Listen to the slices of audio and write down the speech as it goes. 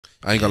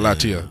I ain't gonna lie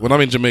to you. When I'm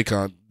in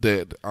Jamaica,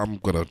 I'm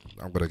gonna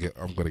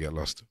get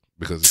lost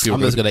because I'm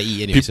just gonna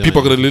eat anyway.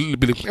 People are gonna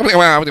be like, and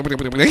I'm gonna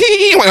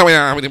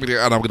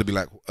be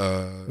like,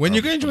 when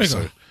you going to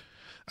Jamaica?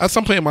 At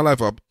some point in my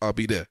life, I'll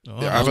be there.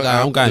 Oh,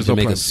 I'm going to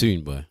Jamaica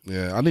soon, boy.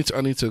 Yeah, I need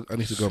to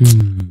go.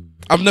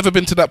 I've never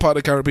been to that part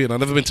of the Caribbean. I've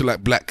never been to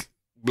like black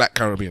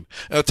Caribbean.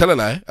 Tell a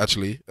lie,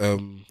 actually.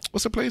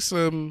 What's the place?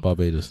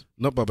 Barbados.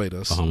 Not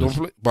Barbados. Bahamas.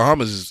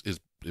 Bahamas is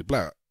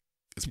black.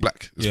 It's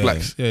black. It's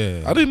blacks.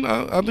 Yeah. I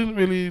didn't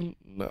really.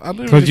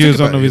 Because you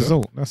was on the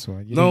resort. That's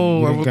why.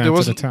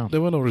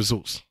 There were no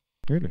resorts.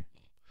 Really?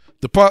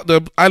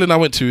 The island I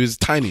went to is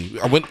tiny.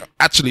 I went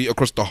actually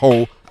across the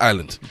whole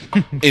island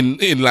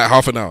in like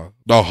half an hour.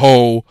 The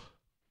whole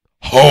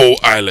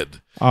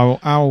island. Our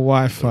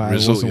Wi-Fi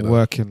Resort, wasn't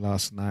working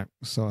last night,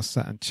 so I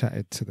sat and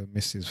chatted to the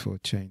missus for a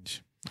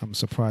change. I'm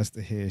surprised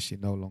to hear she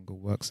no longer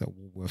works at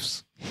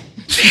Woolworths.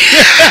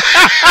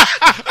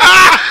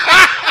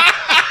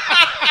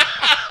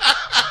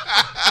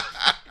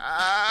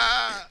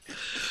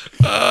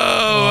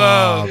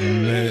 Oh,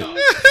 man.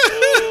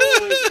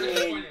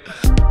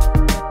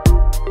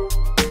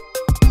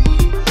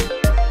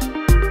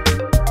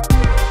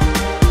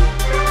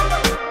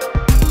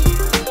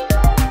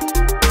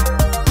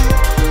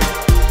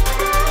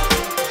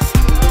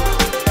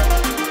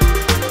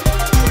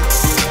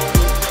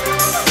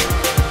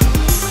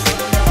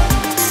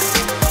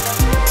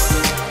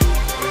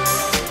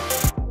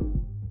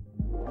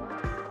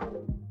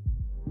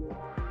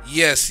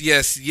 Yes.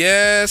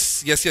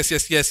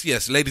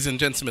 Ladies and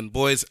gentlemen,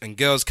 boys and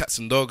girls, cats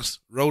and dogs,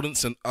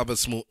 rodents and other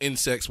small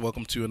insects,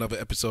 welcome to another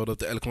episode of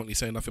the Eloquently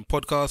Say Nothing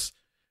podcast.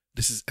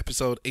 This is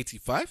episode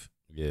 85.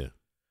 Yeah.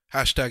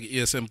 Hashtag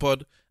ESN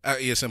pod, at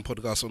ESN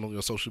podcast on all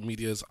your social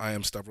medias. I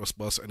am Stavros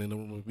Boss, and in the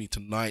room with me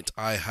tonight,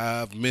 I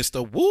have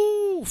Mr.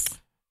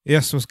 Wolf.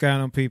 Yes, what's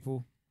going on,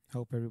 people?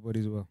 Hope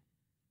everybody's well.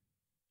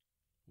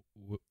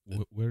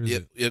 Where is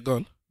it? Yeah, go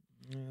on.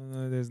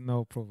 There's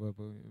no proverb.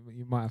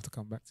 You might have to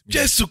come back to me.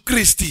 Jesus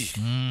Christi.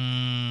 All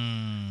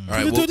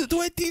right,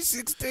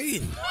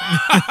 2016.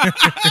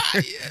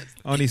 yes.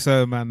 Only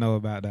so man know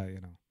about that,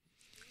 you know.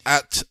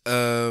 At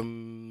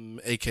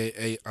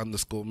AKA _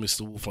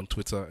 Mr. Wolf on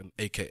Twitter and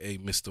AKA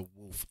Mr.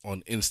 Wolf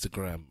on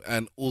Instagram.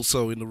 And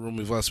also in the room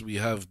with us, we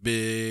have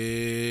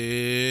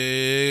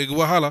Big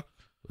Wahala.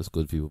 What's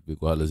good, people? Big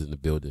Wallah's in the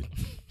building.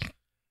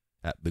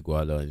 At Big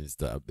Wallah on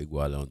Insta, at Big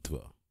Wallah on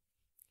Twitter.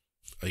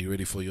 Are you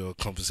ready for your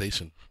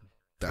conversation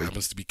that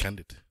happens to be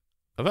candid?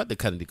 I've had the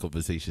candid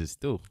conversation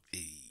still.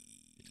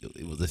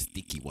 It was a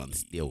sticky one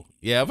still.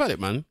 Yeah, I've had it,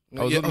 man.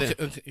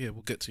 Okay,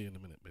 we'll get to you in a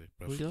minute, babe.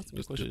 Just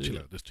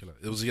chill out.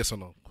 It was a yes or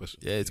no question.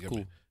 Yeah, it's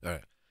cool. All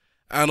right.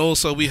 And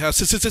also we have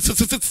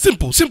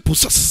simple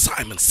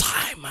Simon.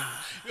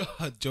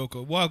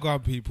 Joker. Well on,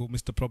 people.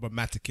 Mr.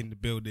 Problematic in the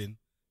building.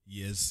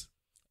 Yes.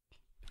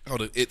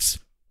 Hold on. It's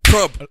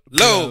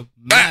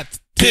Problematic.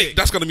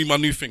 That's going to be my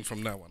new thing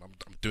from now on. I'm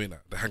doing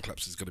that. The hand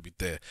claps is going to be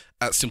there.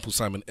 At Simple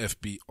Simon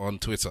FB on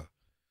Twitter.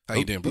 How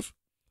you doing, bro?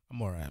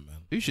 I'm alright,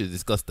 man. We should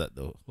discuss that,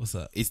 though. What's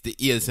that? It's the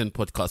ESN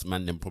podcast,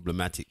 man, then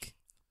Problematic.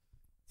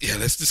 Yeah,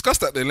 let's discuss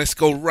that then. Let's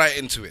go right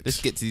into it.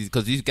 Let's get to these,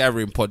 because these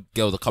gathering pod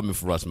girls are coming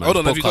for us, man. Hold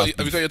on, have you got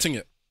your thing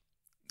yet?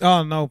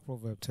 Oh, no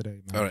proverb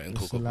today, man. All right,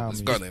 cool. Let's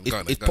go then.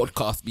 It's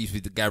podcast beef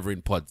with the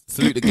gathering pod.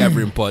 Salute the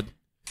gathering pod.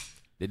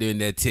 They're doing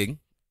their thing.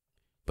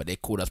 But they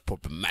called us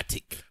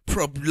Problematic.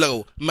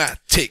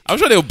 Problematic. I'm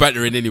sure they were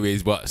bantering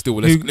anyways, but still,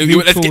 let's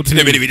get to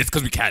them anyway, just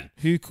because we can.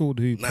 Who called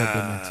who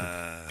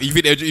Problematic? You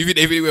think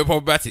they were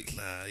Problematic?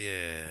 Nah,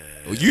 yeah.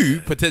 Or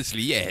you,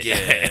 potentially, yeah.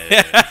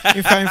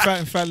 In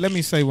fact, let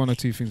me say one or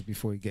two things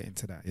before we get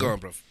into that. Yeah? Go on,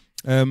 bro.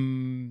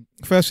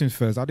 First things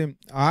first,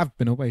 I've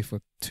been away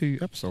for 2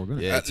 episodes,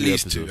 isn't it? Yeah, at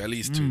least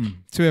two.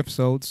 2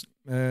 episodes.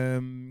 You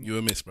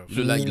were missed, bro. You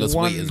look like you lost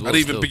weight as well. I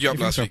didn't even pick you up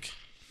last week.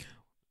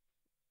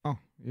 Oh,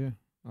 yeah.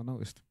 I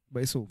noticed,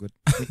 but it's all good.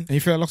 And you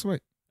feel I lost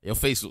weight? Your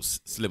face looks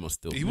slimmer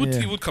still. He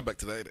would come back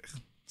to that. Innit?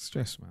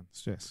 Stress, man,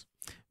 stress.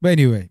 But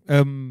anyway,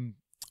 on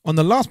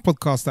the last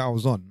podcast that I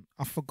was on,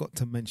 I forgot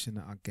to mention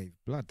that I gave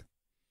blood.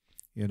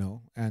 You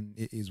know, and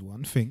it is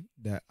one thing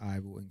that I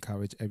will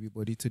encourage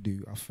everybody to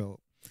do. I felt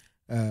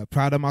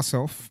proud of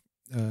myself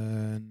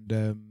and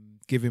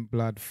giving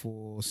blood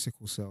for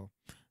sickle cell.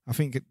 I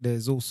think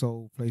there's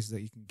also places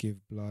that you can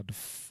give blood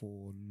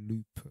for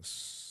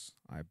lupus,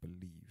 I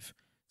believe.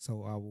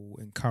 So I will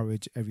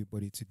encourage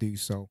everybody to do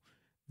so.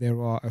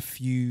 There are a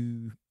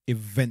few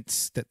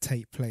events that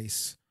take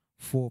place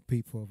for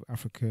people of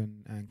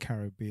African and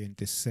Caribbean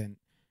descent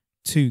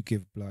to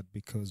give blood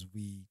because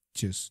we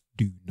just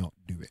do not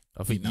do it.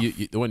 I think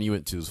you, the one you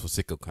went to was for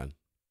sickle can.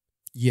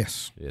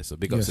 Yes. Yeah, so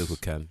big up sickle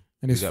can.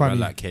 And it's funny.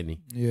 Like Kenny.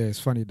 Yeah, it's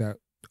funny that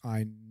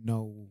I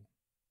know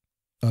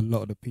a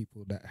lot of the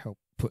people that helped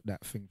put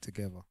that thing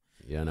together.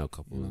 Yeah, I know a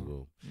couple as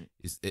well.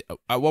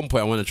 At one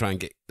point, I want to try and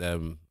get a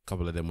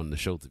couple of them on the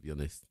show, to be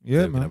honest.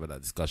 Yeah, so we man. can have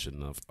that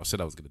discussion. I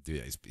said I was going to do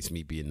it. It's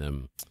me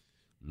being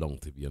long,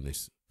 to be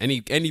honest.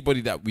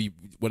 Anybody that we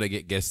want to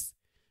get guests,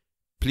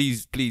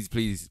 please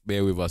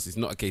bear with us. It's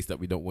not a case that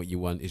we don't want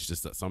you on. It's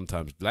just that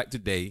sometimes, like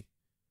today,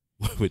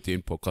 we're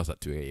doing podcasts at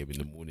 2 a.m. in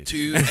the morning.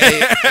 2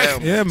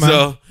 a.m. Yeah, man.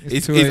 So It's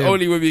it's 2 a.m.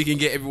 only when we can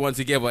get everyone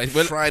together.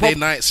 Friday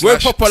night We're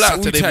 / proper like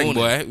Saturday Wu-Tang,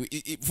 morning.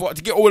 boy.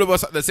 To get all of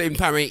us at the same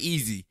time ain't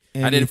easy.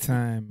 And then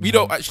Anytime. we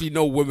don't actually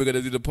know when we're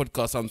gonna do the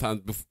podcast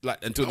sometimes,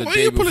 until the What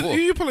day are before.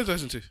 you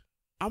apologizing to?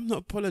 I'm not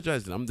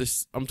apologizing.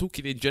 I'm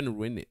talking in general,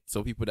 innit?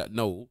 So people that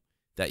know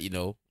that,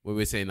 when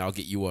we're saying I'll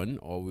get you on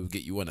or we'll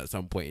get you on at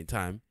some point in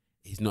time,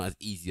 it's not as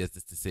easy as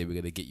just to say we're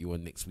gonna get you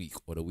on next week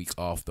or the week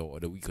after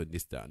or the week on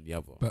this, that, and the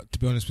other. But to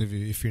be honest with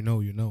you, if you know,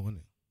 you know,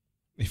 innit?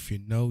 If you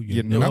know, you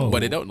You know. know. But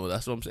they don't know.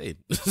 That's what I'm saying.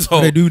 What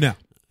So they do now.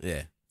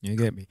 yeah, You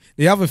get me.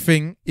 The other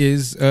thing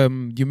is,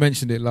 you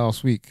mentioned it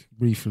last week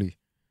briefly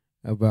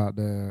about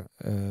the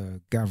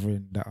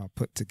gathering that I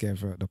put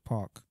together at the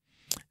park,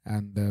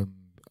 and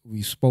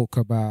we spoke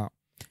about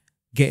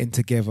getting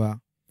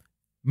together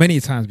many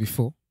times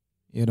before,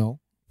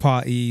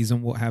 parties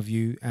and what have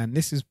you. And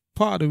this is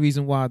part of the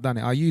reason why I've done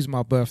it. I used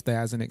my birthday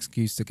as an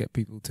excuse to get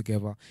people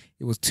together.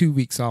 It was 2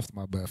 weeks after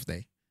my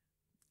birthday,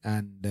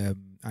 and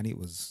it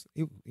was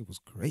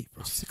great,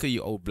 bro. I'm sick of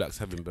you old blacks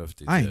having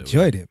birthdays. I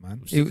enjoyed it, man.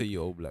 I'm sick of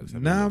you old blacks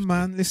having Nah, birthdays.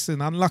 man.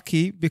 Listen,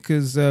 unlucky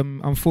because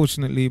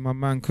unfortunately my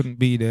man couldn't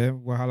be there.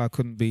 Wahala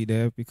couldn't be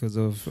there because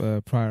of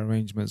prior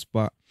arrangements.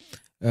 But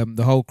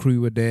the whole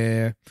crew were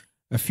there.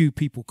 A few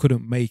people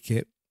couldn't make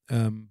it,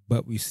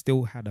 but we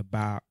still had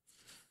about,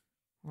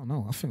 I don't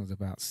know, I think it was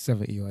about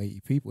 70 or 80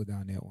 people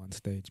down there at one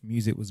stage.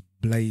 Music was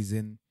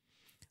blazing,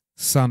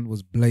 sun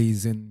was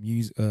blazing,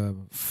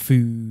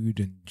 food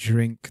and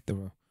drink.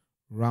 The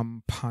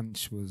rum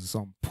punch was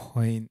on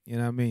point. You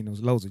know what I mean? There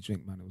was loads of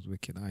drink, man. It was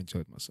wicked. I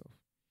enjoyed myself.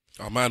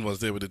 Our man was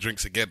there with the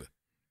drinks again.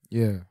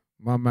 Yeah,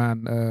 my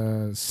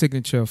man,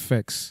 Signature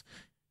Effects,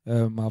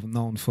 I've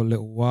known for a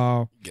little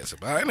while. Gets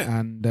about, innit?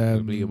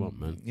 And Big him up,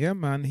 man. yeah,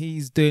 man,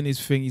 he's doing his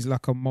thing. He's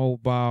like a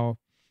mobile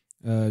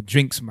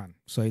drinks man.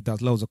 So he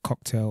does loads of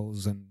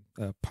cocktails and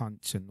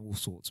punch and all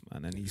sorts,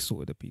 man. And he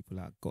sorted the people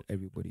out, got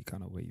everybody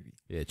kind of wavy.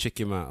 Yeah, check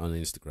him out on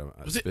Instagram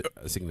Was it-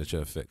 at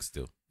Signature Effects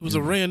still. It was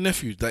a Ray and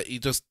nephew that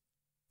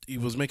he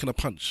was making a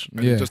punch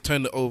and Yeah. he just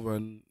turned it over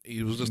and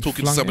he was just He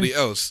talking to flung somebody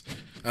else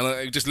and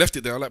I just left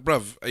it there. I'm like,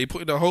 bruv, are you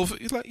putting the whole thing?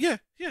 He's like, yeah.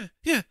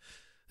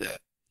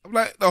 I'm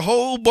like, the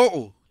whole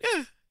bottle.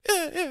 Yeah.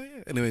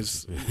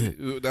 Anyways,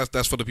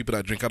 that's for the people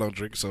that drink. I don't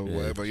drink, so Yeah.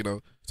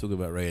 whatever, Talking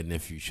about Ray and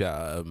Nephew, shout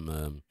out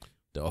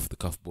the Off the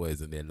Cuff Boys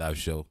and their live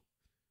show.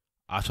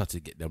 I tried to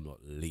get them not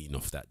lean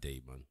off that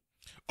day, man.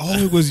 Oh,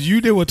 it was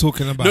you they were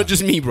talking about. Not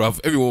just me, bruv.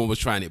 Everyone was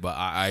trying it, but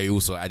I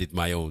also added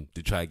my own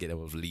to try and get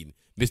them off lean.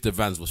 Mr.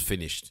 Vans was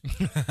finished.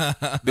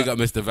 Big up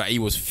Mr. Van. He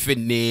was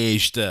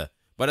finished.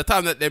 By the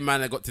time that them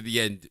man got to the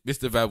end,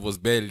 Mr. Van was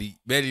barely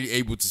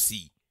able to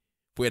see.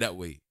 Put it that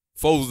way.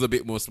 Foles was a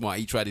bit more smart.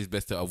 He tried his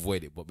best to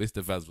avoid it, but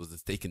Mr. Vans was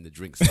just taking the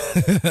drinks.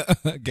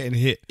 Getting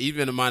hit.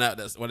 Even a man out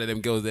that's one of them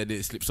girls there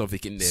didn't slip something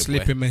in there.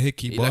 Slipping my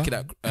hickey, He boy. like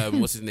that.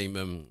 What's his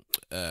name?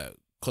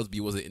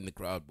 Cosby wasn't in the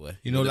crowd, boy.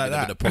 You know, It like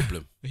would've been that. a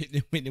problem.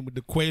 Hit him with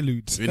the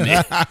Quaaludes. Isn't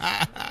it?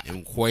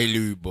 Them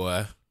Quaalude,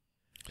 boy.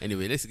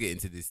 Anyway, let's get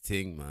into this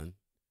thing, man.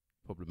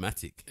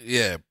 Problematic.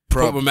 Yeah,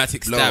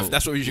 Problematic low, staff.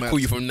 That's what we should call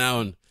you mat- from now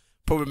on.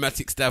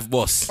 Problematic staff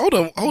boss. Hold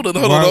on.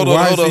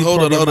 Why is he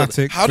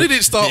problematic? How did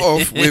it start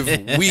off with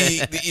we,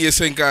 the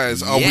ESN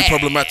guys, are we Yeah.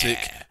 problematic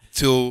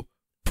till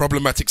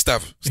problematic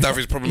staff? Staff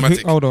is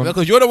problematic. Hold on.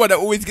 Because you're the one that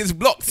always gets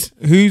blocked.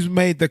 Who's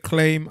made the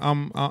claim?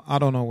 I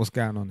don't know what's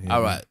going on here.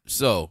 All right,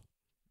 so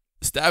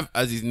Stav,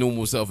 as his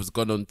normal self, has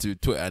gone on to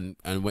Twitter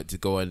and went to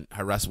go and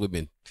harass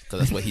women because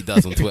that's what he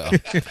does on Twitter.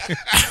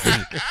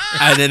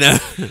 and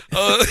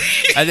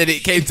then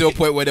it came to a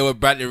point where they were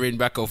bantering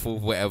back and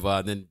forth, whatever.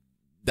 And then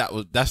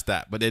that's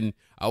that. But then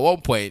at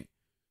one point,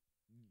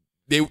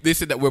 they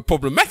said that we're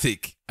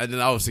problematic, and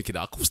then I was thinking,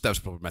 of course, Stav's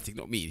problematic,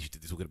 not me. You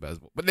should be talking about as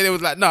well. But then it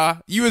was like, nah,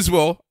 you as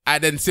well.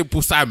 And then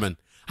Simple Simon,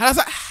 and I was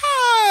like, how?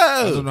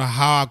 I don't know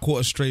how I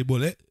caught a stray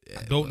bullet.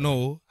 I don't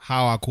know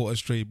how I caught a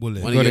stray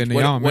bullet. One got of it in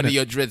the arm, one of innit?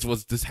 your dreads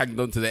was just hanging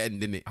on to the end,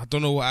 didn't it? I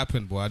don't know what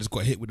happened, boy. I just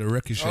got hit with a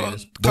ricochet. Oh,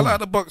 colour out of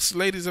the box,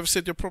 ladies have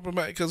said you're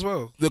problematic as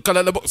well. The colour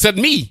of the box said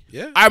me.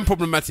 Yeah. I'm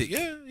problematic.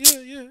 Yeah.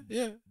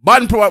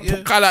 Ban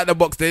Yeah. colour out the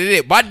box, they did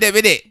it. Ban them,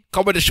 in it.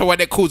 Come on the show and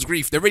they cause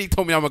grief. They already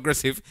told me I'm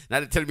aggressive. Now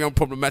they're telling me I'm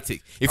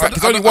problematic. In fact,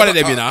 it's only one of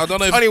them, you know. I don't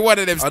know if- Only one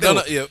of them I still.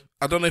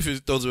 don't know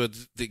if those were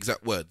the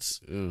exact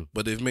words, Mm.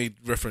 but they've made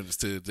reference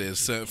to there's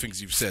certain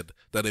things you've said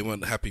that they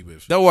weren't happy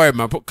with. Don't worry,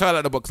 man. Colour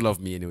out the box love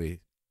me anyway.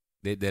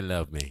 They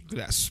love me. Look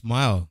at that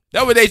smile.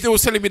 That way they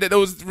was telling me that they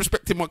was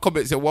respecting my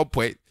comments at one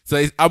point.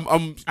 So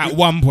I'm At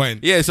one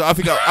point. yeah. So I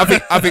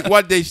think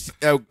one day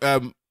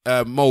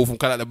Mo from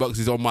Colour out the box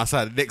is on my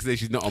side. The next day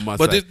she's not on my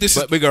But side. this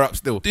but is- bigger up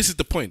still. This is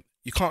the point.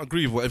 You can't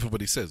agree with what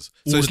everybody says.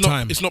 All So it's the not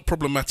time. it's not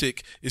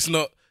problematic. It's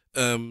not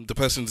the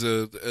person's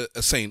a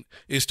saint.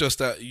 It's just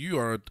that you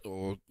are,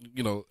 or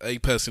a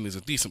person is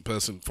a decent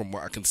person from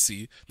what I can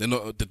see. They're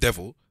not the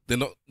devil. They're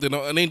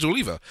not an angel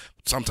either.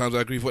 Sometimes I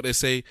agree with what they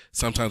say.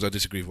 Sometimes I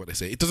disagree with what they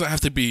say. It doesn't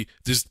have to be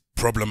this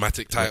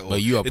problematic title.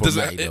 But you are It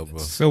doesn't- problematic, though, bro.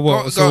 So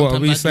what? Go So what? on. Are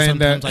we saying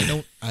that? I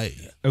don't.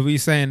 Are we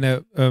saying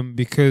that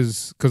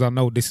because I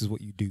know this is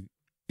what you do?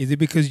 Is it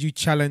because you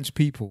challenge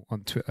people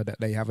on Twitter that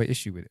they have an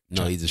issue with it?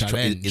 No, he's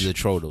a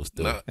troll though.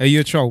 Still, Nah. Are you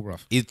a troll,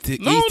 bruv? he's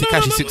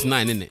Tekashi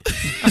 6ix9ine, isn't it?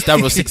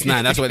 Stavros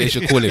 6ix9ine. That's what they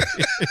should call him.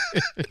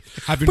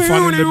 Having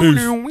fun in the booth.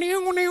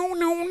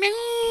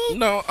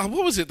 No,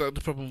 what was it that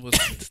the problem was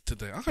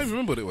today? I can't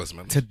remember what it was,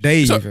 man.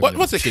 Today. So, even,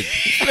 one second.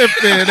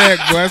 Flipping heck,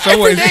 boy. So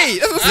what Every is day.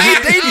 That's what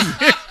I'm saying.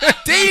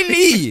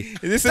 Daily.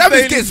 Is this a Stavros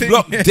daily gets thing?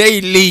 blocked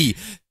daily.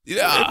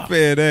 Yeah.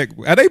 Flipping heck,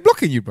 boy. Are they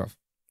blocking you, bruv?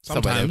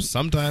 Sometimes.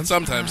 Sometimes.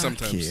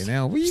 Okay,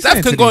 now, what are you Staff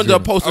saying can to go these on the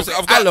women? post and say,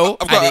 I've hello.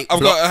 got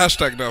a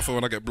hashtag now for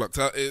when I get blocked.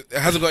 It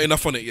hasn't got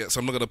enough on it yet, so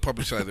I'm not going to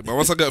publicize it. But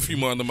once I get a few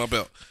more under my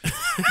belt,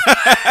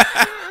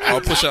 I'll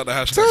push out the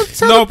hashtag.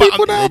 Tell the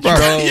people now,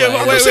 bruv. Yeah,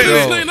 but wait,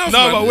 there's not enough,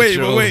 man.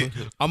 but wait.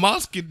 I'm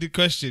asking the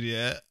question,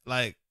 yeah.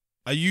 Like,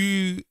 are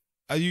you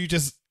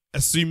just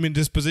assuming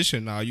this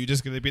position now? Are you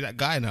just gonna be that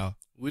guy now?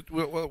 What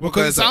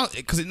Because guy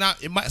is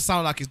it might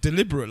sound like it's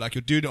deliberate, like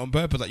you're doing it on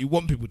purpose, like you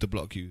want people to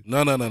block you.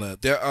 No.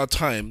 There are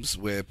times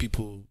where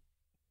people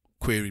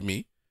query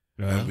me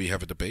and we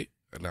have a debate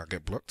and I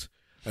get blocked.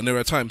 And there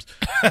are times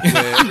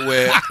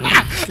where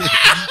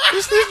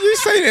You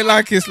saying it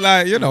like it's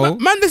like, you know.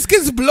 Man, this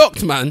gets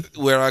blocked, man.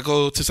 where I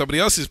go to somebody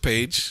else's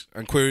page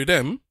and query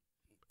them,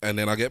 and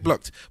then I get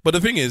blocked. But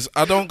the thing is,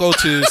 I don't go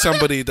to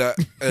somebody that.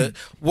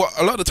 What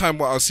a lot of the time,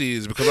 what I'll see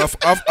is because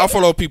I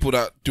follow people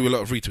that do a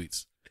lot of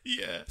retweets.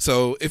 Yeah.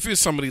 So if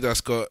it's somebody that's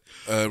got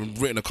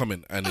written a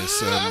comment and it's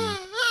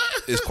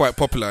quite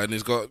popular and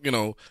it's got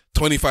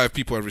 25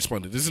 people have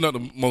responded. This is not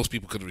the most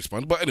people could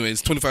respond, but anyway,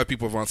 it's 25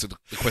 people have answered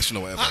the question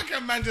or whatever. How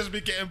can man just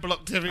be getting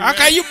blocked everywhere? How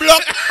can you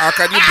block? How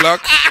can you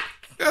block?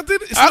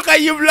 How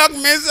can you block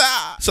me,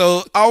 sir?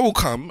 So I will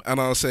come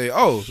and I'll say,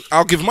 I'll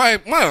give my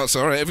answer.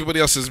 All right, everybody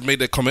else has made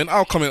their comment.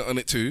 I'll comment on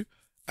it too.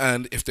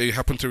 And if they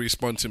happen to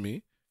respond to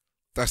me,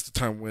 that's the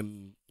time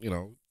when,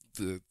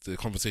 the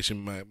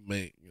conversation might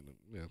make,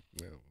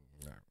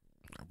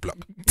 block.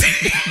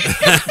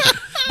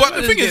 But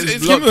the thing is,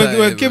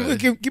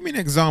 give me an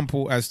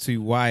example as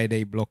to why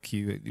they block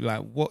you.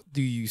 Like, what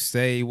do you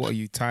say? What are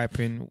you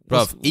typing?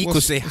 Bruv, he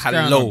could say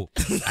hello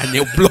and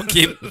they'll block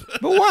him.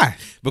 But why?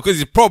 Because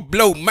he's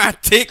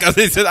problematic. As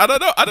they said, I don't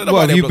know. Well,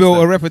 why you they built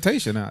blocked a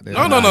reputation out there. No.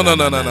 I'm not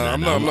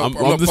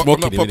just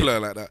mocking him, popular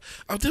like that.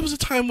 There was a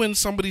time when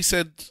somebody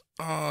said,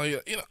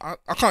 I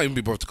can't even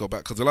be bothered to go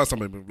back because the last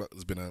time I've been blocked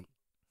has been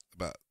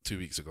about 2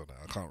 weeks ago now.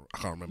 I can't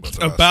remember.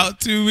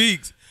 About 2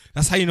 weeks.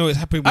 That's how you know it's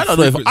happening. I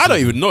don't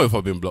even know if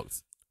I've been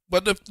blocked.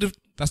 But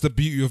that's the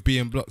beauty of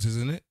being blocked,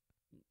 isn't it?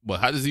 But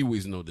how does he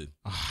always know then?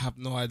 I have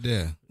no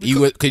idea.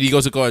 Could he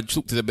go to go and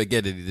talk to them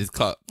again and it's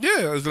cut?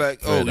 Yeah, it's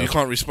like, you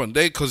can't respond.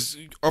 Because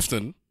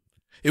often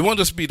it won't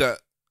just be that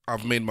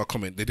I've made my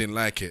comment, they didn't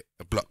like it,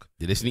 a block.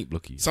 Did they sneak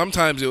block you?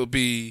 Sometimes it will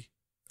be,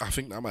 I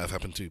think that might have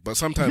happened too, but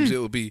sometimes it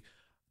will be,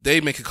 they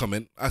make a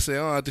comment, I say,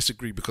 I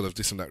disagree because of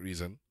this and that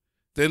reason.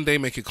 Then they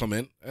make a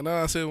comment, and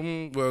I say,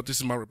 well, this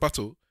is my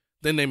rebuttal.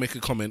 Then they make a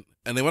comment,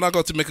 and then when I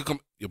go to make a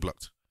comment, you're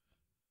blocked.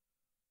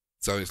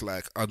 So it's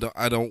like I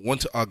don't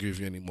want to argue with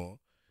you anymore,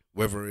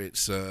 whether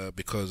it's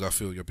because I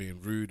feel you're being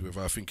rude,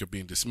 whether I think you're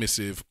being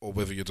dismissive, or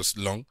whether you're just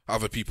long.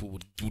 Other people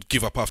would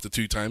give up after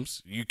 2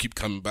 times. You keep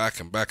coming back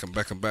and back and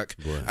back and back.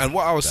 Boy, and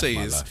what I would say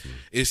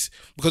is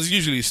because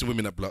usually it's the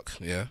women that block.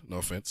 Yeah, no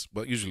offense,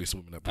 but usually it's the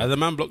women that block. As a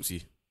man blocks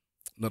you?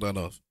 Not that I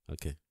know of.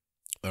 Okay.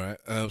 All right.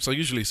 So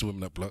usually it's the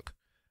women that block.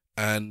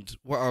 And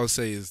what I would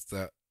say is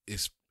that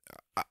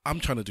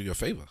I'm trying to do you a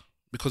favor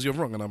because you're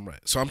wrong and I'm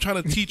right. So I'm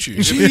trying to teach you.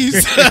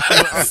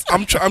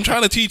 I'm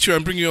trying to teach you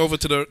and bring you over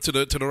to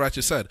the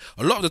righteous side.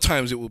 A lot of the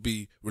times it will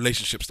be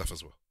relationship stuff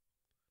as well.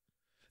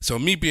 So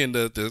me being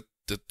the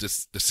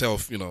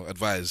self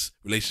advised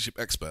relationship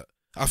expert,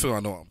 I feel I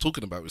know what I'm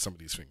talking about with some of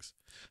these things.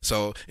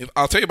 So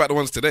I'll tell you about the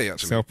ones today.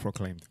 Actually,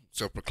 self-proclaimed.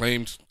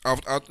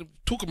 I'll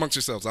talk amongst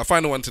yourselves. I'll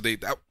find the one today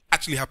that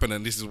actually happened,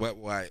 and this is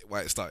why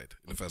it started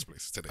in the first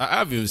place today. I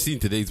haven't even seen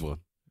today's one.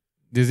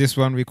 Does this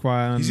one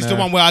require? Is this the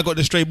one where I got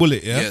the stray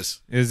bullet? Yeah.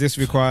 Yes. Is this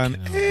requiring?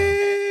 That's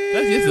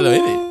yesterday,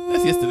 isn't it?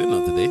 That's yesterday,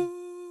 not today.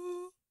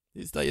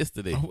 It's like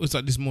yesterday. Oh, it's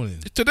like this morning.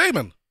 It's today,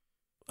 man.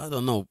 I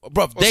don't know,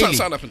 bro.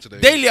 Something happened today.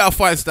 Daily, I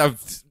find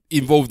stuff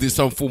involved in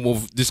some form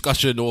of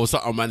discussion or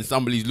something, man.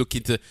 Somebody's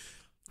looking to.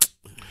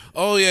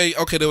 Oh yeah,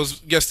 okay. There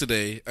was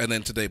yesterday and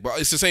then today, but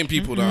it's the same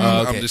people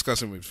that I'm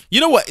discussing with. You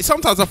know what?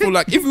 Sometimes I feel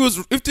like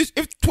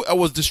if Twitter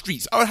was the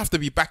streets, I would have to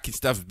be backing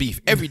stuff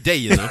beef every day.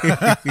 You know,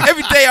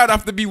 every day I'd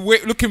have to be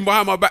looking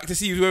behind my back to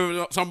see whether or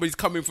not somebody's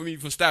coming for me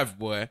for staff.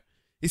 Boy,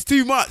 it's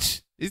too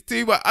much. It's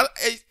too much.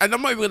 And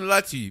I'm not even gonna lie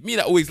to you. Me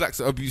that always likes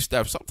to abuse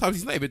staff. Sometimes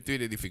he's not even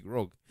doing anything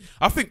wrong.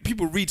 I think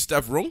people read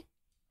stuff wrong.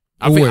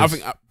 I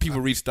think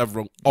people read stuff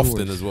wrong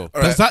often as well.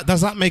 Right.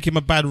 Does that make him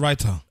a bad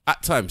writer?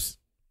 At times.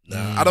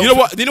 Nah, I don't.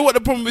 You know what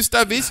the problem with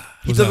Stav is?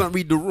 He doesn't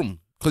read the room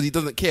because he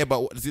doesn't care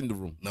about what's in the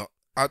room. No,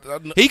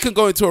 he can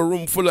go into a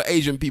room full of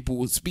Asian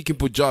people speaking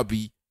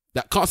Punjabi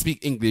that can't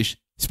speak English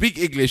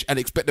and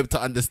expect them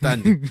to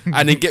understand it,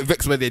 and then get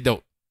vexed when they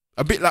don't.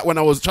 A bit like when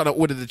I was trying to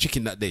order the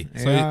chicken that day.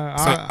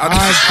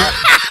 I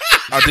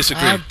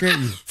disagree. I get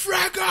you.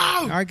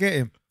 Fraggo! I get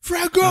him.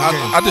 Fraggo!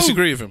 I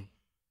disagree with him.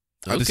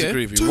 I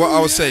disagree with you. What I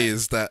would say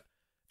is that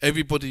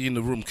everybody in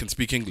the room can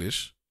speak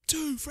English.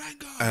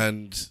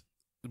 And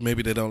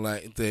maybe they don't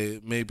like,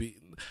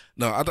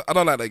 I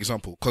don't like that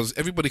example because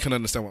everybody can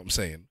understand what I'm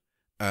saying.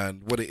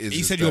 And what it is.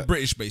 He said you're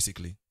British,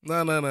 basically.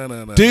 No.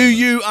 Do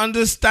you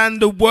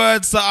understand the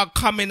words that are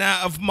coming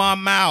out of my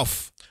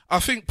mouth? I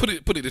think put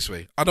it this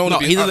way. I don't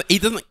want to be. He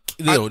doesn't.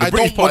 The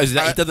British part is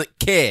that he doesn't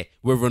care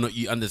whether or not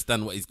you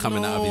understand what is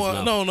coming out of his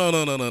mouth. No.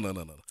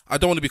 I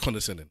don't want to be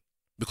condescending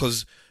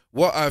because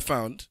what I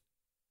found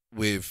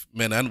with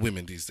men and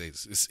women these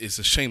days it's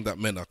a shame that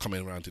men are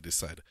coming around to this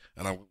side,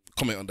 and I'll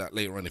comment on that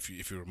later on if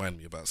you remind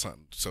me about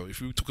something. So if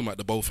you're talking about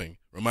the bow thing,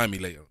 remind me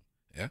later.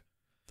 Yeah,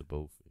 the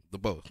bow. The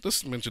bow.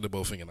 Just mention the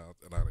bow thing and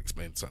I'll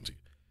explain something to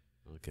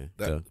you. Okay.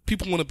 That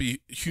people want to be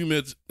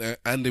humoured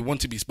and they want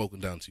to be spoken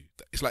down to.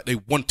 It's like they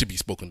want to be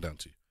spoken down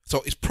to.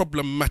 So it's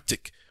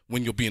problematic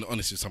when you're being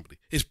honest with somebody.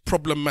 It's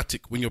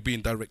problematic when you're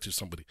being direct with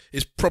somebody.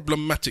 It's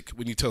problematic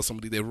when you tell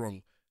somebody they're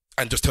wrong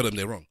and just tell them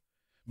they're wrong.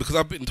 Because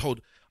I've been told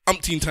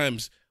umpteen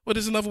times, well,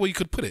 there's another way you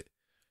could put it.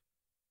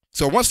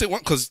 So once they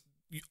want, because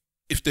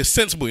if they're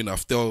sensible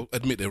enough, they'll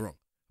admit they're wrong.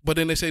 But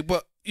then they say,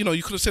 but, you know,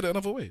 you could have said it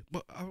another way.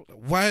 But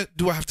why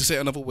do I have to say it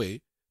another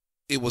way?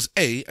 It was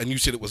A and you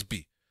said it was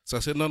B. So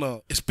I said,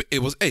 no,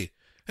 it was A.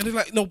 And they're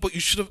like, no, but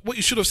what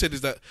you should have said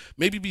is that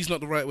maybe B is not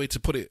the right way to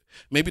put it.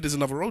 Maybe there's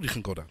another road you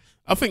can go down.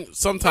 I think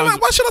sometimes...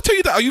 Why should I tell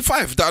you that? Are you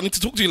 5 that I need to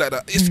talk to you like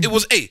that? It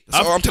was A.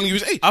 So I'm telling you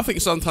it's A. I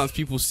think sometimes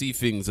people see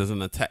things as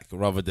an attack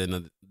rather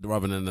than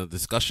a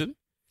discussion.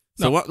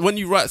 So when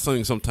you write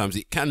something, sometimes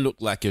it can look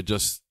like you're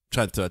just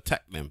trying to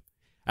attack them.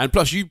 And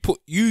plus, you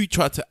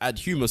try to add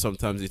humor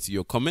sometimes into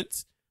your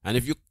comments, and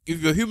if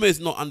your humor is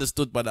not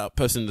understood by that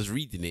person that's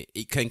reading it,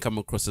 it can come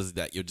across as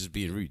that you're just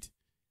being rude.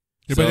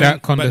 Yeah, so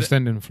that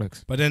condescending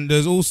flex. But then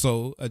there's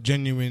also a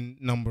genuine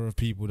number of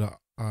people that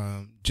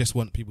just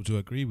want people to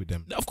agree with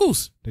them. Of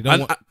course, they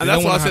don't and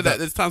that's why I said that.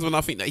 There's times when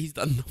I think that he's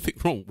done nothing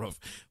wrong, bruv.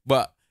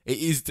 But it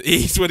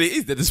is what it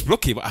is. They just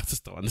block him. I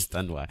just don't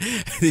understand why.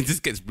 He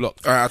just gets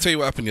blocked. All right, I'll tell you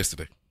what happened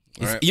yesterday.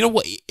 Right. You know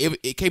what?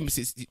 It came.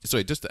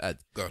 Sorry, just to add,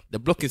 the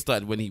blocking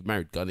started when he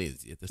married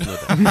Ghanaians. Yeah, there's no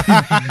doubt.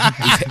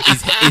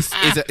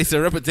 It's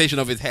a representation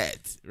of his head.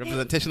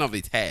 Representation of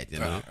his head. You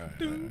know,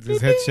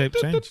 his head shape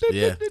changed.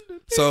 Yeah.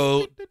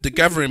 So the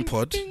Gathering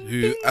Pod,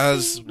 who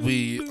as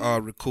we are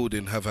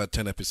recording, have had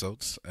 10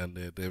 episodes, and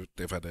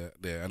they've had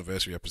their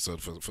anniversary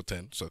episode for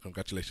 10. So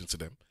congratulations to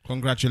them.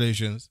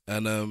 Congratulations.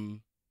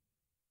 And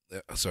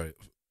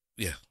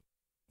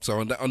So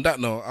on that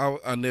note,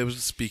 and they were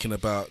speaking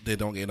about they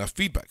don't get enough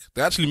feedback.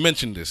 They actually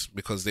mentioned this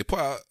because they put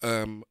out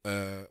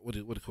what do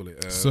you call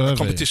it? A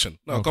competition.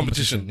 No, a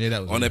competition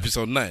on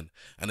episode 9,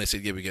 and they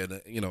said we get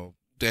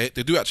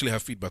they do actually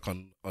have feedback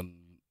on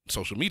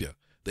social media.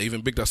 They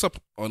even bigged us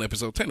up on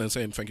episode 10 and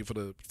saying thank you for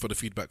the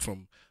feedback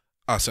from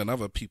us and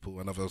other people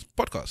and other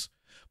podcasts.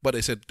 But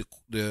they said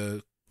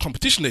the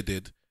competition they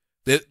did,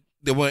 there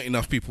weren't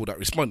enough people that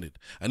responded,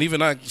 and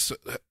even I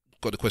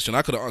got the question.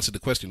 I could have answered the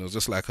question. It was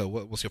just like,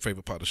 what's your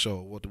favorite part of the show?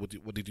 What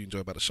did you enjoy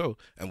about the show?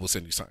 And we'll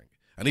send you something.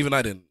 And even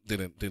I didn't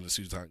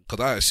assume something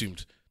because I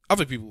assumed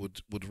other people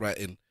would write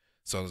in.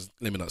 So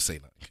let me not say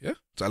that. Yeah.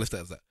 So I left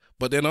that as that.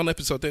 But then on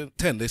episode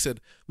 10, they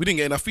said we didn't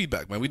get enough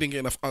feedback, man. We didn't get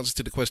enough answers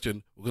to the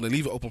question. We're gonna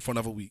leave it open for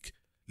another week.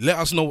 Let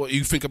us know what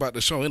you think about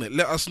the show, innit?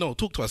 Let us know.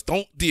 Talk to us.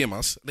 Don't DM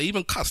us. They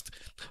even cussed.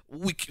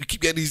 We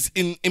keep getting these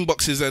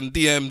inboxes and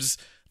DMs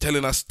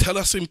telling us. Tell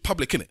us in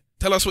public, innit?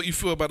 Tell us what you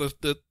feel about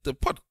the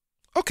pod.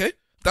 Okay,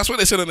 that's what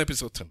they said on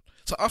episode 10.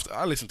 So after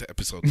I listened to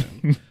episode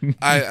 10,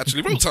 I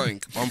actually wrote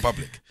something on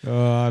public.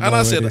 And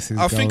I said,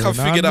 I think I've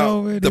figured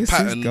out the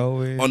pattern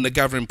on the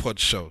Gathering Pod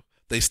show.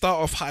 They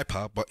start off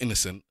hyper but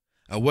innocent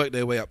and work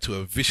their way up to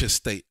a vicious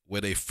state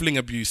where they fling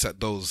abuse at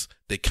those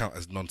they count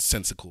as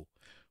nonsensical,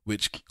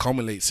 which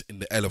culminates in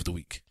the L of the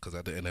week, because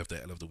at the end of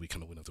the L of the week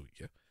and the win of the week,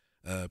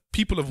 yeah.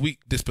 People of weak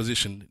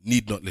disposition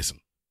need not listen.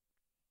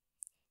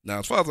 Now,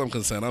 as far as I'm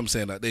concerned, I'm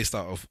saying that they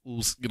start off,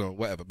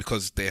 whatever,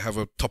 because they have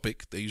a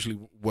topic. They usually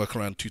work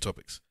around 2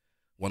 topics,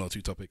 1 or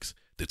 2 topics.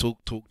 They talk.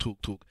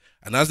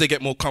 And as they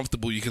get more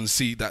comfortable, you can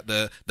see that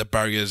the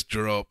barriers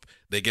drop.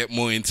 They get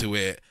more into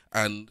it.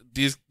 And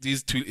these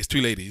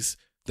two ladies,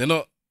 they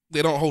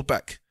don't hold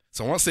back.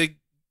 So once they,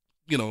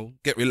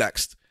 get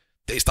relaxed,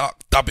 they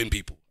start dubbing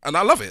people. And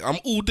I love it. I'm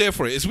all there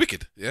for it. It's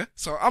wicked. Yeah.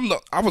 So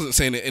I wasn't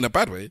saying it in a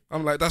bad way.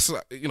 I'm like, that's,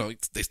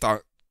 they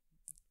start,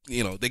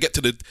 they get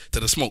to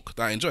the smoke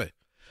that I enjoy.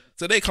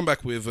 So they come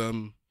back with,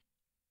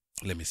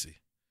 let me see,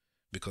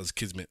 because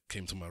Kismet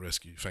came to my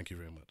rescue. Thank you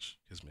very much,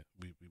 Kismet.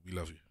 We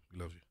love you. We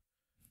love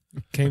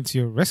you. Came to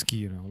your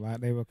rescue, like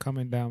they were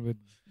coming down with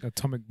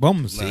atomic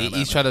bombs.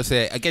 He's trying to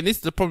say, again, this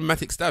is the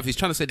problematic stuff. He's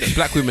trying to say that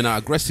black women are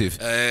aggressive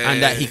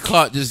and that he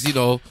can't just, he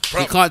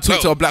can't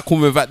talk to a black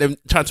woman without them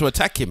trying to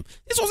attack him.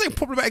 This wasn't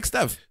problematic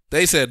stuff.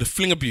 They said,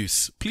 fling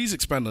abuse. Please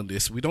expand on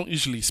this. We don't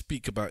usually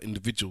speak about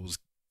individuals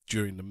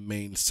during the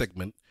main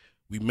segment.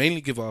 We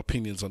mainly give our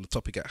opinions on the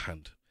topic at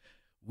hand.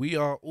 We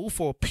are all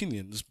for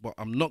opinions, but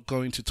I'm not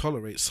going to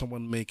tolerate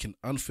someone making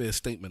unfair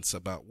statements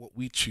about what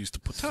we choose to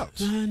put out.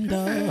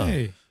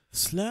 Hey.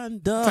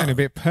 Slander. Sound a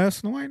bit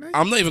personal, ain't it?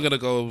 I'm not even gonna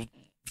go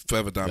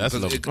further down. That's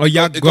because long. Oh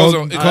yeah, it goes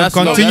on. that's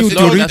continue long. to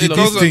That's read long. this It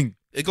goes on. thing.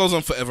 It goes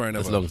on forever and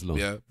ever. That's long.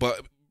 Yeah,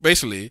 but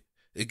basically,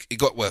 it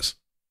got worse.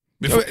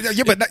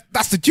 Yeah, but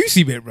that's the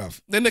juicy bit,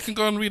 bruv. Then they can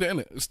go and read it,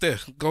 innit? It's there.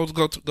 Go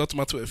to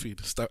my Twitter feed.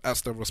 At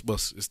Stavros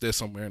Bus. It's there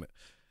somewhere, innit?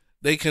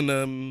 They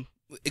can.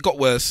 It got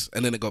worse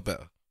and then it got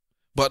better.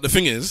 But the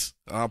thing is,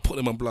 I'll put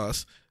them on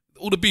blast.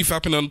 All the beef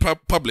happened on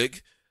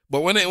public,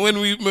 but when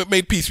we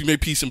made peace, we made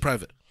peace in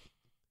private.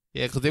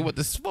 Yeah, because they want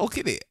the smoke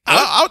in it.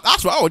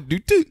 That's what I would do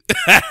too.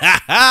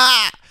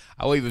 I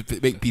won't even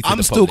make peace.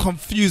 I'm still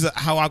confused at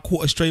how I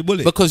caught a stray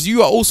bullet. because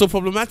you are also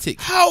problematic.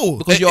 How?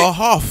 Because you're a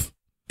half.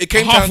 It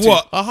came Half down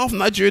what? A half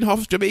Nigerian,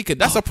 half Jamaican.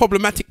 That's a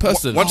problematic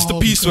person. Once the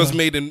peace was God.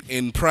 made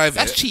in private,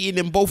 That's cheating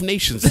in both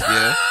nations.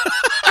 yeah.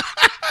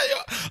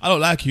 I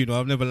don't like you, no.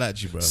 I've never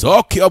liked you, bro.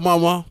 Suck your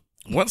mama.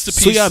 Once the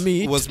Soya peace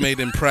meat. was made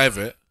in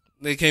private,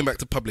 they came back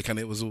to public and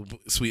it was all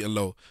sweet and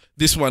low.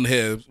 This one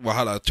here,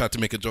 Wahala tried to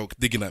make a joke,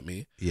 digging at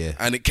me, Yeah.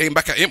 and it came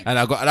back at him. And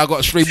I got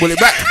a straight bullet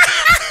back.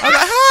 I was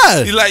like,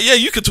 hi. He's like, yeah,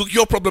 you can talk.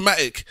 You're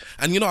problematic,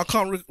 and I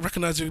can't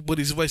recognize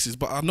everybody's voices,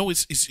 but I know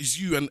it's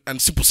you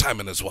and Simple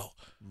Simon as well.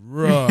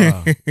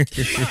 Bruh.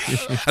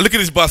 And look at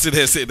this bastard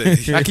here sitting there.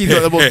 Like he's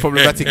not the most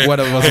problematic one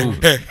of us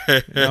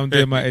all. I'm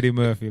doing my Eddie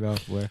Murphy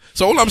laugh. Where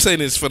So all I'm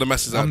saying is for the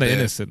masses out I'm the there,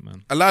 innocent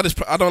man.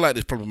 I don't like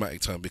this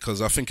problematic term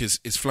because I think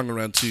it's flung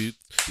around too.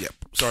 Yeah,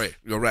 sorry,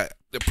 you're right.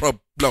 The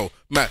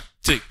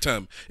problematic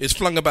term it's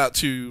flung about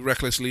too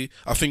recklessly.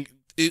 I think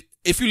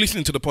if you're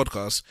listening to the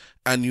podcast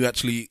and you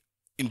actually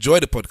enjoy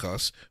the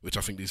podcast, which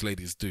I think these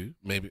ladies do,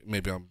 maybe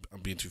I'm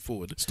being too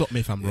forward. Stop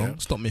me if I'm wrong. Yeah.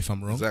 Stop me if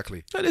I'm wrong.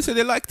 Exactly. No, they said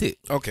they liked it.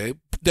 Okay.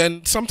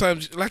 Then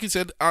sometimes, like you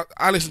said,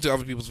 I listen to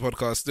other people's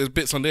podcasts. There's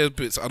bits on there,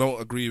 bits I don't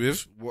agree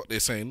with what they're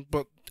saying,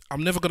 but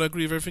I'm never gonna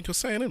agree with everything you're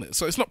saying, innit?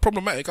 So it's not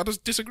problematic. I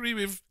just disagree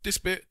with this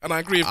bit, and I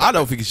agree with that. I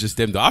don't think it's just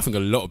them though. I think a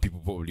lot of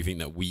people probably think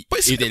that But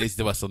if they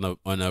listen to us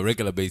on a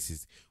regular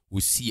basis,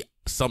 we see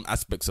some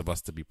aspects of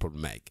us to be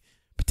problematic.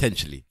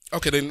 Potentially.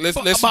 Okay, then let's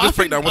But I break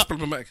think- down what's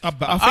problematic. But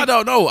I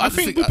don't know. I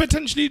think we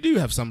potentially do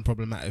have some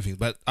problematic things,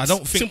 but I don't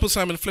think Simple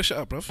Simon, flesh it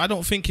up, bruv. I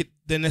don't think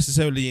they're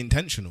necessarily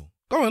intentional.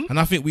 Go on. And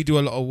I think we do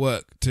a lot of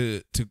work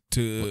to to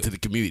the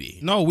community.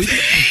 no, we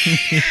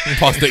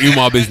Past the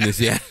Umar business,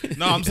 yeah.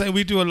 no, I'm saying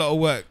we do a lot of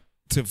work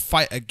to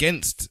fight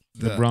against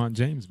LeBron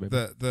James, baby.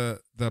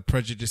 the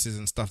prejudices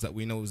and stuff that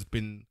we know has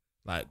been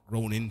like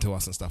grown into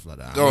us and stuff like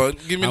that. Go on.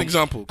 Give me an and-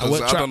 example, and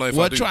because I don't know if I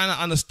we're do. trying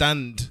to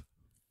understand,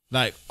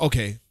 like,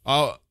 okay,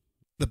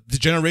 the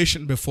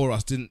generation before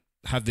us didn't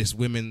have this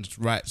women's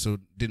rights, so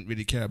didn't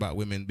really care about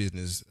women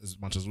business as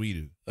much as we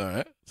do. All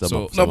right.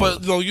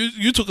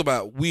 You talk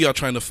about we are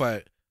trying to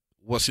fight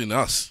what's in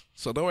us.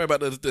 So don't worry about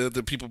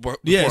the people before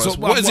us. so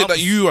What is it that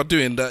you are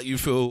doing that you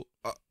feel,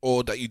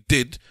 or that you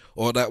did,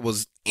 or that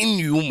was in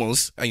you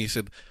almost, and you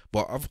said,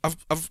 "But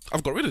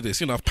I've got rid of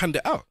this. I've panned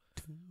it out."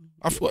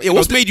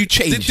 What's made you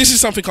change? This is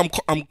something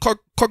I'm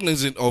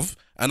cognizant of,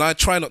 and I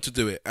try not to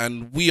do it.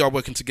 And we are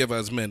working together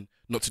as men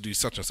not to do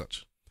such and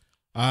such.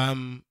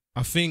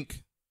 I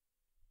think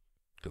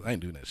Because I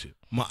ain't doing that shit.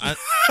 my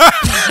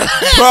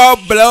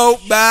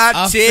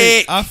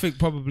Problematic. I think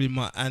probably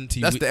my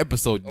anti. That's the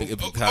episode.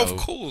 Of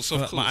course.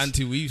 My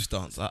anti-weave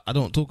stance. I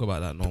don't talk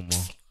about that no more.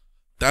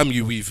 Damn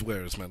you, weave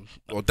wearers, man,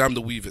 or damn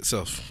the weave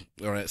itself.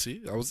 All right,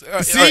 see, I was. See, all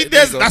right,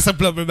 there you go. that's a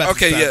problematic.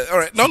 Okay, stance. yeah, all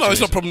right. No,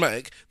 it's not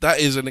problematic. That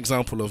is an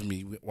example of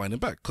me winding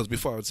back. Because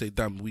before I would say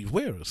damn weave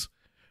wearers,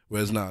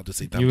 whereas now I just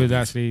say damn. You the would weave.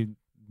 actually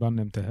bun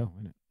them to hell,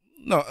 innit?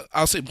 No,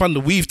 I'll say bun the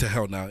weave to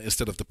hell now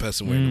instead of the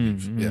person wearing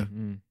the weave. Yeah.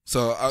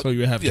 So, So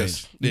you have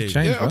yes. changed. There you changed.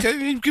 go. Yeah, bro.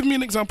 okay. You give me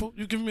an example.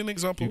 You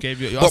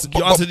You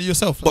But- answered it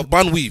yourself. But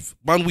bun weave,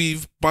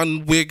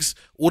 bun wigs,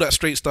 all that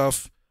straight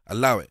stuff,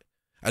 allow it.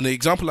 And the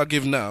example I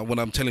give now when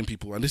I'm telling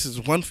people, and this is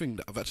one thing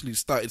that I've actually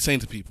started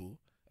saying to people,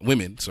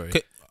 women, sorry,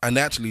 Okay. and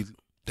they actually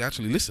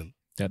listen.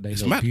 That they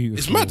It's look mad. beautiful.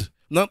 It's mad.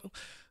 No,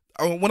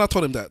 when I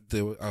told them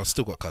that, I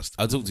still got cussed.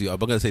 I'll talk to you. I'm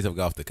going to say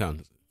something after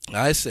count.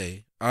 I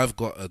say I've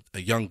got a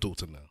young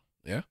daughter now,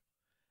 yeah,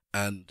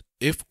 and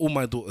if all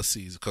my daughter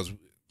sees, because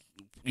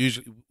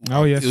usually,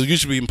 Oh, yes. it'll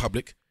usually be in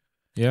public,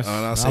 Yes. and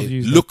I'll I've say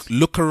used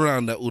look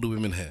around at all the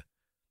women here.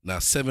 Now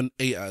 7,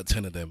 8 out of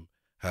 10 of them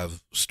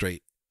have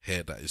straight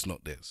hair that is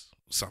not theirs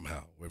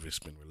somehow, whether it's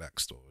been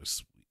relaxed or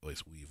it's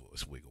weave or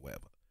it's wig or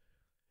whatever.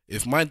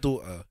 If my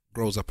daughter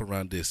grows up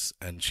around this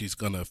and she's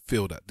gonna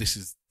feel that this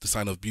is the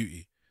sign of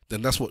beauty,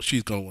 then that's what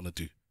she's gonna want to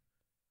do.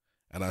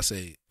 And I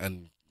say,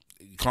 and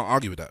you can't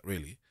argue with that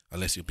really,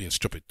 unless you're being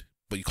stupid.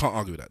 But you can't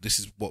argue with that. This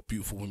is what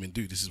beautiful women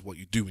do. This is what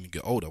you do when you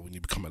get older. When you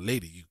become a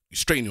lady, you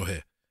straighten your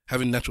hair.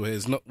 Having natural hair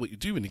is not what you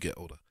do when you get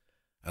older.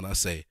 And I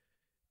say,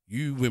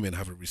 you women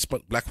have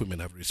black women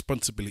have a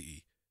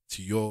responsibility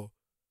to your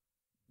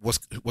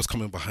what's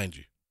coming behind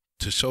you,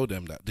 to show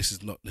them that this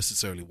is not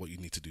necessarily what you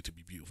need to do to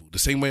be beautiful. The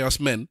same way us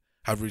men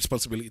have a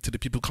responsibility to the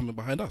people coming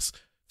behind us,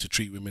 to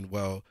treat women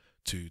well,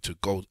 to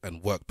go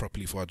and work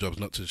properly for our jobs,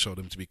 not to show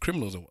them to be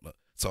criminals and whatnot.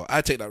 So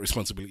I take that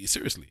responsibility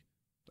seriously.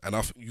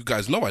 and you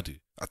guys know I do.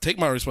 I take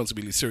my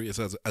responsibility serious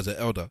as an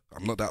elder.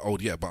 I'm not that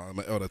old yet, but I'm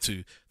an elder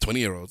to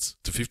 20-year-olds,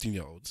 to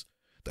 15-year-olds,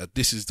 that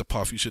this is the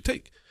path you should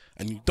take.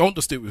 And you don't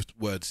just do it with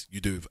words,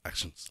 you do it with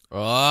actions.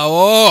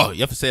 Oh, you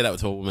have to say that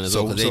to a woman as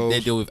well, because So- they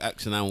deal with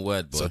action and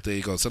word, boy. So there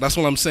you go. So that's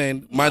what I'm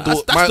saying. My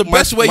daughter, That's the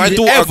best way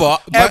you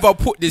ever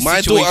put this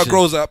My situation. daughter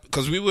grows up,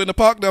 because we were in the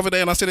park the other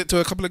day, and I said it to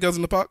a couple of girls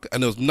in the park,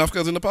 and there was enough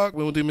girls in the park.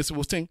 We were doing Mr.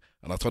 Wolf's thing,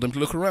 and I told them to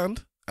look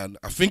around, and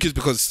I think it's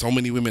because so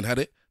many women had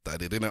it that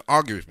they didn't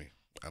argue with me.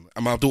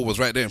 And my daughter was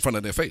right there in front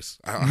of their face.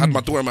 I had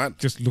my daughter in my hand.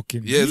 Just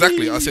looking. Yeah,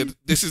 exactly. I said,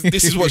 "This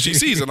is what she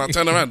sees," and I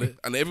turn around,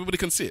 and everybody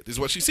can see it. This is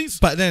what she sees.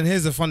 But then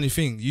here's the funny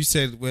thing. You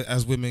said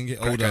as women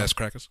get older,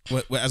 Crackers.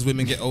 as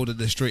women get older,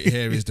 the straight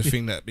hair is the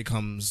thing that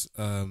becomes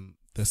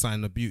the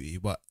sign of beauty.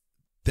 But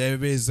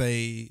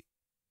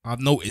I've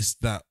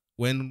noticed that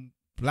when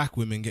black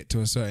women get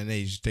to a certain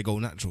age, they go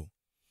natural.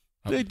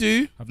 They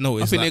do. I've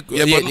noticed I think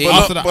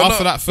that. but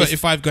After that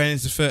 35 going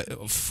into 30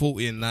 or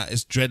 40 and that,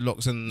 it's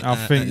dreadlocks and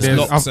I think it's there's,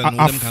 locks and all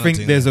I them kind think of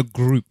things. there's a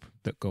group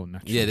that go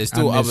natural. Yeah, there's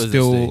still and others that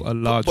still stay. a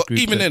large But group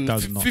even that then,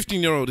 does not.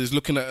 15-year-old is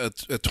looking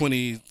at a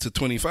 20 to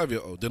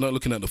 25-year-old. They're not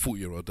looking at the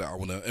 40-year-old that I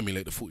want to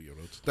emulate the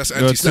 40-year-old. That's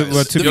Well,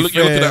 anti-status. to be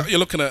you're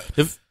looking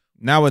at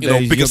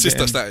Nowadays, bigger you're sister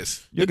getting,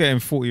 status. you're getting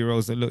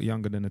 40-year-olds that look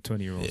younger than a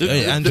 20-year-old.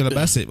 Yeah, Angela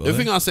Bassett. The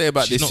thing I'll say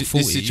about She's this not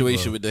 40,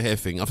 situation bro. with the hair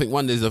thing, I think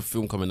one, there's a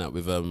film coming out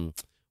with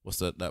what's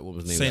that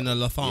woman's name? Saying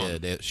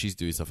Lathan. Yeah, she's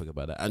doing something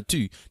about that. And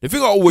two, the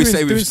thing I always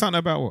say doing with something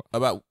about what?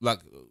 about like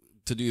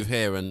to do with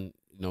hair and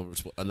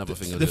another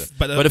thing. the-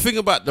 But the thing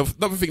about the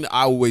another thing that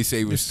I always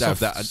say with This staff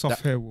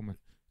soft hair woman.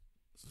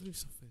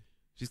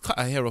 she's cut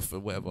her hair off or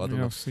whatever. I don't Yeah,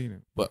 know. I've seen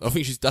it. But I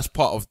think that's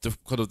part of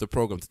the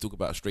program to talk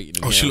about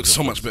straightening. Oh, hair she and looks so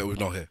stuff. much better with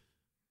no hair.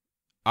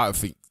 I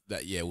think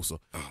that also.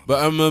 Oh,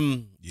 But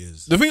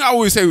Yes. the thing I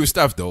always say with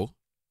staff though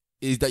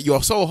is that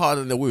you're so hard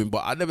on the women,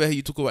 but I never hear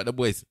you talk about the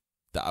boys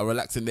that are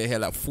relaxing their hair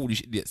like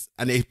foolish idiots,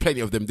 and there's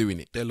plenty of them doing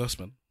it. They're lost,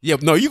 man. Yeah,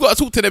 no, you got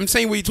to talk to them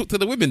same way you talk to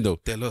the women though.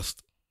 They're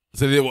lost.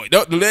 So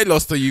they're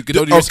lost to you. Can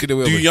only risk it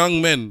away. Do young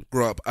men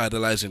grow up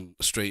idolizing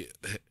straight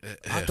hair?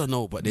 I don't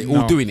know, but they're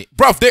No. all doing it,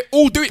 bruv. They're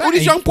all doing it. All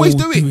these young boys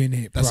do it. doing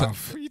it, That's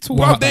bruv. What you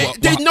talking Bruv, about?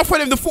 they enough of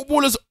them. The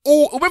footballers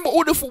remember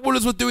all the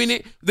footballers were doing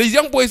it. These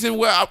young boys in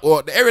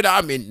or the area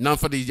that I'm in, none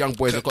of these young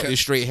boys have got this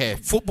straight hair.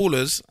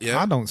 Footballers,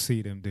 yeah. I don't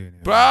see them doing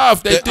it.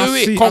 Bruv, they do I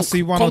it. see, I Conk-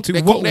 see one conk- or two.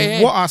 they conk their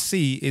hair. What I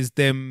see is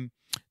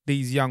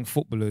these young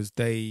footballers,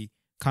 they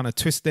kind of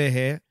twist their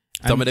hair.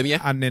 Some of them,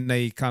 yeah. And then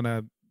they kind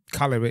of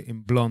colour it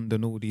in blonde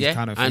and all these Yeah,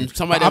 kind of and things.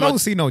 some of But I them don't are-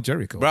 see no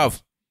Jericho.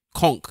 Bruv,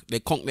 they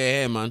conk their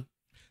hair, man.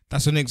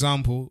 That's an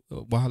example.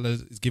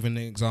 Wahala is giving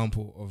an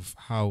example of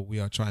how we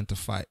are trying to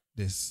fight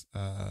this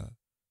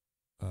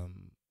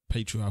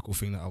patriarchal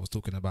thing that I was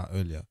talking about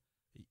earlier.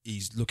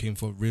 He's looking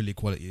for real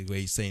equality, where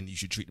he's saying you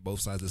should treat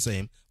both sides the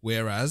same.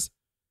 Whereas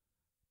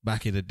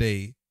back in the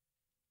day,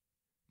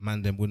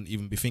 man, them wouldn't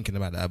even be thinking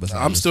about the other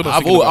side. I'm still not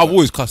I've thinking about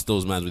always cussed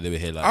those man with their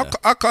hair like that.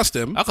 I cuss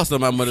them. I cuss the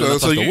man more than I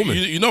cuss So the woman.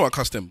 you know I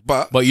cuss them.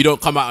 But But you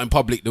don't come out in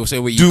public. They'll say,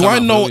 "Well, you do come I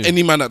out know for the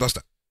any man that does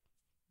that?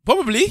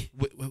 Probably.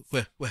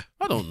 Where?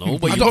 I don't know,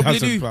 but I you don't- probably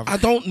Hasn't, do. bruv. I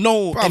don't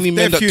know Bruv, any they're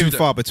men that few do and that.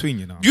 far between,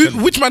 you know.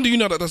 Which man do you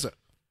know that does that?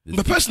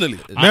 But personally,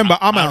 Remember,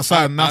 I'm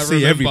outside and I see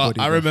remember, everybody.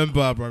 I bro.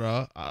 remember,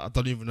 brother. I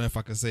don't even know if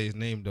I can say his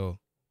name though.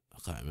 I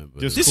can't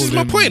remember. Just this call is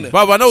my him- point.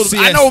 But I know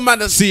CS. man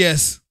that's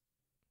CS.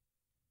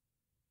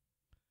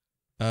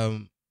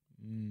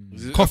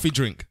 Is Coffee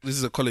drink. This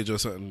is a college or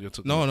something you're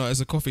talking No, about. it's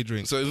a coffee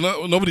drink. So it's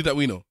not nobody that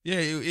we know. Yeah,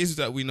 it is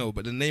that we know,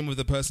 but the name of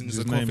the person is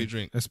His a name, coffee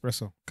drink.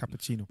 Espresso,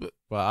 cappuccino,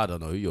 But I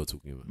don't know who you're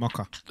talking about.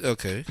 mocha.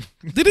 Okay.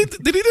 Did he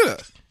do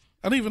that?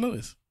 I didn't even know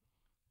this.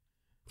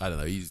 I don't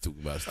know. He's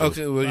talking about stuff.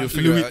 Okay, well, you'll Like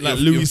figure Louis- it out. like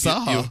You'll- Louis you'll-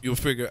 Saha. You'll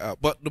figure it out.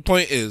 But the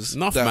point is,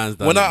 Enough that man's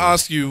done when it, I man.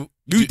 ask you,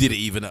 You did it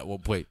even at one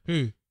point.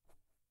 Who?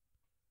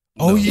 No.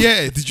 Oh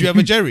yeah, did you have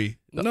a Jerry?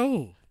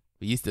 no,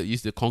 We used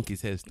to conk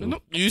his hair still.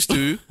 not used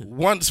to.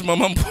 Once my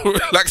mum put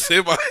relaxer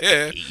in my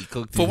hair. He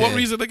conked For his what hair.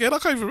 reason again? I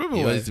can't even remember.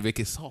 He why. wanted to make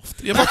it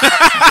soft. Yeah, but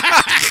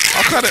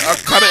I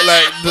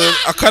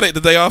cut it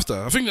the day after.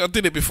 I think I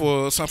did it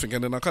before something,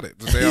 and then I cut it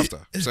the day after.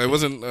 So it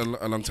wasn't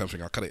a long time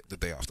thing. I cut it the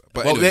day after.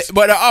 But anyways,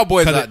 But there are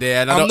boys Cut out it.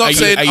 there, and I'm not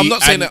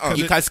saying that.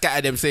 You can't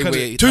scatter them same Cut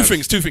way. two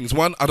things.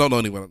 One, I don't know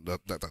anyone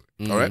that does it.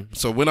 Mm. All right.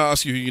 So when I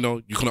ask you,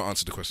 you cannot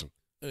answer the question.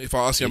 If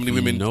I ask you how many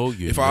women,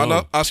 if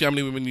I ask you how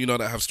many women you know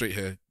that have straight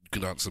hair, you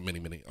can answer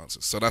many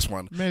answers. So that's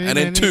one. Many, and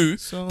then many, two,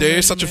 so there many,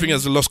 is such a thing many.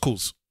 as a lost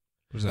cause.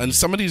 What does that And mean?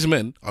 some of these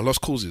men are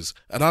lost causes,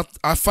 and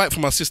I fight for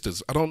my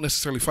sisters. I don't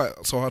necessarily fight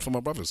so hard for my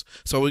brothers.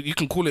 So you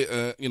can call it,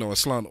 a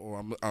slant,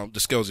 or the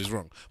scales is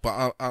wrong.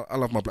 But I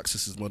love my black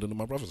sisters more than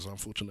my brothers,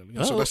 unfortunately.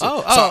 So that's it.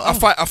 I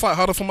fight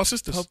harder for my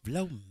sisters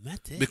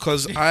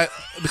because I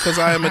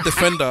am a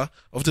defender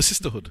of the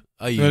sisterhood.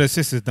 Are No, the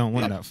sisters don't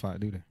want that fight,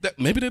 do they?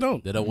 Maybe they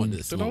don't. They don't want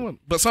this. They don't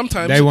want. But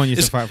sometimes They want you to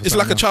it's, fight for it's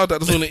like a something child that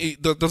doesn't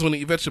want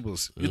to eat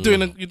vegetables. You're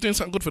doing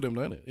something good for them,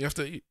 though, isn't it? You have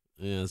to eat.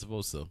 Yeah, I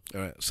suppose so.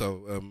 All right.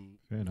 So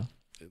Fair enough.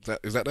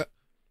 is that?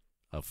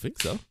 I think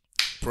so.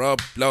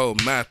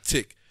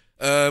 Problematic.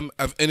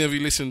 Have any of you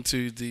listened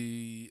to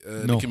the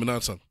No. Nicki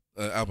Minaj song,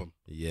 album?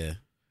 Yeah.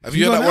 Have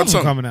you heard that one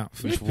song? coming out?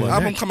 The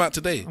album come out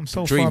today. I'm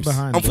so Dreams. far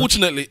behind.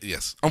 Unfortunately,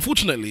 yes.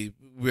 Unfortunately,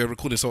 we're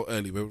recording so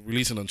early. We're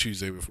releasing on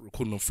Tuesday. We're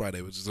recording on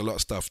Friday, which is a lot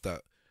of stuff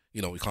that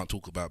we can't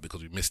talk about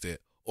because we missed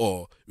it,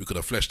 or we could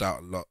have fleshed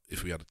out a lot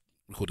if we had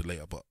recorded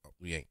later, but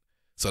we ain't.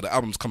 So the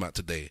album's come out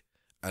today,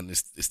 and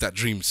it's that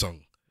Dream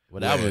song.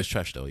 Well, the album is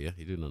trash though. Yeah,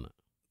 you do know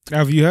that.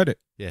 Have you heard it?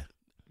 Yeah.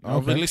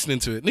 I've been listening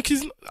to it.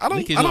 Nicki's not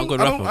a good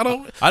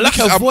rapper. I like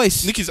Nicki's her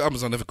voice. Nicki's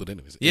albums are never good,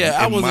 anyways. Yeah,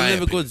 albums are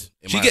never good.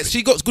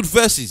 She got good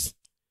verses.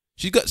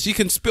 She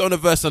can spit on a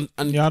verse and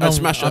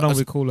smash. I don't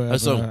recall her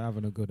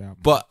having a good album.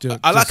 But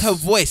I like her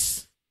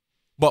voice.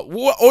 But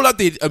all I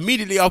did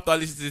immediately after I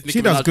listened to this Nicki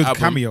she does Minaj good album,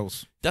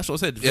 cameos. That's what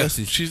I said. Yeah,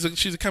 Verses.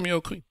 she's a cameo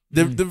queen.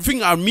 The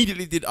thing I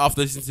immediately did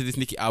after listening to this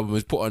Nicki album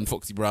was put on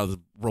Foxy Brown's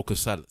Broken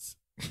Silence.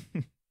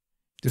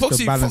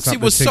 Foxy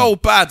was so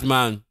bad,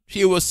 man.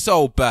 She was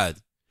so bad.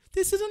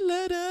 This is a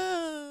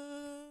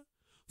letter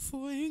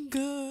for you,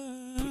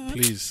 girl.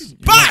 Please.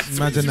 Bad!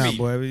 Imagine that,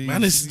 boy.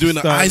 Man is doing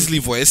an Isley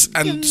voice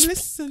and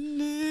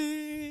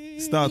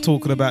start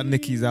talking about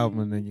Nicki's album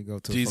and then you go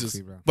to Jesus.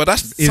 Foxy Brown. But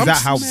Is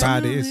that how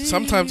bad it is?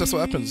 Sometimes that's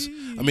what happens.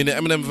 I mean, the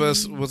Eminem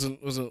verse wasn't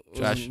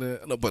Trash.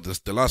 no, but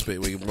the last bit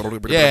where you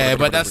Yeah,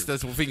 but that's the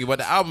thing. But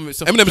the album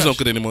itself, Eminem's not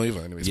good anymore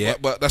either. Anyways, Yeah.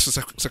 but that's the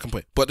second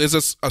point. But there's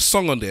a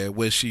song on there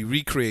where she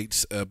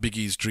recreates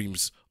Biggie's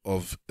dreams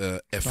of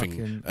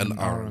effing an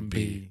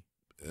R&B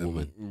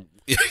woman.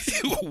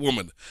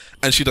 woman,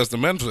 and she does the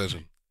man's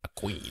version. A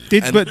queen.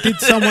 Did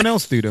someone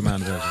else do the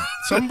man version?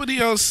 Somebody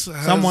else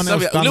has. Someone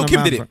else done Lil the Kim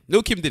man did it. ver-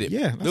 Lil Kim did it.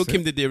 Yeah, Lil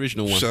Kim did the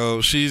original one.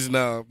 So she's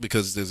now,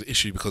 because there's an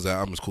issue because her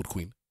album's called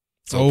Queen.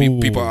 So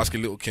people are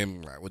asking Lil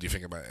Kim, like, what do you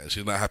think about it?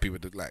 She's not happy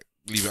with it. Like,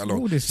 leave it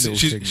alone. All this little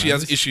thing, She man.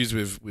 has issues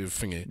with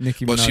thingy,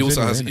 Nicki but she Minaj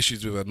also has anyway, innit?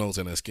 issues with her nose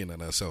and her skin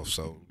and herself.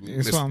 So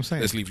That's what I'm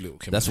saying. Let's leave Lil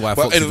Kim. That's why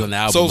But Foxy's anyway, on the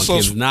album. so-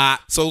 and Kim's not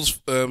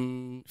Soul's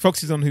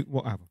Foxy's on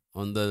what album?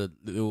 on the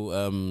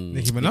little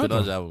Nicki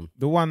Minaj album.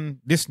 The one,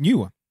 this new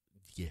one.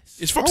 Yes.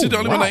 is Foxy Oh, the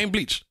only one wow. that ain't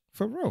bleached?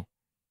 For real.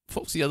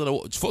 Foxy, I don't know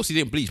what. Foxy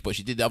didn't bleach, but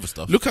she did the other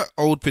stuff. Look at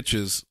old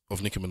pictures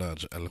of Nicki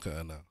Minaj and look at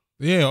her now.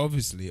 Yeah,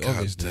 obviously.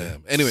 God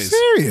damn. Anyways,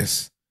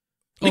 Serious?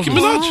 Nicki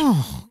Minaj,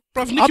 Oh.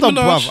 bruv, Nicki I don't,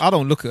 Minaj. bruv, I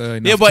don't look at her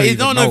enough Yeah, but to you even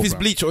don't know if it's bruv.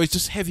 bleach or it's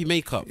just heavy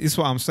makeup. It's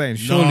what I'm saying.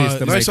 Surely No, it's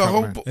the No, it's a makeup,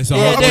 whole. man. It's a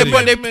Yeah, whole they-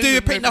 body. but they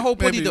do paint the whole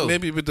body, maybe, though.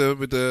 Maybe with the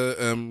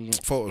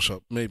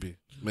Photoshop, maybe.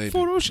 I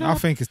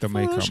think it's the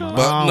makeup, man. I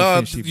But don't no,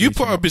 think she you bleached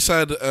put her enough.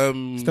 beside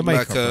the makeup,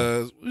 like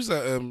bro. who's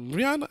that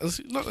Rihanna? Is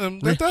it not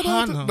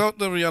Rihanna. not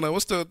the Rihanna.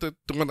 What's the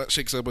one that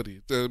shakes her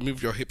body? The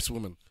move your hips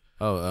woman.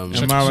 Oh,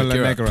 Amara La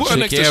Negra. Put her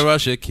next to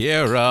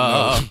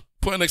Shakira. No.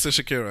 Put her next to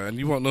Shakira, and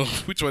you won't know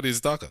which one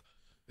is darker.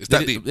 It's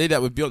that deep. They did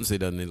that with Beyonce,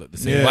 don't they? Look the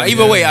same. Yeah, But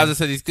either yeah. way, as I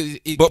said,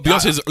 But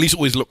Beyonce's at least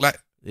always look like.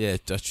 Yeah,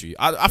 that's true.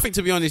 I think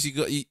to be honest,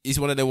 he's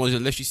one of the ones.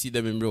 Unless you see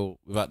them in real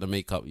without the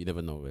makeup, you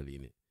never know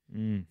really.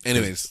 Innit?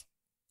 Anyways,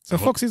 So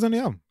Foxy's on the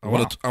album. I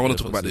want to Yeah,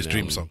 talk about this Foxy's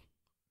Dream album. song,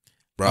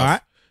 bro. All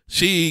right.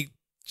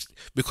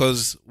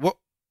 Because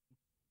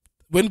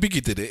when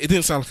Biggie did it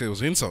didn't sound like it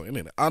was an insult,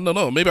 innit? I don't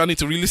know. Maybe I need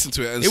to re-listen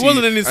to it. And It see,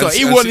 wasn't an insult. and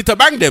He see- wanted to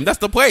bang them. That's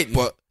the point.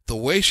 But the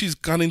way she's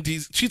gunning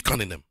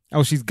them.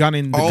 Oh, she's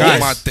gunning the Oh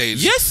guys. my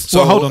days! Yes.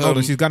 So hold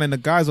on. She's gunning the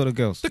guys or the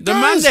girls? The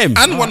man them.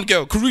 and one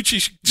girl,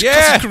 Karuchi. She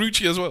Yeah. cusses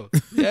Karuchi as well,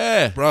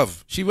 Yeah,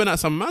 bruv. she went at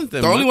some man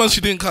them. The only man. one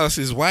she didn't cuss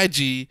is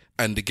YG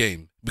and The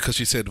Game, because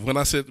she said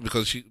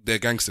they're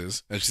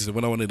gangsters, and she said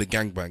when I wanted a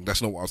gangbang,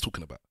 that's not what I was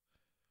talking about.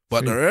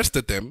 But the rest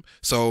of them,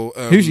 so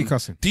Who's she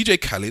cussing? DJ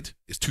Khaled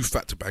is too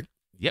fat to bang.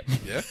 Yep.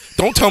 Yeah,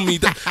 don't tell me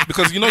that,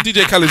 because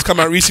DJ Khaled's come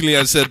out recently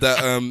and said that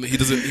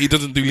he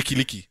doesn't do licky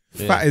licky.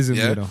 Fatism,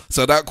 Yeah, you know.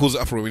 so that caused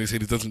uproar when he said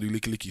he doesn't do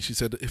licky licky. She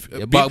said,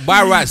 But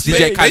by rights,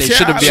 DJ Khaled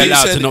shouldn't be she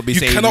allowed said, to not be you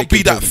saying. cannot be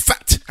licky that licky.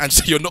 fat and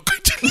say you're not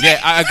going to. Yeah,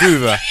 I agree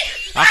with her.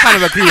 I kind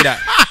of agree with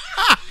that.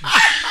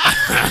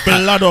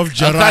 Blood of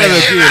I kind of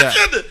Jiraiya. agree with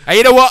that. And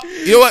you know what?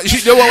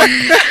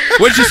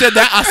 When she said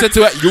that, I said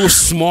to her, "You're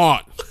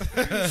smart."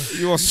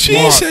 You are She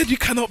smart. said you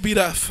cannot be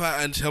that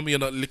fat and tell me you're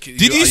not licking.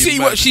 Did you see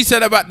what she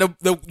said about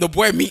the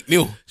boy Meek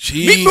Mill?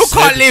 She Meek Mill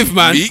can't said live,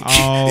 man. Meek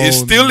Oh, is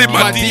still in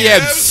my My no.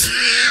 DMs.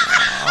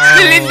 Oh,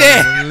 Still in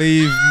there.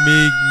 Leave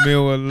Meek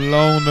Mill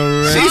alone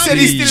already. She said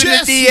he's still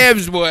in the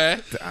DMs, boy.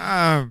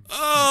 Damn.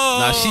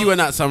 Nah, she went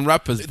at some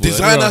rappers, boy.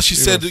 Designer, Yeah, she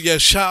yeah. said, yeah,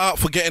 shout out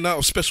for getting out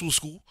of special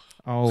school,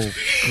 Oh,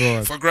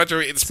 God. for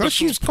graduating So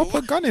special she's school.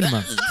 proper gunning,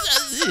 man.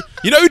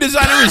 You know who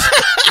Designer is?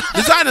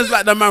 Designer's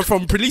like the man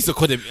from Police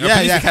Academy.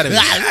 Police Academy.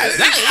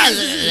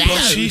 But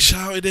she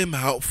shouted him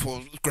out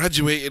for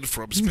graduating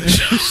from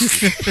special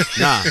school.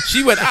 Nah,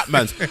 she went at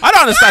man. I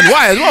don't understand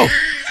why as well.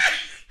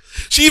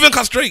 She even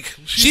cussed Drake.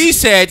 She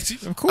said,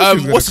 Of course she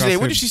was gonna what's his cuss name?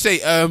 What him. did she say?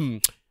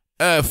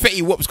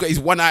 Fetty Wap's got his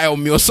one eye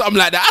on me or something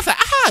like that. I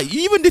was like,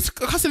 you even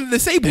cussing the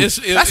disabled.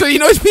 That's what you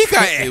know his peak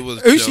at It it.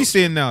 was Who's dope. she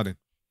seeing now then?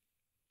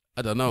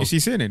 I don't know. Is she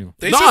seeing anyone?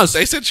 Nas.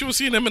 They said she was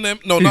seeing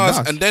Eminem. No, Who, Nas.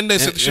 Nas? And then they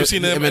said she was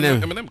seeing Eminem.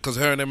 Eminem because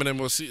her and Eminem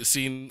was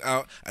seen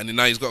out, and then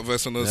now he's got a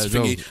verse on the Yeah,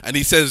 thingy, dope. and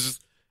he says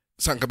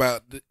something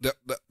about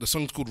the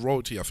song's called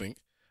Royalty, I think,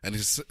 and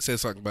he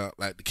says something about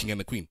like the king and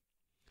the queen.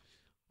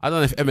 I don't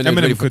know if Eminem's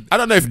Eminem ready for. could I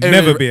don't know if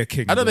never be a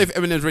king. I don't know bro.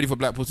 if Eminem's ready for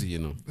black pussy. You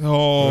know.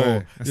 Oh,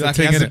 Right. That's the like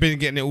thing, he hasn't innit? been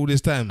getting it all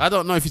this time. I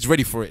don't know if he's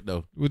ready for it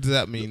though, What does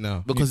that mean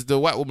now? because the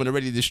white woman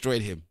already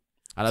destroyed him,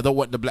 and I don't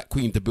want the black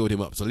queen to build him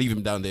up. So leave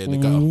him down there in the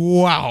gutter.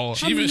 Wow.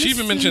 She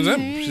even mentions them.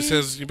 She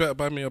says, "You better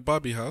buy me a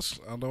Barbie house.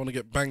 I don't want to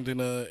get banged in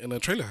a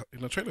trailer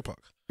park."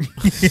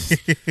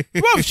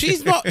 Bro,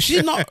 she's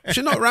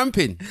not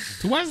ramping.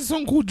 So why is the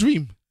song called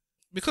Dream?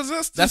 Because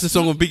That's the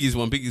song of Biggie's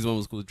one. Biggie's one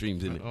was called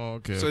Dreams, isn't it? Oh,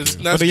 okay. So it's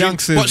okay. that's the Dream-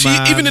 youngsters, but she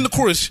man. even in the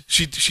chorus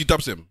she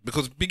dubs him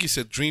because Biggie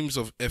said dreams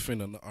of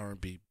effing an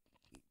R&B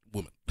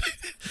woman.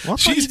 Why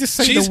can't you just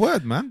say she's- the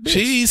word, man? Bitch.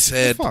 She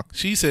The fuck?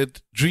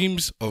 said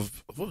dreams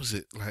of what was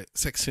it like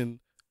sexing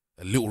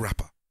a little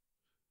rapper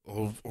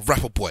or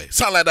rapper boy,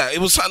 something like that. It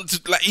was something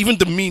to, like even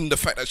the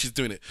fact that she's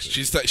doing it.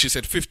 She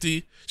said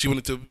 50. She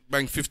wanted to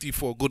bang 50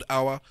 for a good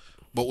hour.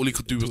 But all he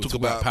could do was talk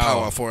about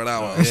power for an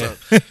hour. Or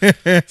something. Something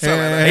like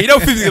that. You know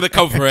 50's gonna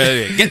come for her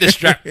anyway. Get the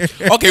strap.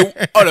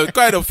 Okay, oh no, go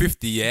ahead on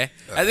 50, yeah.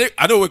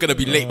 I know we're gonna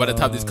be late by the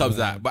time this comes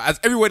out, but as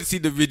everybody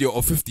seen the video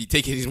of 50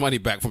 taking his money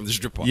back from the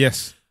stripper,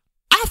 Yes.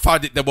 I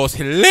found it the most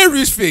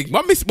hilarious thing.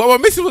 My missus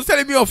was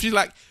telling me off. She's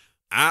like,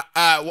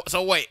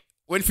 so wait,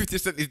 when 50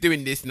 Cent is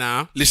doing this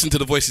now, Listen to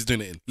the voices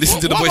doing it in.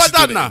 Listen to the what voices have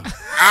I doing done it now?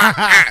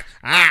 in.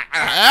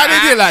 I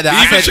didn't do it like that. He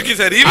I even said- shook his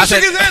head. He I even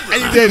said- shook his head.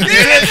 And you did.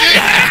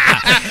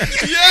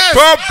 Yes.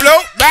 Pablo,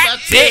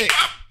 that's it.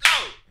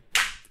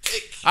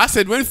 I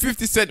said when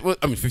 50 Cent was,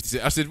 50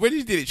 Cent. I said when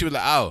he did it, she was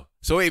like, oh,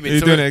 so wait a minute. You're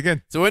So doing when, it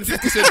again. so when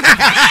 50 Cent,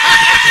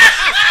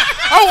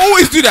 I'll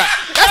always do that.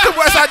 That's the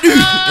worst I do.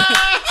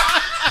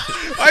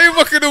 Why are you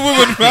fucking a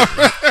woman, bro?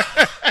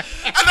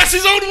 And that's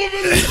his own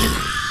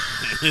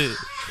woman.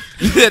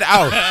 She said,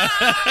 ow.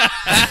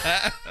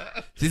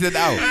 She said,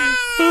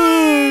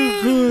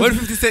 ow. When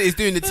 50 Cent is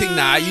doing the thing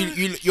now,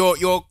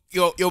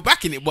 you're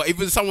backing it. But if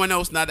it was someone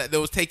else now that they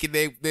was taking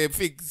their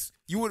things,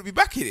 you wouldn't be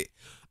backing it.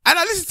 And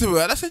I listened to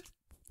her and I said,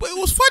 but it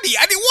was funny.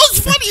 And it was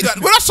funny. That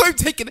when I saw him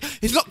taking it,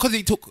 it's not because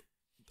he took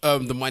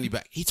the money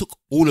back. He took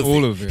all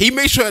of it. He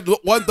made sure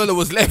 $1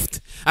 was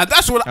left. And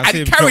that's what I see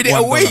and him carried it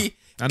drop $1. away.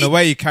 And the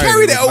way he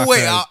carried it it was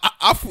away, like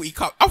I thought he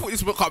can't. I thought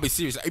this can't be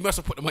serious. He must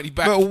have put the money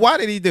back. But why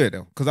did he do it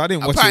though? Because I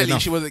didn't watch it Apparently,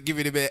 enough. she wasn't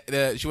giving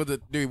him. She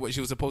wasn't doing what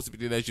she was supposed to be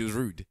doing. She was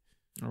rude.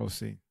 I'll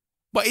see.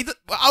 But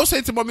I was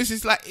saying to my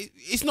missus, like,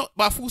 it's not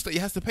by force that he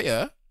has to pay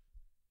her.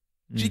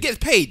 She gets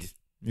paid.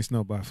 It's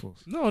not by force.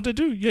 No, they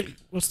do. Yeah,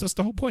 that's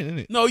the whole point, isn't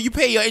it? No, you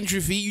pay your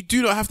entry fee. You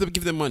do not have to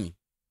give them money.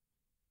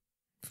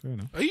 Fair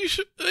enough. Are you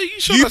sure?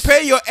 You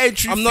pay your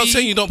entry fee. I'm not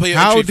saying you don't pay your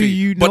How entry do fee.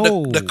 you But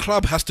know? the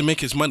club has to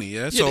make its money,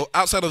 yeah? So Yeah,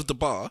 outside of the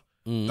bar,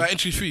 that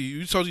entry fee,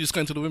 you told you it's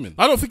going to the women.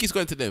 I don't think it's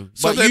going to them.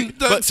 So,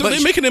 But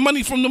they're making their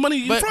money from the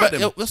money in front of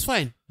them. that's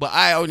fine. But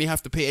I only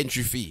have to pay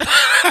entry fee.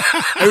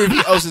 Everything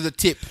else is a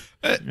tip.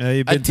 Yeah,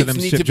 you've been And to them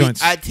strip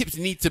joints. tips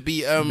need to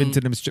be. Been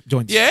to them strip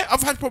joints. Yeah,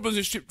 I've had problems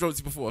with strip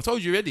joints before. I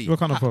told you already. What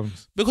kind of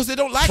problems? Because they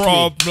don't like me.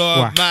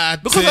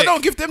 Problematic. Because I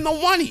don't give them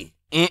no money.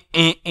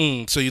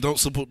 So you don't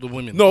support the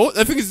women? No,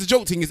 the thing is, the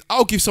joke thing is,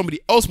 I'll give somebody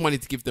else money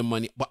to give them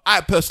money, but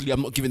I personally,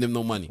 I'm not giving them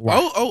no money. Why?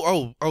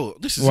 Oh!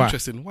 This is Why?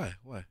 interesting. Why?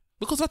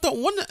 Because I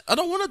don't want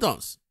to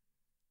dance.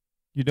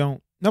 You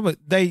don't. No, but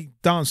they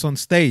dance on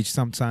stage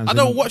sometimes. I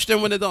don't watch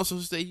them when they dance on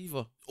stage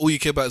either. All you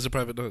care about is a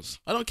private dance.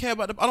 I don't care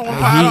about them. I don't want.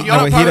 He I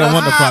don't don't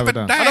want the private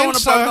dance. I don't want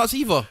a private dance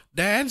either.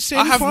 Dancing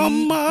I have for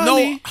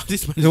money. no.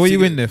 This man So what are you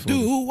singing. in there for?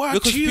 Do what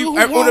Because you people-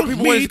 want all the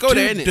people me always go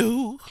there, to innit?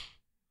 do.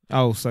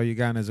 Oh, so you're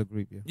going as a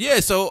group, yeah? Yeah.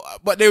 So,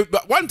 but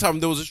one time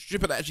there was a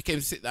stripper that actually came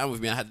to sit down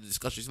with me and I had a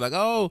discussion. She's like,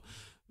 "Oh,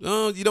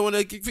 no, you don't want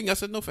to give thing?" I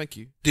said, "No, thank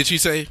you." Did she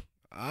say,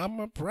 "I'm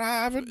a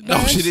private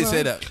dancer"? No, she didn't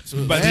say that.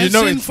 But you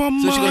know Dancing it. for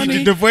she goes, money.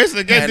 Did the voice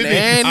again, And didn't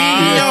it?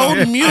 any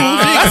old music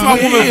That's my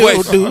woman will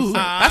voice. do.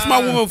 That's my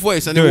woman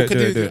voice, and Do then it, we do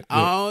can it, do do it. it.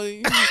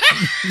 Oh,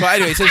 but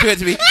anyway, so she went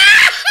to me.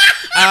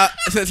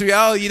 Said to me,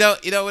 "Oh, you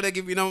don't want to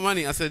give me no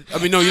money." I said,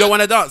 "No, you don't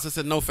want to dance." I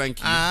said, "No, thank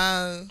you."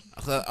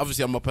 So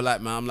obviously, I'm a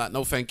polite man. I'm like,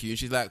 "No, thank you." And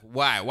she's like,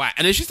 "Why?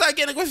 And then she started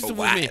getting aggressive with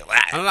me.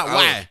 Why? And I'm like, Oh.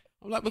 "Why?"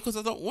 I'm like, "Because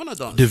I don't want to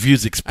dance." The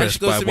views And expressed she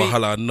goes by to me-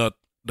 Wahala are not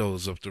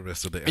those of the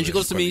rest of the. And she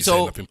goes to me, Say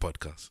so- nothing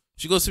podcast.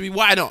 She goes to me,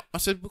 "Why not?" I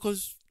said,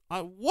 "Because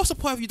what's the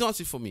point of you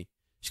dancing for me?"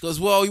 She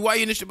goes, "Well, why are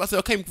you in the strip?" I said,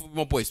 "I came with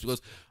my boys."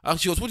 Because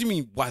she goes, "What do you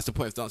mean? Why is the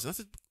point of dancing?" I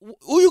said,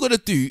 "All you're gonna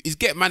do is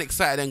get man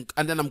excited,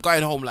 and then I'm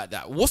going home like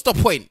that. What's the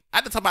point?"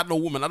 At the time, I had no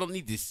woman. I don't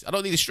need this. I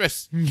don't need the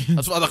stress.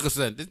 That's what I'm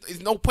concerned.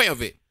 There's no point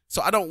of it.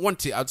 So I don't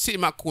want it. I'd sit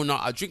in my corner.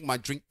 I drink my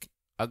drink.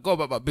 I go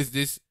about my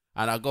business,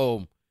 and I go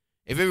home.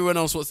 If everyone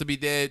else wants to be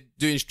there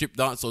doing strip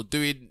dance or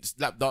doing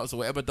slap dance or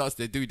whatever dance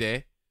they do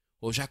there,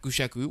 or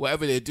shaku,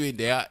 whatever they're doing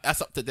there,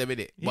 that's up to them,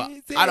 innit? But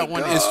I don't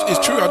want it.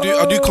 It's true.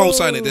 I do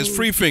co-sign it. There's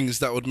three things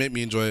that would make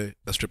me enjoy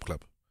a strip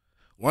club.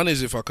 One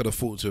is if I could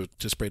afford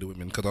to spray the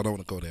women because I don't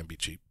want to go there and be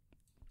cheap.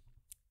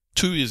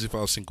 Two is if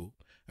I was single,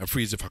 and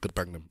three is if I could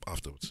bang them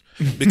afterwards.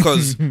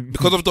 Because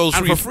of those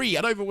And three. for free,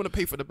 I don't even want to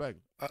pay for the bag.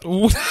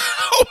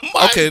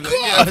 Okay,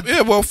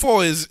 yeah. Well,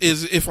 four is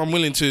if I'm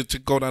willing to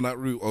go down that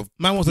route of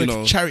Man wants you a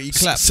know, charity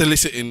clap.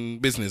 soliciting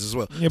business as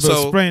well. Yeah, but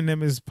so spraying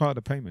them is part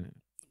of the payment.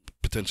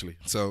 potentially.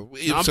 So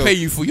No, I'm paying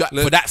you for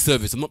that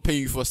service. I'm not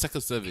paying you for a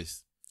second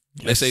service.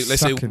 Let's say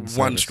Sucking one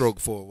service. stroke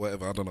for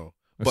whatever. I don't know.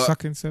 A But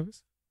sucking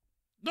service?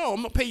 No,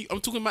 I'm not paying you.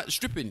 I'm talking about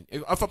stripping.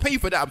 If I pay you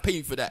for that, I'm paying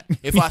you for that.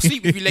 If I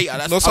sleep with you later,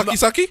 that's no I'm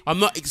sucky. I'm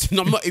not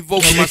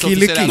involving myself to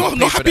say that. I'm No, not no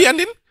paying for happy that.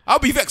 ending. I'll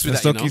be vexed with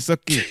that, you know.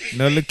 Sucky.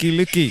 No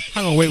licky.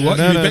 Hang on, wait, what?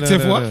 You vexed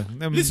for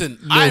what? Listen,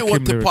 I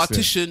want to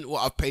partition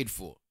what I've paid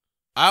for.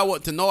 I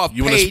want to know I've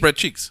You paid. want to spread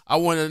cheeks? I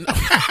want to.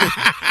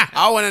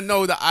 I want to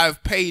know that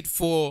I've paid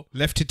for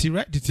Left titty,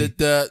 right titty.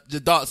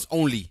 the darts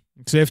only.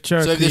 So if So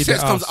if the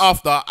sex comes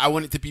after, I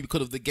want it to be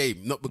because of the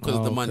game, not because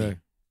of the money.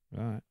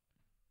 Right.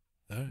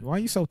 Why are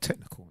you so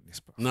technical on this,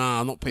 bro?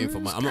 Nah, I'm not paying for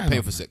money. I'm not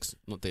paying for sex.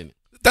 I'm not doing it.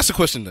 That's the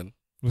question then.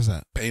 What's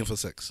that? Paying for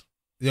sex.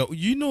 Yo,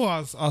 you know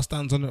our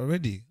stance on it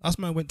already. Us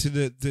man went to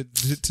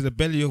the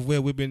belly of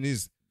where women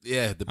is.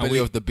 Yeah, the belly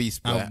of the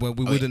beast. Well,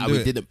 we wouldn't do we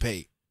it. didn't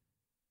pay.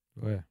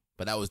 Where?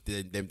 But that was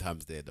them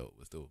times there though.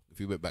 Still, if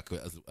we went back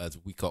as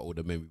weaker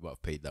older men, we might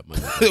have paid that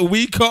money.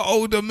 Weaker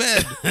older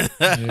men. In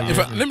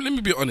fact, let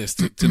me be honest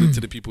to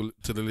the people,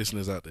 to the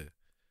listeners out there.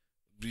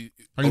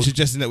 Are you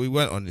suggesting that we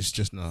weren't honest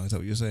just now? Is that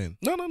what you're saying?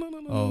 No.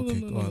 Oh, okay,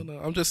 go no.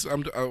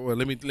 on. Well,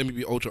 let me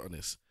be ultra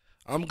honest.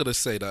 I'm gonna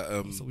say that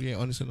So we ain't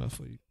honest enough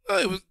for you.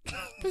 it was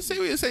Say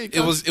what you're saying.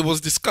 it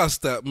was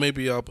discussed that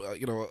maybe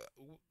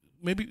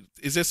maybe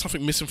is there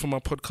something missing from our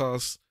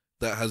podcast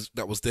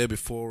that was there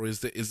before? Is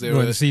there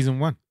in season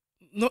 1?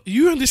 no,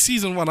 you in this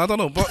season 1? I don't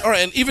know, but all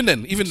right, and even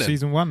then,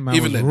 Season 1, man,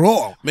 even was then,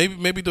 raw.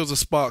 maybe there was a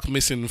spark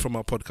missing from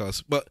our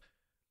podcast, but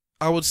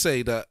I would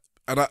say that,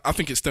 and I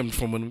think it stemmed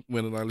from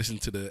when I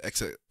listened to the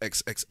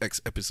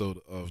XXX episode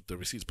of the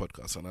Receipts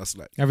podcast, and I was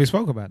like, Have you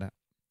spoke about that?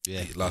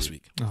 Yeah, last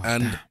week, Oh,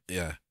 and damn.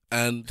 yeah,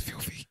 and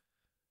Filthy.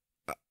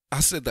 I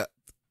said that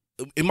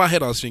in my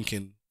head I was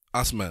thinking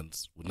us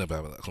mans would never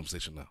have that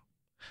conversation now.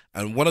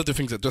 And one of the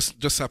things that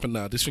just happened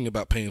now, this thing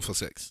about paying for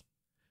sex,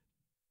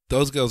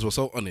 those girls were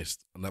so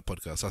honest on that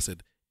podcast. I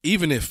said,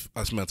 even if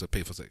us mans had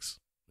paid for sex,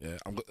 yeah,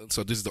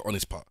 so this is the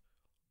honest part,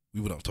 we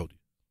wouldn't have told you.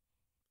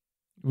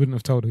 Wouldn't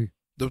have told who?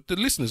 The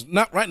listeners,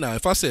 not right now,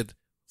 if I said,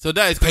 so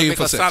that is going to Paying make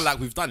for us sex. sound like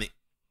we've done it.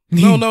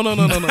 no.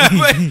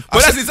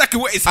 But that's exactly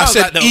what it I sounds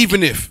said, like though.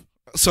 even if,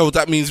 so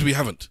that means we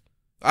haven't.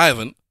 I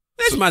haven't.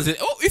 This man's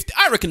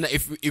I reckon that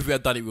if we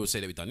had done it, we would say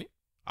that we've done it.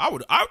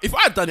 If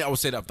I had done it, I would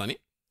say that I've done it.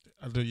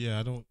 I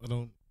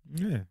don't.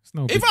 Yeah, it's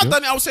no If big I'd deal.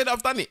 done it, I would say that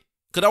I've done it.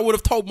 Because I would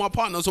have told my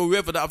partners or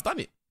whoever that I've done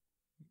it.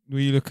 Were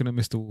you looking at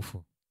Mr. Wolf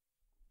for?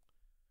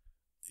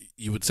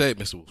 You would say it,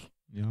 Mr. Wolf.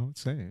 Yeah, I would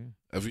say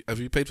it. Have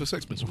you paid for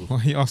sex, Mr. Wolf? Why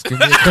are you asking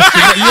me a question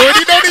that you already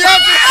know the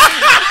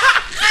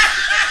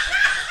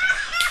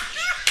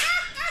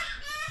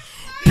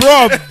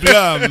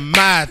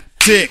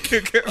Problematic.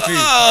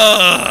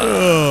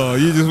 Oh,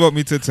 you just want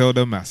me to tell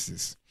the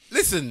masses.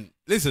 Listen,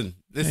 Ain't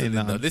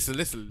Linda, nothing.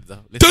 listen.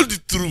 Tell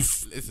the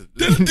truth. Listen.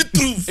 Tell the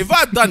truth. If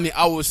I'd done it,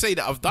 I would say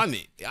that I've done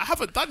it. I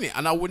haven't done it,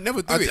 and I would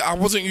never do it. I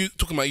wasn't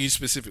talking about you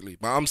specifically,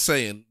 but I'm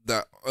saying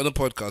that on a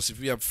podcast, if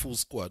we have full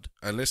squad,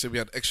 and let's say we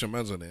had extra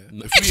mans on there,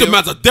 Extra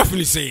mans are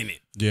definitely saying it.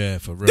 Yeah,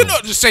 for real. They're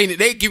not just saying it.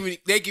 They're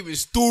giving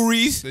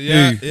stories.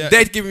 Yeah, Who? yeah.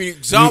 They're giving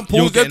examples.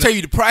 You're They'll getting tell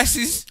you the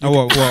prices.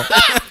 Oh, what?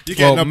 You're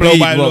getting a blow Mead,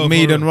 by law.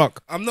 Mead for and real.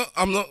 Rock. I'm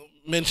not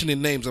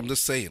mentioning names. I'm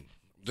just saying.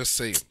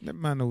 That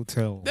man will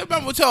tell. That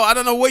man will tell. I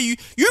don't know where you've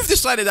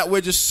decided that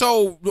we're just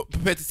so not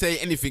prepared to say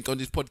anything on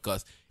this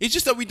podcast. It's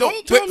just that we don't.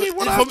 Don't tell me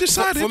what I've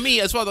decided. For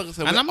me, as far as I'm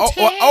concerned, And we're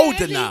I'm older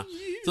telling now.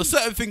 So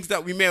certain things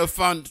that we may have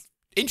found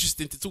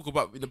interesting to talk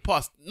about in the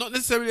past, not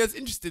necessarily as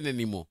interesting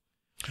anymore.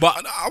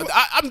 But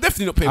I'm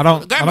definitely not paying. I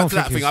don't- for, going I back don't to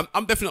that think thing, it's-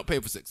 I'm definitely not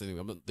paying for sex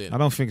anyway. I'm not doing. I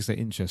don't think it's an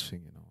interest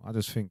thing, you know. I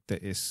just think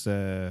that it's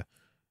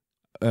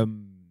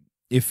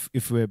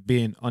if we're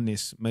being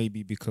honest,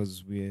 maybe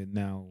because we're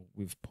now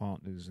with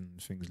partners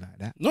and things like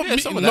that. Not Yeah,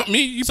 me. some of Not that.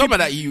 me. You Some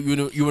people, of that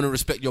you want to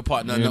respect your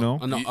partner, You and know?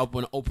 and I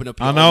want to open up.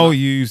 Your I know own- you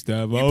used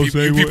that, but I'll you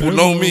say people whatever,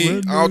 know me.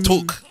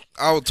 whatever.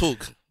 I'll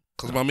talk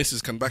because my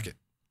missus can back it.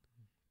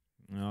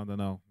 I don't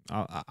know.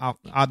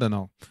 I don't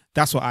know.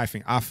 That's what I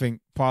think. I think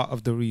part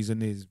of the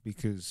reason is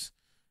because,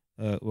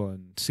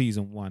 in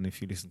season 1, if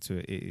you listen to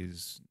it, it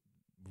is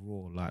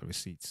raw like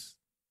Receipts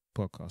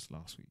podcast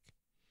last week.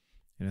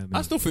 You know what I mean?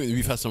 I still think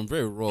we've had some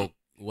very raw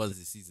ones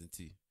this season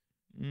too.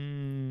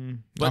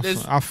 But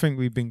there's- I think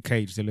we've been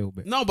caged a little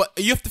bit. No, but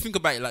you have to think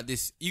about it like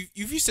this.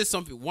 If you said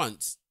something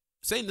once,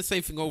 saying the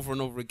same thing over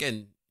and over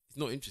again is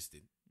not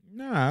interesting.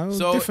 No,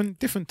 So-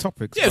 different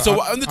topics. Yeah, But so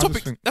I on the just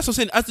topic, think- that's what I'm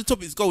saying. As the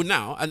topics go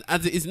now, and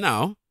as it is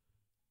now,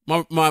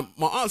 my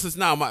answers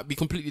now might be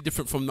completely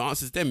different from the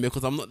answers then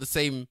because I'm not the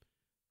same.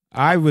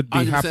 I would be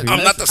 100%. happy.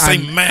 I'm not the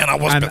same And- man I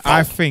was and before.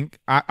 I think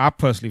I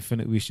personally think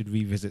that we should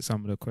revisit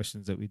some of the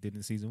questions that we did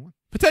in season 1.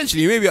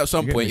 Potentially, maybe at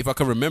some You get point, me? if I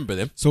can remember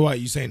them. So what are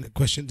you saying? The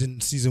questions in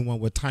season 1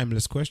 were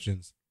timeless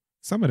questions.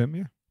 Some of them,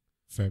 yeah.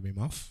 Fair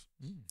enough.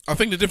 I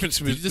think the difference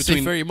Did you just say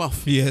between very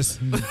muff? Yes.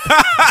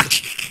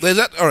 there's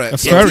that. All right.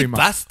 That's So very much.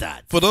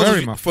 Bastard.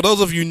 Very much. for those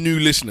of you new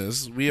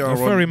listeners, we are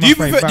Very on. much. Do you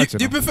My prefer? favourite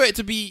Do you badge, prefer it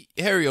to be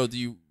hairy or do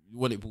you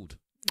want it bald?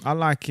 I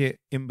like it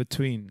in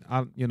between. I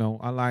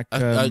like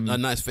A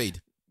nice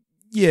fade.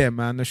 Yeah,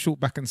 man, the short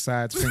back and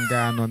sides thing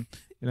going on.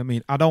 You know what I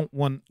mean? I don't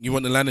want. You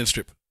want the landing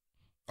strip?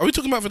 Are we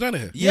talking about vagina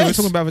here? Yeah, we're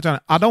talking about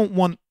vagina. I don't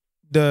want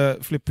the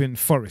flipping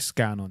forest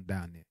going on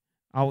down there.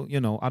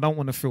 I don't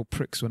want to feel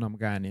pricks when I'm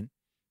going in.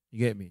 You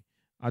get me?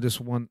 I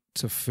just want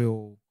to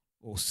feel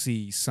or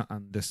see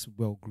something that's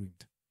well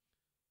groomed.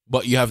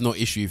 But you have no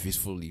issue if it's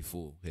fully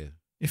full here.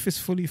 If it's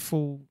fully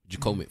full, Did you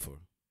comb it for her?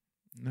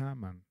 Nah,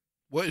 man.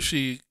 What if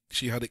she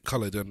had it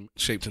coloured and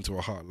shaped into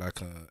a heart like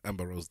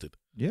Amber Rose did?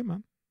 Yeah,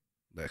 man.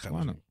 That kind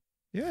Why of not? thing.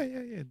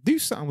 Yeah. Do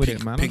something with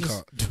Pink, it, man. pink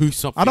heart. Do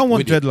something. I don't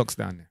want with it. dreadlocks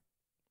down there.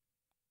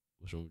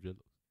 What's wrong with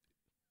dreadlocks?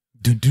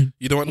 Dun, dun.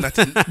 You don't want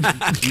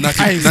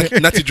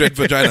natty dread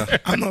vagina.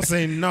 I'm not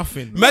saying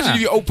nothing. Imagine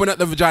if you open up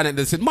the vagina and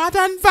they said,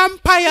 "Modern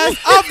vampires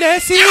of the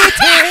city,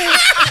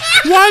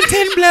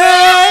 wanting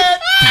blood."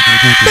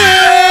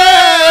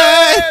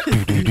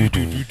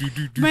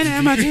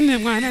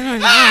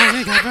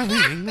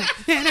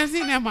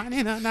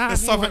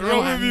 There's something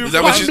wrong with you. Is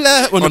that what she's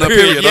blood. on a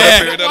period? Yeah.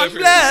 On a period. One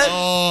blood.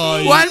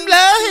 Oh, One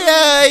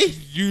blood.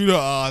 you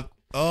lot are.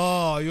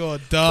 Oh, you're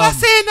dumb.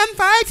 Fussing and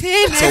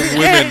fighting. So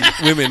women.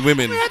 Women.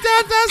 Women.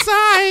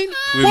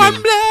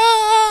 One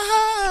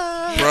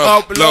blood.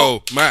 Bro,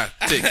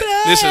 problematic.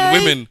 Listen,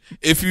 women,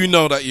 if you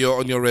know that you're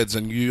on your reds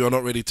and you're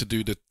not ready to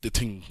do the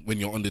thing when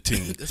you're on the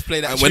thing, Let's play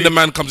that. and when the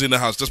man comes in the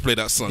house, just play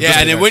that song. yeah, Just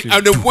and then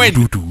play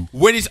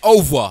when it's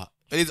over,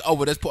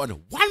 let's put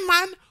on one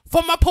man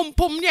for my pum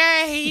pum,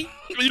 yay.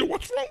 that. You know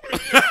what's wrong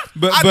with you?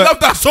 But I love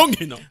that song,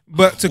 you know.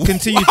 But to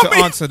continue to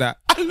answer that,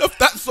 I love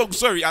that song.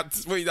 Sorry, I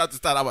just want you to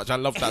understand how much I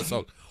love that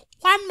song.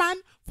 One man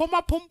for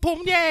my pum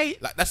pum, yay.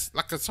 Like that's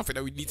like something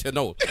that we need to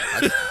know.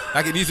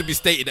 Like it needs to be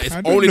stated that it's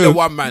I don't only know. the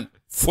one man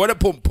for the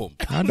pum pum.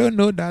 I don't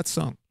know that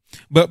song.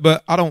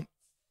 But I'm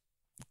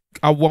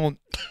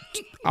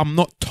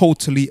not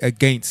totally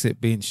against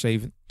it being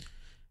shaven.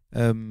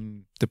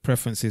 The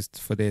preference is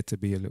for there to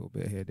be a little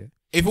bit here there.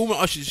 If a woman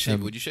asked you to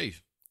shave, would you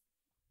shave?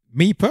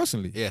 Me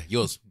personally, Yeah,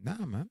 yours.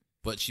 nah, man.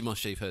 But she must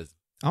shave hers.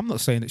 I'm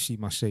not saying that she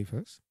must shave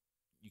hers.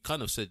 You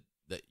kind of said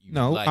that you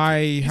No, like I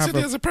it. He have said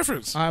he has a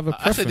preference. I have a I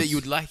preference. said that you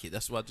would like it.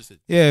 That's what I just said.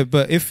 Yeah,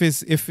 but if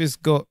it's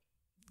got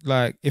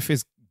like if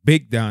it's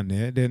big down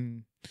there,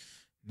 then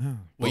no.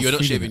 Well, you're not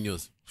feeling shaving it.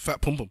 yours.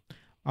 Fat pum pum.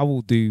 I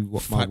will do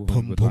what my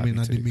woman would like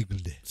me to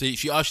do. So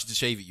she asked you to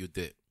shave it, you'd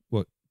do it.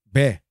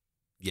 Bare.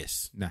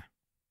 Yes. Nah.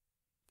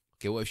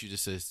 Okay, what if she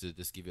just says to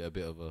just give it a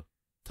bit of a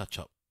touch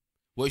up?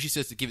 What if she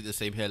says to give it the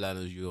same hairline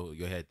as your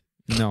head?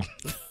 No.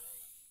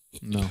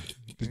 No.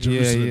 The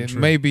Jerusalem Yeah.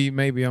 tree.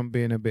 Maybe I'm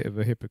being a bit of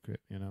a hypocrite,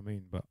 you know what I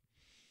mean? But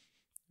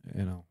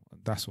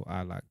that's what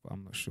I like, but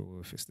I'm not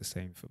sure if it's the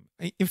same for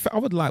me. In fact, I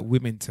would like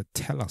women to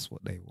tell us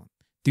what they want.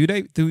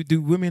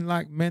 Do women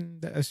like men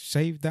that are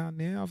shaved down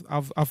there?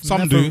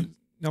 Some do.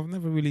 I've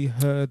never really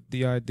heard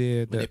the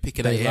idea When they're that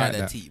picking they their hair like out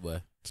their that. teeth,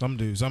 boy. Some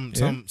do. Some.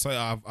 So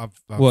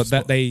I've Well,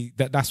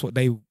 that's what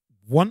they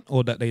want,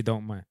 or that they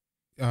don't mind.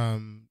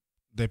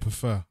 they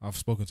prefer. I've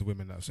spoken to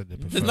women that have said they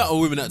prefer. There's not a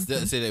women that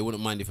say they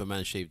wouldn't mind if a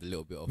man shaved a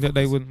little bit off. That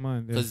they wouldn't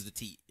mind. Yeah. Because of the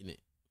teeth, innit?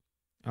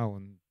 Oh,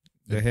 and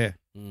the hair.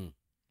 Mm.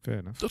 Fair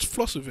enough. Just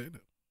floss with it.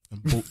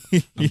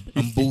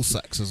 and ball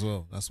sacks as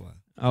well. That's why.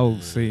 Oh,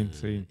 seen.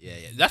 Yeah.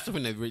 That's the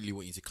thing they really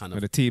want you to kind of.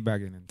 With the tea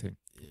bagging and thing.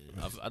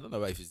 Yeah, I don't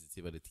know if it's the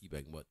tip of the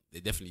teabag, but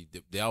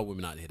there are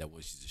women out there that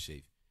want you to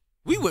shave.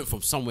 We went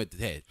from somewhere to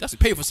there. That's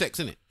pay for sex,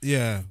 isn't it?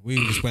 Yeah, we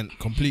just went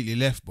completely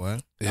left, boy.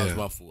 That was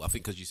my fault. I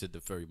think because you said the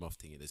furry muff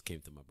thing, it just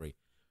came to my brain.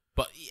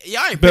 But yeah,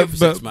 I ain't paying for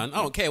sex, man.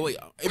 I don't care. Maybe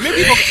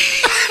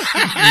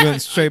You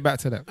went straight back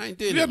to that. I ain't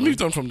doing We it. had Man.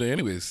 moved on from there,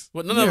 anyways.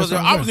 But none of us.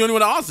 I was the only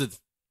one that answered.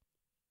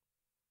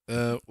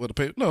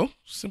 No,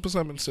 Simple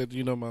Simon said,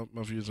 you know my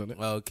views on it.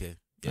 Well, okay.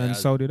 Yeah, And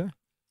so did I.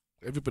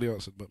 Everybody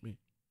answered but me.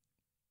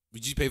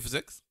 would you pay for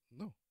sex?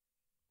 No.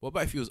 What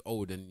about if you was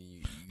old and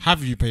you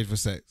Have you paid for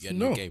sex? had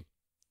no No. game?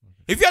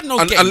 If you had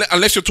no game,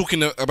 Unless you're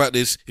talking about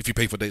this, if you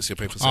pay for dates, you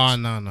pay for sex. Oh,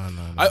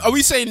 no. are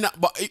we saying that?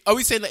 But are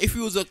we saying that if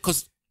you was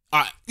because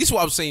this is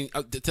what I was saying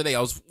today?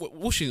 I was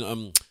watching.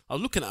 I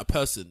was looking at a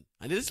person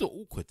and it just looked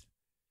awkward,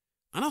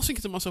 and I was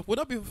thinking to myself, would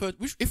I be preferred?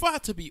 If I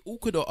had to be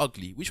awkward or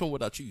ugly, which one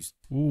would I choose?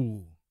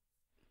 Ooh.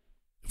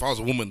 If I was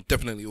a woman,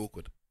 definitely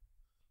awkward.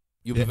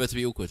 You prefer to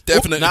be awkward?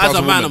 Definitely Now, if I as was a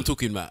a man, woman. I'm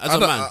talking about. As I a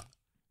don't- man,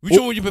 which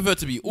one would you prefer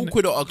to be,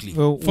 awkward or ugly?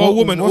 Well, For a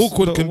woman, what's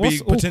awkward can what's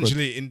be awkward?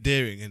 potentially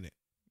endearing, isn't it?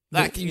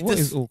 Like What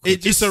is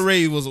awkward? Issa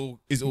Rae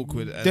is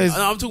awkward. And There's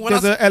I'm talking when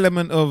there's I an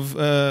element of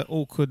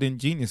awkward in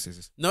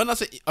geniuses. No,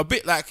 that's a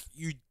bit like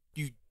you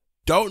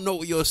don't know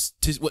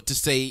what to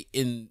say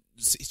in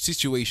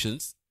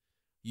situations.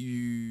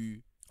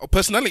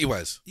 Personality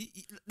wise.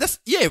 That's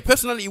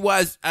personality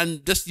wise,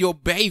 and just your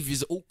behavior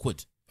is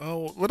awkward.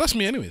 Oh, well, that's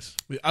me, anyways.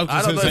 I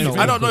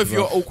don't know if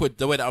you're awkward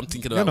the way that I'm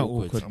thinking You're about not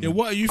awkward. awkward. Yeah,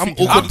 what are you I'm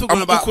thinking? awkward. I'm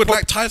talking about awkward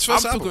like Ty's I'm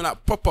first talking album.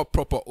 about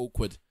proper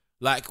awkward.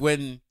 Like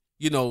when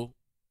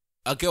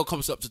a girl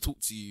comes up to talk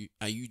to you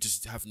and you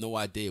just have no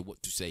idea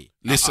what to say.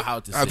 Listen, how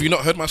to have say you it.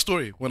 not heard my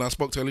story when I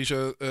spoke to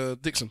Alicia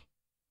Dixon?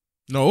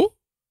 No.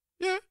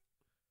 Yeah.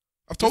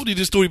 I've told you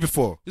this story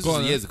before. This Go was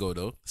on, years ago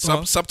though.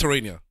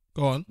 Subterranea,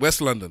 Go on. West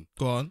London,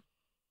 Go on.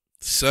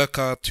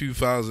 circa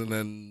 2000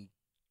 and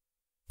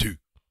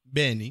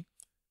Benny.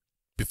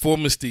 Before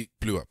Mystique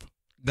blew up,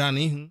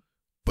 Gani.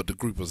 but the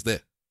group was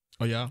there.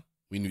 Oh, yeah.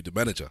 We knew the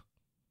manager.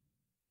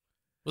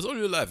 Was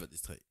Ollie alive at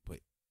this time?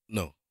 Wait.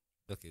 No.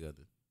 Okay, go ahead.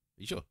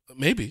 You sure?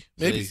 Maybe.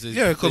 There's-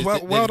 Yeah, because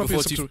there's Wild Up before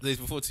is there's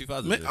before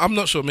 2000. I'm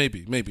not sure.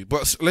 Maybe.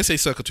 But let's say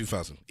circa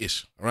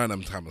 2000-ish, around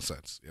them time and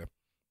sides. Yeah.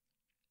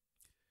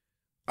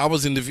 I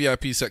was in the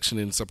VIP section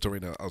in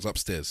Subterranean. I was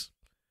upstairs.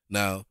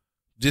 Now,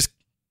 this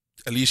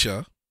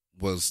Alicia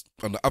was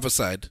on the other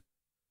side,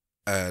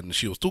 and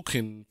she was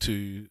talking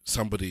to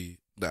somebody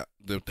that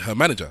her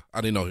manager.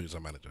 I didn't know who was her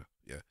manager.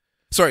 Yeah.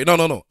 Sorry,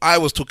 no. I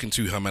was talking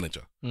to her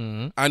manager.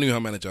 Mm-hmm. I knew her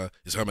manager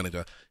is her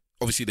manager.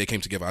 Obviously, they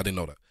came together. I didn't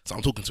know that. So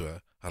I'm talking to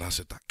her, and I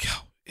said, that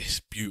girl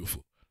is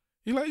beautiful.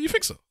 You're like, you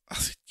think so? I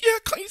said, yeah,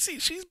 can't you see?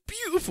 She's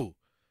beautiful.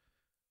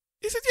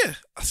 He said, yeah.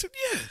 I said,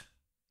 yeah.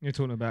 You're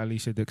talking about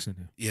Alicia Dixon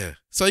here. Yeah.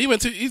 So he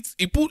went to, he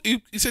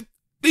said,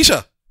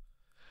 Alicia,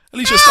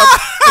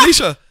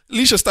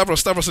 stab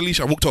us,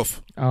 Alicia. I walked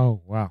off.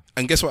 Oh, wow.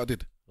 And guess what I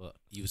did? What?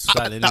 You was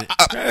smiling, innit?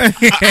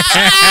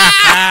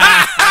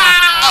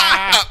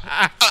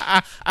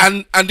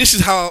 And this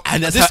is how,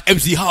 And that's how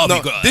MC Harvey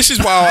got. this is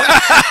why.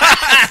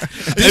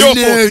 It's your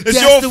fault.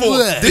 It's your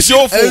fault. It's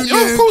your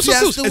fault. Of course.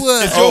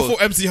 It's your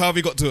fault MC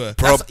Harvey got to her.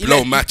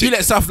 Problematic. You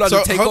let South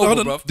London take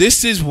over, bro.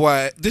 This is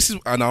why.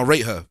 And I'll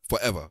rate her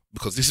forever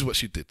because this is what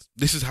she did.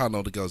 This is how I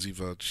know the girl's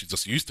either she's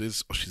just used to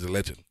this or she's a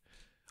legend.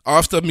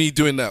 After me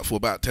doing that for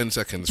about 10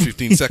 seconds,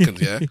 15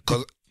 seconds, yeah,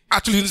 because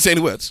actually didn't say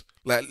any words.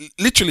 Like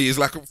literally, it's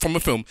like from a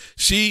film.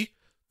 She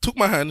took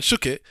my hand,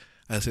 shook it,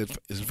 and said,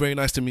 "It's very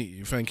nice to meet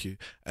you, thank you,"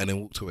 and then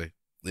walked away.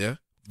 Yeah,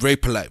 very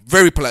polite,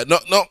 very polite.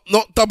 Not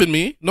dubbing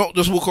me, not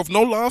just walk off,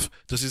 no laugh.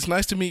 Just it's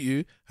nice to meet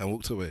you, and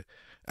walked away.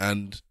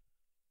 And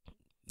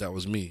that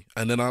was me.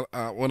 And then I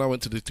when I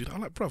went to this dude,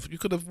 I'm like, bruv, you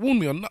could have warned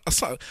me on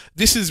that.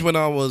 This is when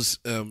I was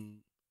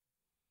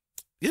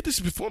this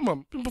is before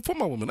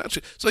my woman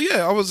actually. So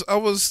yeah, I was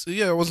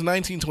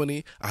 19,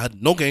 20. I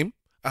had no game.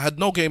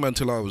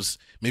 Until I was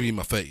maybe in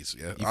my 30s.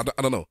 Yeah, I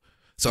don't know.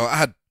 So I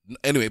had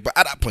anyway, but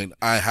at that point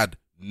I had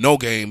no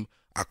game.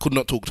 I could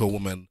not talk to a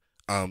woman.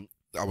 I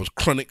was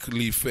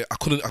chronically fit. I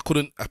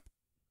couldn't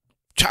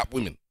chat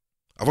women.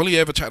 I've only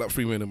ever chatted up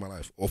 3 women in my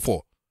life, or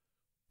 4,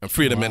 and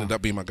 3 of them ended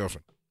up being my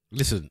girlfriend.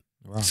 Listen,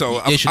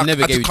 So they should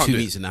never I give you just 2 can't do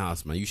meets in the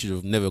house, man. You should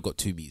have never got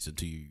 2 meets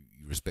until you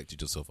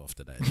respected yourself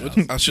after that.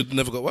 it. I should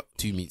never got what?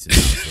 2 meets in the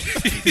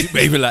house.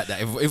 Maybe like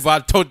that. If I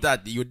told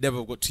that, you would never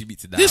have got 2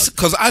 meets in the house.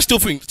 Because I still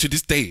think to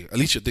this day,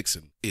 Alicia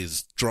Dixon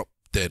is drop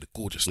dead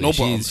gorgeous. Well,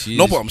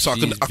 No bottom. So I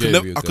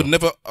could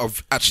never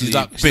have actually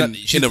been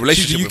in a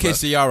relationship she's with her. UK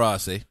Ciara, I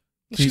say.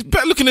 She's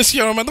better looking than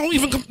Ciara, man. Don't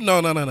even come.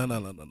 No.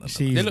 She's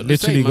They look the literally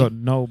same, man. got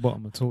no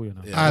bottom at all, you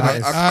know. Yeah.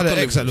 I had an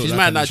ex that looked She's like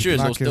mad Alicia. Nigerian,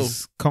 so Like still.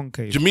 it's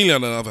concave. Jamelia,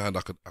 on the other hand,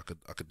 I could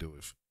deal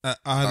with. I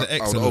had an I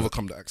ex would that looked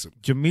overcome the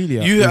accent.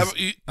 Jamelia. You is- have.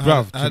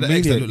 bruv, I had an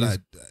ex that Jamelia looked is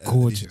like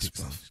gorgeous, Alicia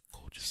Dixon. bruv.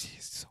 Gorgeous. She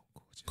is so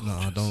gorgeous.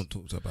 No, don't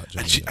talk about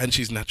And Jamelia.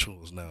 she's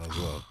naturals now as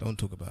well. Don't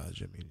talk about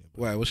Jamelia.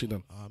 Why? What's she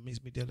done?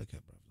 Makes me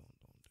delicate, bro. Don't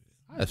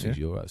do it. I think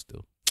you're right still.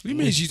 What do you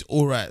mean she's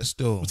all right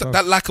still? What's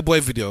that Like a Boy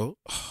video?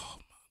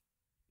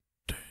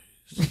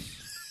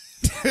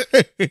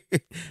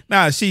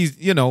 Nah, she's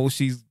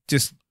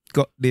just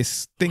got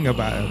this thing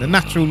about her. The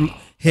natural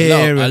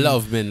hair. I and-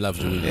 love men love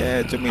Jamelia.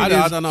 Yeah, Jamelia.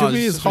 I don't know.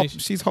 Jamelia's It's hot.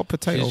 just- She's hot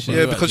potato. She's- bruv. Yeah,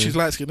 right, because yeah. she's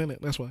light skinned,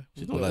 innit? That's why.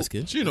 She's not light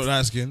skin. She not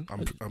that skin.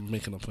 I'm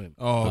making a point.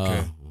 Oh,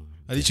 okay. Ah.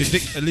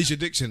 Alicia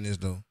Dixon is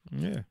though.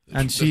 Yeah,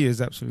 and she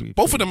is absolutely.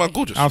 Both of them are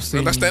gorgeous. I've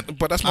seen-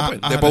 But that's my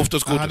point. I They're had both a-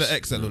 just I had gorgeous. an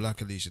ex that looked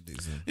like Alicia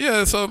Dixon.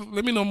 Yeah, so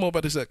let me know more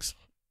about this ex.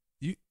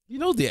 You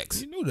know the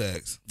ex? You know the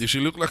ex. Did she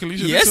look like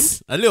Alicia Dixon?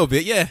 Yes, a little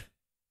bit. Yeah,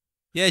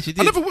 yeah, she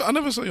did. I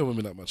never saw your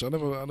women that much. I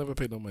never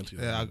paid no mind to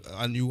you. Yeah,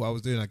 I knew what I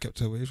was doing. I kept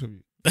her away from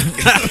you.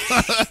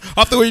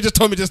 After what you just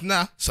told me just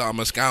now. So I'm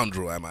a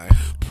scoundrel, am I?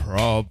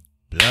 Problematic.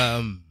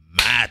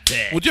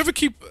 Would you ever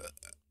keep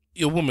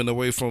your woman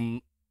away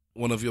from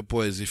one of your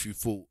boys if you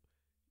thought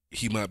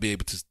he might be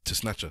able to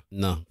snatch her?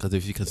 No, because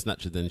if you can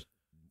snatch her, then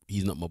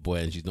he's not my boy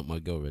and she's not my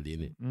girl, really,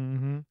 innit?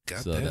 Mm-hmm.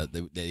 God So damn.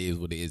 that is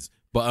what it is.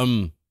 But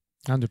 100%.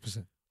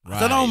 I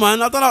don't know,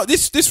 man. I don't know.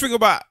 This thing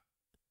about.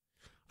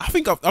 I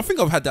think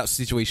I've had that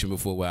situation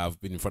before where I've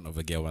been in front of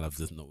a girl and I've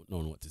just not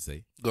known what to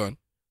say. Go on.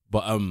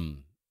 But I've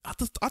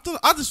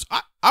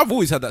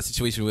always had that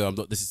situation where I'm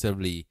not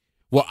necessarily.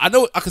 Well, I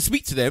know I can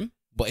speak to them,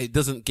 but it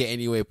doesn't get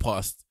anywhere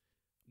past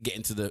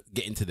getting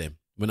to them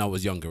when I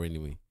was younger.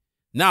 Anyway,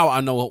 now I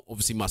know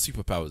obviously my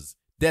superpowers.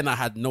 Then I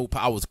had no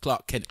power. I was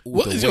Clark Kent all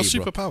What the is way,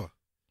 your bro. superpower?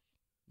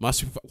 My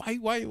superpower.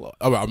 Why? All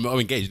right, I'm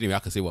engaged anyway. I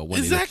can say what I want.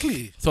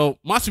 Exactly. So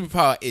my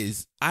superpower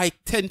is I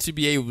tend to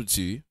be able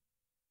to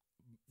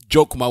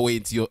joke my way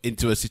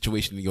into a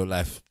situation in your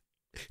life.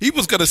 He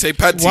was gonna say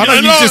panty. Why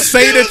don't you just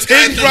say the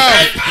thing,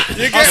 bro?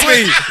 You get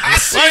me? Why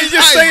don't you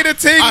just say the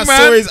thing, I man?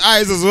 saw his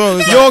eyes as well.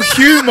 It's like, Your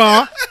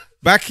humor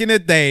back in the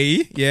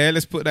day, yeah,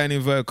 let's put that in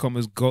inverted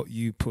commas, got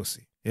you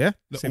pussy. Yeah?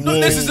 Not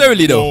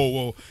necessarily though.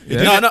 Whoa.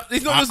 Yeah. No,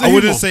 it's not just the I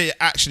wouldn't humor. say it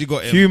actually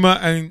got him. Humor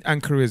and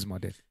charisma,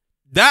 then.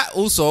 That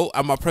also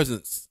and my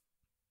presence.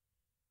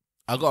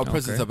 I got a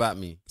presence about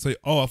me. So, I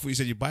thought you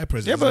said you buy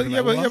presents. Yeah,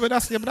 but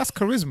that's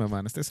charisma,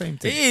 man. It's the same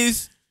thing.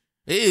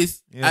 It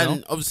is, You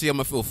and know? obviously I'm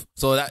a filth,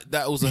 so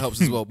that also helps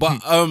as well.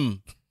 But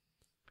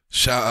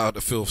Shout out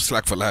the filth,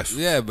 slack for life.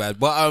 yeah, man.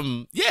 But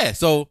yeah.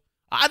 So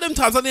at them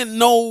times I didn't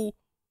know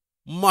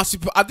much.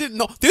 I didn't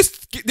know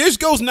there's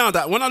girls now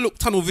that when I look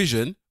tunnel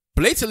vision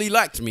blatantly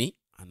liked me,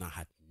 and I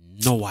had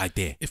no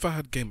idea. If I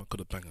had game, I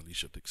could have banged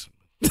Alicia Dixon.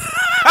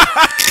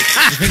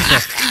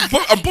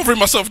 I'm bothering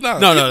myself now.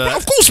 No.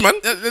 Of course, man.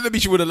 That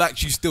means she would have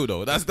liked you still,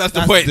 though. That's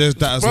the point. There's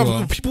that as Bro,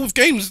 well. people with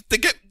games, they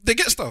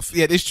get stuff.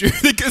 Yeah, that's true.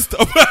 They get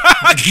stuff.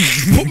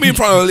 Put me in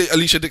front of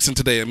Alicia Dixon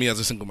today, and me as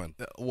a single man.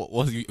 What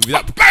was you?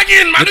 I'm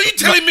banging, man. Are you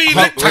telling me?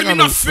 Like, tell me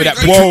nothing. With that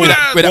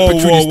Whoa,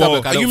 protruding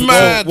stomach, I Are you don't-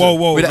 mad?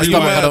 Whoa. With that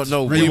rewind. stomach, I don't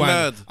know. Are you Rewind.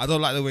 mad? I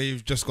don't like the way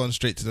you've just gone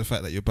straight to the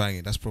fact that you're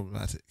banging. That's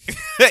problematic.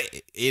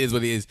 It is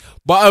what it is.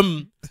 But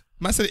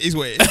Man said it is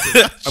what it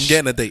is. I'm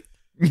getting a date.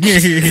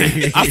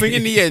 I think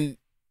in the end,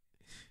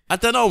 I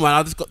don't know, man.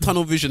 I just got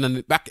tunnel vision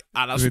and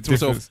I was to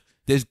myself,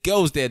 there's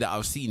girls there that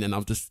I've seen and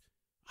I've just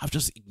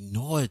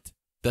ignored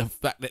the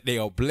fact that they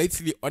are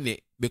blatantly on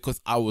it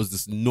because I was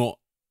just not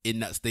in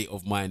that state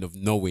of mind of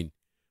knowing.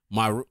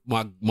 My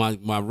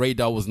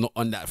radar was not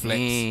on that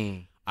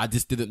flex. I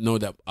just didn't know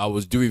that I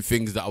was doing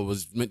things that I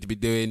was meant to be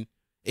doing.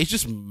 It's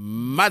just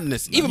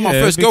madness. Even my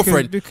first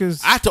girlfriend,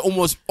 because I had to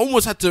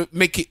almost had to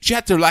make it. She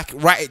had to like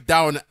write it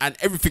down and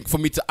everything for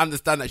me to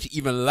understand that she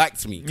even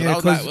liked me. yeah,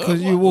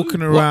 because you're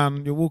walking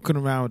around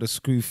with a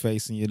screw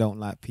face and you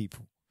don't like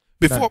people.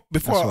 Before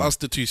That's I right. ask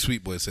the two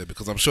sweet boys here,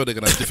 because I'm sure they're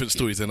gonna have different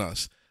stories than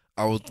us,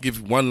 I will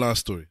give one last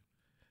story.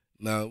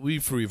 Now, we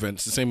through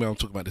events, the same way I'm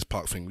talking about this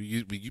park thing.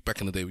 We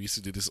back in the day, we used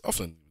to do this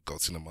often. We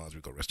got cinemas,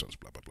 we got restaurants,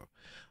 blah blah blah.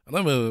 And I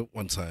remember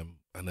one time,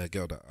 and a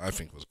girl that I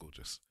think was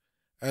gorgeous,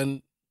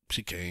 and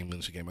she came.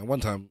 And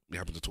one time we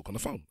happened to talk on the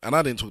phone, and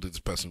I didn't talk to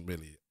this person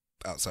really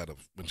outside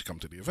of when she come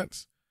to the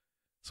events.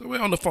 So we're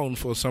on the phone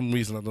for some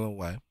reason, I don't know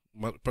why,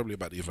 probably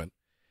about the event.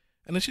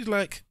 And then she's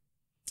like,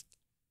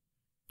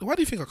 "Why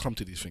do you think I come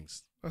to these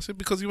things?" I said,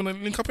 "Because you want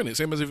to link up in it,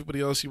 same as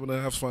everybody else. You want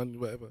to have fun,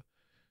 whatever."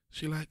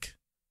 She like,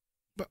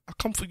 "But I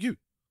come for you."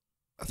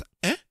 I said,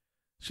 "Eh?"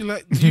 She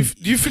like, "Do you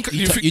think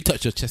You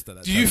touch your chest at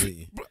that do time,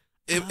 you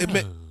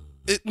didn't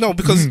you? no,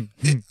 because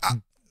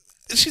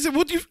she said,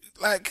 "What do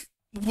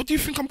you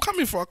think I'm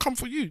coming for? I come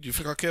for you. Do you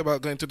think I care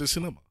about going to the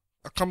cinema?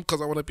 I come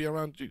because I want to be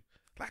around you."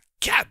 Like,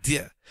 God,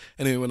 yeah.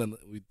 Anyway, we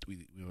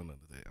went on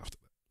a date after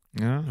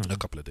that. Yeah. A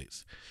couple of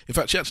dates. In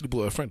fact, she actually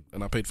brought her friend,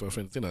 and I paid for her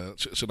friend's dinner.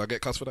 Should I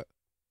get cussed for that?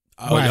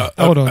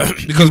 Hold on.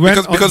 Because You went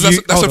that's on- that's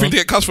hold something on. to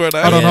get cussed for.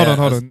 That.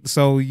 Hold on.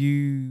 So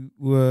you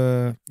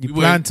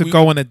planned to we-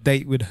 go on a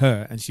date with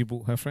her, and she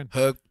brought her friend.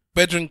 Her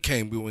bedroom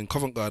came. We were in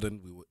Covent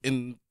Garden. We were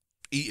in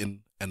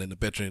eating, and then the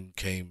bedroom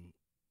came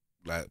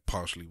like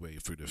partially way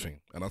through the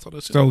thing. And I told her,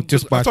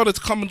 I told her to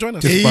come and join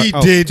us.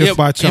 Just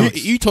by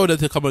chance. You told her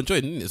to come and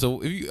join, didn't it?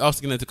 So if you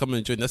asking her to come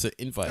and join, that's an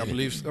invite. I innit?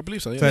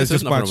 believe so. So Yeah. it's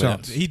just by nothing wrong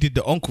with chance. He did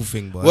the uncle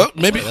thing, but Well,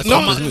 maybe That's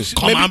no. Mama's move.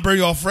 come on, bring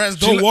your friends.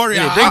 Don't worry.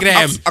 yeah, I- bring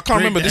I- them. I can't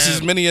remember. This is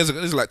them. many years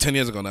ago. This is like 10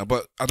 years ago now.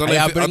 But I don't know. Hey,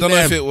 I bring don't know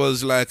if them. it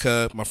was like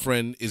my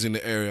friend is in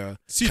the area.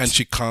 Sit. Can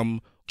she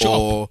come? Chop.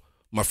 Or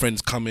my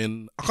friend's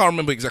coming. I can't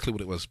remember exactly what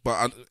it was. But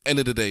at the end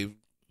of the day,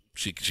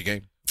 she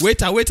came.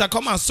 Waiter,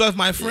 come and serve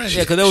my friend.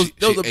 Yeah, because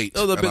there was ate,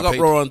 a and big I paid.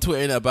 uproar on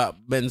Twitter innit, about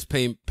men's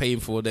paying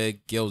for their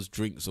girls'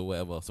 drinks or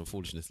whatever, some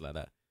foolishness like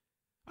that.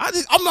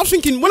 I'm not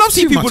thinking when I'm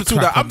seeing Too people much do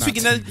crap that. on I'm that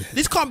thinking thing. that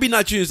this can't be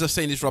Nigerians that's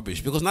saying this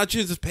rubbish because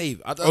Nigerians just pay.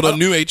 The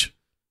new age.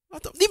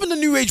 Even the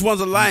new age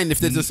ones are lying if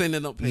they're just saying they're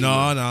not paying. No,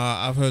 man.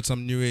 I've heard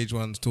some new age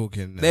ones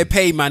talking. They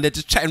pay, man. They're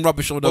just chatting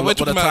rubbish on the But we're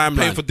talking about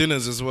paying timeline. for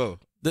dinners as well.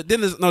 The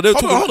dinners, no, they'll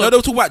Hold on.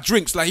 talk about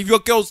drinks. Like if your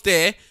girl's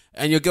there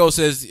and your girl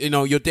says,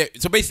 you're there.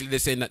 So basically, they're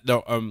saying that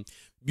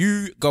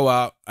you go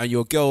out and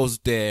your girl's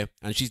there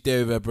and she's there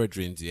with her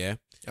brethren. Yeah,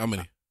 How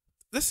many?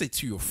 let's say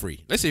 2 or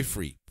 3. Let's say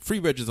 3. 3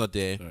 brethren are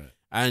there, Right.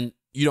 and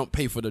you don't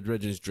pay for the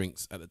brethren's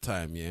drinks at the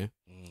time. Yeah,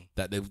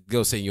 that the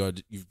girl saying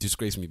you've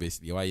disgraced me.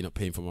 Basically, why are you not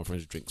paying for my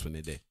friend's drinks when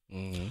they're there?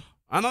 Mm-hmm.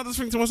 And I just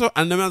think to myself,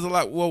 and the man's are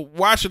like, well,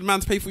 why should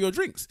mans pay for your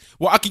drinks?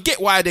 Well, I can get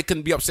why they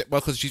can be upset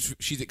because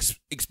she's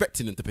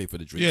expecting them to pay for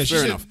the drinks. Yeah,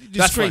 fair she's enough.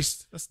 That's fine.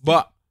 disgraced.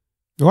 But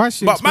Why is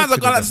she mans are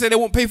expected gonna of say they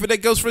won't pay for their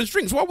girlfriend's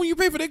drinks. Why wouldn't you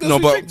pay for their No,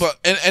 girlfriend's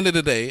but drinks? at the end of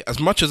the day, as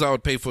much as I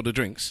would pay for the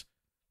drinks,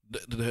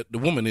 the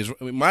woman is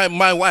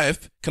my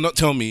wife cannot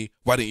tell me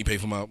why didn't you pay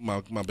for my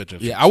bedroom.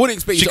 Yeah, I wouldn't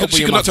expect you to open She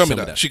your could mouth not tell to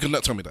me say that. She could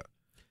not tell me that.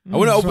 I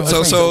wouldn't open.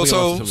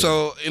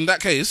 So in that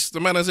case, the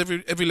man has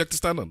every leg to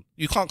stand on.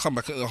 You can't come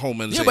back at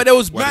home and yeah, say, but there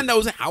was why man did- that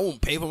was like, I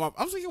won't pay for my.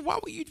 I was thinking, why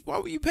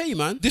would you pay,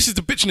 man? This is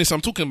the bitchiness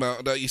I'm talking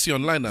about that you see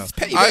online now. It's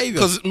petty behavior.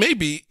 Because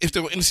maybe if they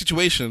were in a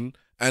situation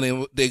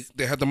and they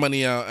had the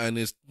money out and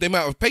they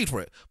might have paid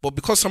for it, but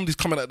because somebody's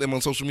coming at them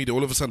on social media,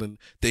 all of a sudden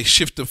they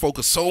shift the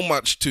focus so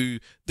much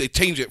they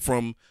change it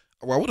from,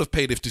 well, I would have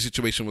paid if the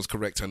situation was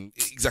correct and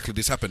exactly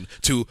this happened,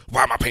 to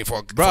why am I paying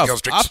for Bruv,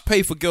 girls' drinks? I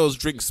pay for girls'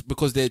 drinks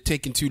because they're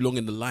taking too long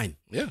in the line.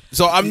 Yeah.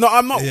 So I'm not.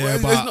 Yeah,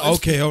 it's but not-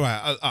 okay, all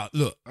right.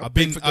 Look, I've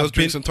been for girls'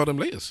 drinks and told them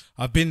later.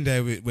 I've been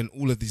there when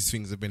all of these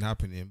things have been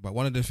happening. But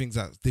one of the things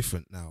that's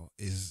different now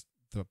is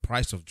the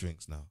price of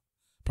drinks now.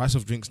 Price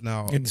of drinks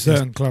now in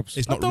certain clubs.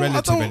 It's not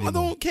relative anymore. I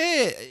don't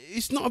care.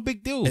 It's not a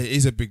big deal. It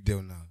is a big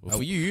deal now. Well,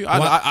 for you,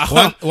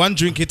 one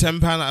drink is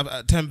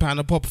 £10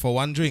 a pop for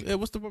one drink. Yeah,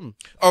 what's the problem?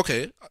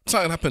 Okay,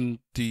 something happened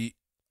the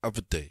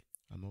other day,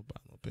 I'm not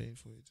paying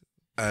for it.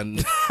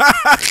 and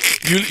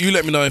you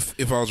let me know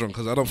if I was wrong,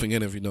 because I don't think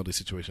any of you know the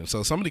situation.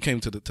 So somebody came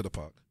to the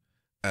park,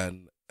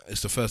 and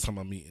it's the first time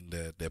I'm meeting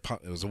their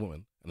partner. It was a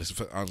woman, and it's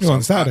the first.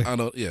 On Saturday. I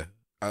know, yeah.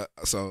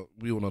 So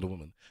we all know the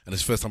woman, and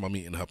it's the first time I'm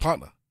meeting her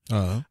partner.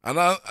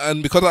 Uh-huh.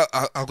 And because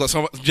I've got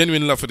so much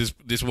genuine love for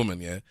this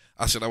woman, yeah,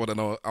 I said I want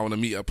to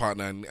meet her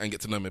partner and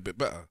get to know him a bit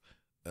better.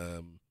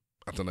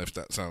 I don't know if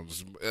that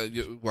sounds.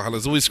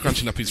 Wahala's always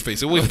scrunching up his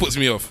face. It always puts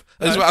me off.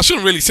 I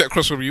shouldn't really sit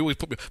across from you. You always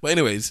put me. But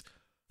anyways,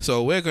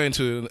 so we're going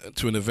to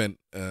an event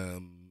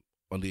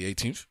on the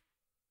 18th.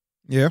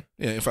 Yeah.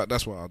 Yeah. In fact,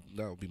 that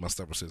will be my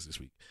Stavros says this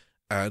week.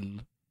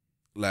 And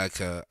I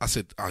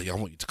said, yeah, I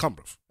want you to come,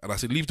 bruv. And I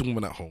said, leave the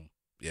woman at home.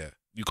 Yeah,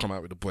 you come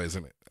out with the boys,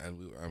 innit?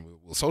 And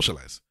we'll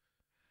socialize.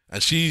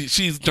 And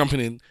she's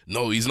jumping in.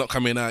 No, he's not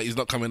coming out. He's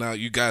not coming out.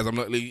 You guys, I'm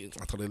not leaving.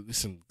 I told her,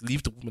 listen,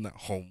 leave the woman at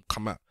home.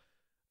 Come out.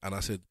 And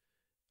I said,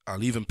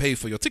 I'll even pay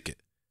for your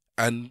ticket.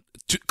 And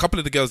a couple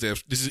of the girls there,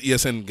 this is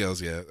ESN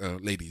girls, yeah,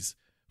 ladies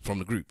from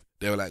the group.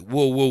 They were like,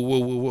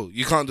 whoa.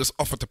 You can't just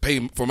offer to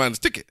pay for a man's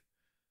ticket.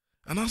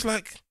 And I was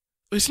like,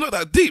 it's not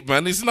that deep,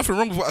 man. There's nothing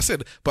wrong with what I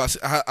said. But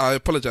I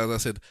apologize. I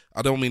said,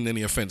 I don't mean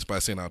any offense by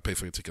saying I'll pay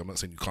for your ticket. I'm not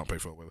saying you can't pay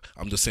for it.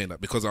 I'm just saying that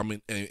because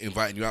I'm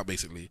inviting you out,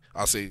 basically.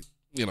 I'll say,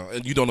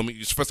 and you don't know me.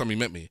 It's the first time you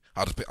met me.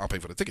 I'll pay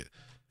for the ticket.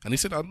 And he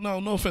said,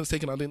 no offense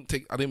taken. I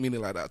didn't mean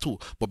it like that at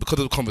all. But because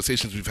of the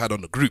conversations we've had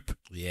on the group,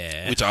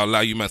 yeah, which I'll allow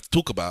you man to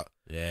talk about,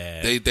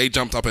 yeah, they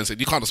jumped up and said,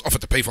 you can't just offer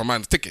to pay for a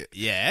man's ticket.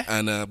 Yeah.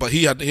 And but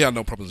he had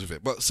no problems with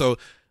it. But so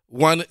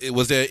one, it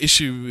was their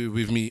issue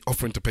with me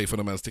offering to pay for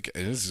the man's ticket.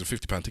 And this is a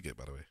 £50 ticket,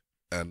 by the way.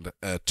 And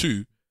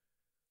two,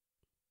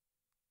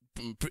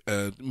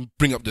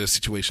 bring up the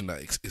situation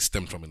that it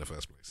stemmed from in the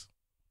first place.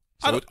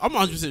 So I'm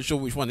 100% sure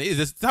which one it is.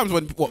 There's times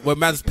when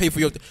man's pay for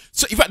your.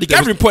 So in fact, the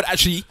gathering pod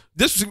actually.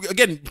 This was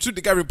again to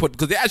the gathering pod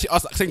because they actually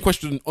asked that same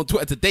question on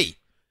Twitter today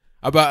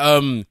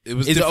about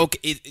it okay?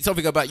 It's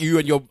something about you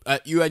and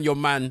your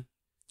man.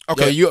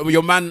 Okay, you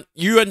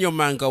and your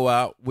man go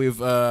out with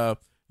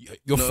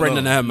your friend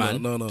and her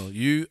man. No,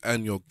 you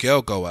and your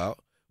girl go out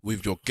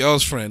with your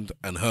girl's friend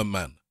and her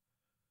man.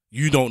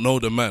 You don't know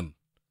the man.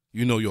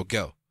 You know your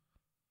girl.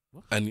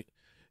 What? And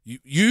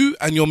you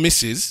and your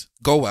missus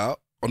go out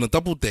on a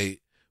double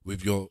date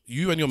with you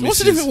and your missus. What's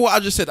the difference with what I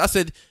just said? I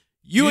said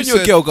you and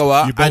your girl go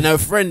out and her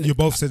friend. You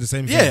both said the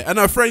same thing. Yeah, and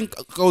her friend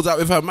goes out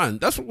with her man.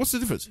 What's the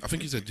difference? I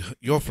think you said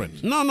your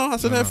friend. No, I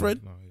said her friend.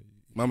 No.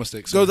 My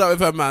mistake. Goes out with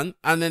her man,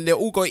 and then they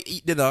all go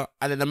eat dinner,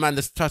 and then the man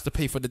just tries to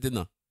pay for the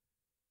dinner.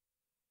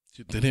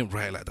 They didn't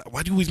write like that.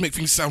 Why do you always make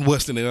things sound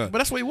worse than they are? But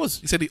that's what it was.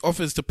 He said he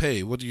offers to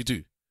pay. What do you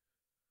do?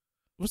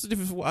 What's the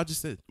difference with what I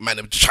just said? Man,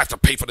 I'm trying to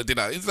pay for the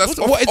dinner. What is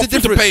the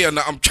difference? To pay and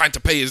I'm trying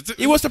to pay.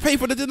 He wants to pay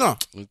for the dinner.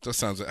 It just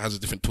sounds, it has a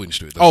different twinge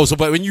to it.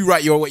 But when you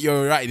write what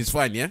you're writing, it's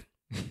fine, yeah?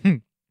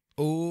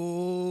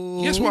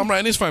 Oh. Yes, what I'm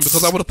writing is fine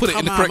because I would have put it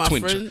in the correct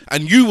twinge. Friend.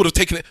 And you would have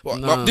taken it. Well,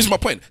 this is my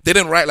point. They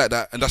didn't write like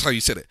that, and that's how you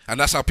said it. And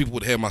that's how people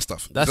would hear my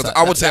stuff.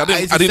 I would say I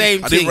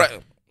didn't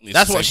write.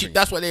 That's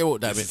what they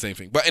wrote. It's the same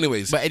thing. But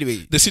anyway,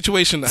 the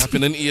situation that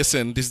happened in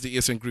ESN. This is the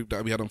ESN group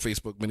that we had on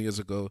Facebook many years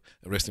ago.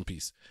 Rest in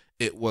peace.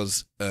 It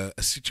was a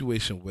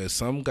situation where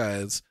some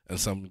guys and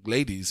some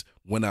ladies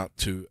went out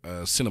to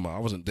cinema. I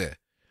wasn't there,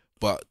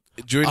 but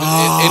during in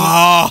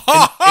the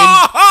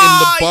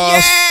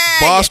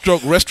bar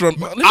stroke restaurant.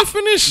 Let me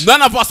finish.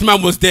 None of us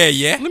man was there.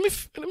 Yeah. Let me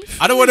finish.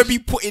 I don't want to be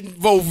put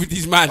involved with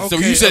these man. So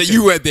you said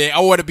you were there. I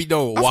want to be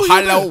no.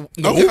 Hello.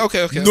 No.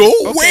 Okay. No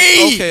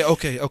way.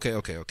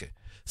 Okay.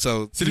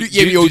 So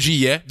salute OG.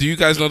 Yeah. Do you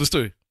guys know the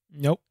story?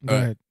 Nope. Go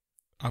ahead.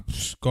 I'm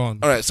gone.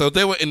 All right, so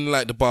they were in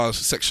like the bar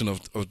section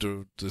of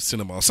the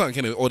cinema or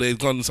something, or they'd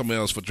gone somewhere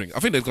else for drinks. I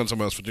think they'd gone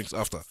somewhere else for drinks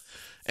after.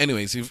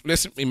 Anyways,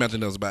 let's imagine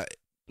there was about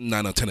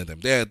 9 or 10 of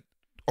them. They're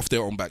off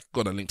their own back,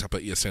 gone and linked up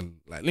at ESN,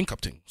 like link up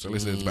thing. So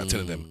let's say there's about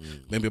 10 of them,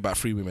 maybe about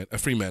 3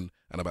 men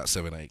and about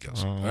 7 or 8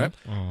 girls. All right.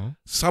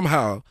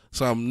 Somehow,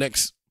 some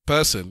next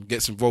person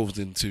gets involved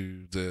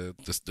into the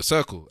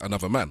circle,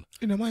 another man.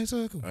 In my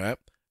circle. All right.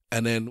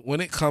 And then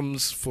when it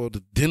comes for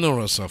the dinner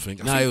or something,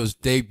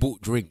 they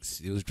bought drinks.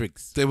 It was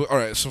drinks. They were all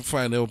right. So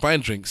fine, they were buying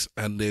drinks,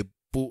 and they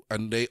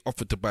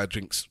offered to buy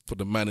drinks for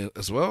the man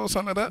as well, or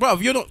something like that. Bro,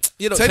 you're not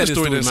say the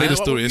story. Then say the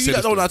story. You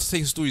don't know how to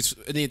say stories,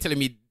 and then you're telling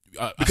me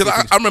because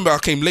I remember I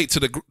came late to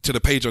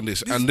the page on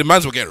this and the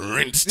mans were getting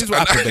rinsed. This is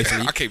what happened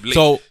basically. I came late.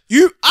 So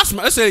you us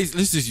man, let's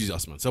just use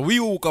us man. So we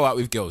all go out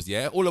with girls,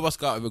 yeah. All of us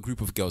go out with a group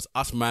of girls.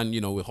 Us man,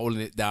 we're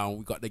holding it down.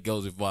 We got the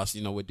girls with us.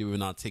 We're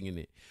doing our thing in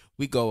it.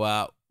 We go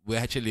out. We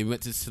went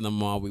to the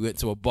cinema. We went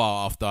to a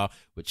bar after.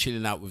 We're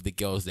chilling out with the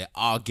girls. They're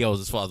our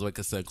girls as far as we're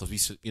concerned because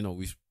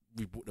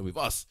we brought them with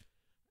us.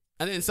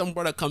 And then some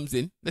brother comes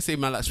in. Let's say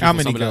man like how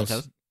many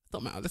girls?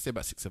 Don't matter. Let's say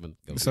about 6, 7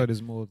 girls. So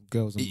there's more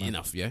girls than men.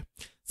 Enough, yeah.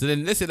 So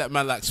then let's say that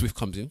man like Swift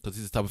comes in because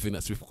this is the type of thing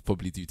that Swift could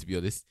probably do. To be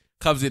honest,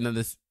 comes in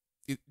and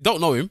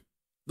don't know him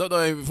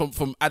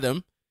from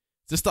Adam,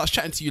 just starts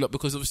chatting to you lot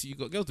because obviously you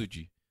got girls with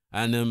you,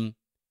 and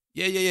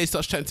he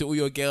starts chatting to all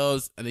your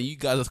girls, and then you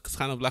guys are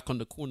kind of like on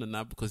the corner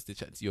now because they're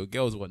chatting to your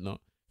girls and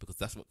whatnot, because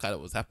that's what kind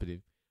of was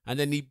happening. And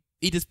then he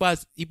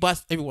buys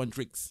everyone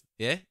drinks,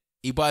 yeah.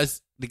 He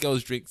buys the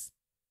girls drinks,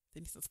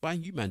 then he starts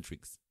buying you man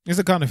drinks. It's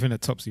the kind of thing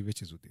that Topsy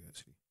Riches would do,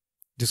 actually.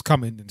 Just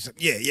come in and say,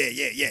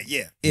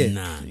 yeah.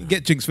 Nah.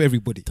 Get drinks for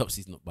everybody.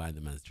 Topsy's not buying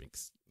the man's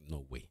drinks.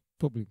 No way.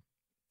 Probably.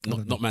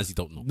 Not mans he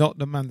don't know. Not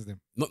the man's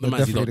them. Not the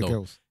mans he don't Definitely the know.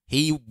 girls.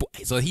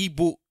 He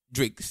bought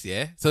drinks,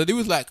 yeah. So it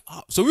was like,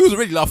 so we was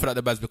already laughing at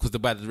the mans because the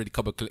man had already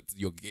come and collected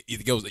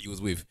the girls that he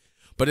was with.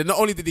 But then not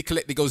only did he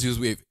collect the girls he was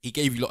with, he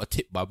gave you a lot of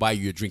tip by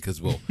buying you a drink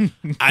as well.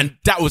 And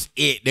that was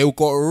it. They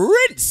got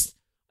rinsed.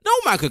 No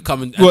man could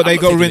come and. Well, they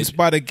got rinsed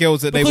by the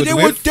girls that they were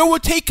with. They were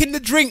taking the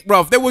drink,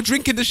 bruv. They were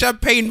drinking the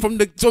champagne from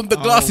the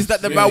glasses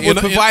that the man was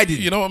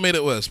providing. You know what made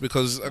it worse?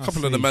 Because a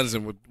couple of the mans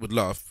would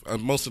laugh,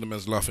 and most of the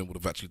mans laughing would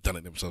have actually done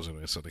it themselves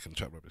anyway, so they can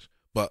chat rubbish.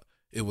 But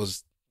it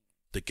was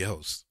the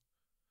girls.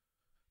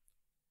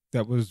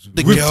 That was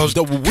the girls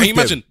that were with. Can you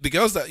imagine the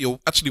girls that you're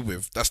actually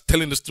with? That's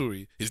telling the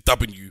story is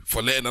dubbing you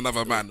for letting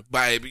another man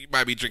buy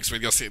me drinks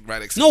when you're sitting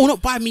right next to No,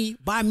 not buy me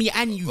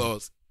and you.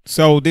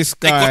 So this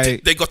guy,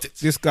 they got it.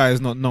 This guy is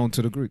not known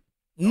to the group.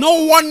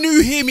 No one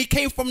knew him. He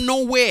came from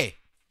nowhere.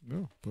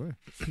 Oh boy,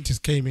 he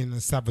just came in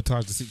and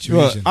sabotaged the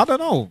situation. Well, I don't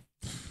know.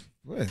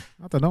 Well,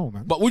 I don't know,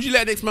 man. But would you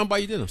let the next man buy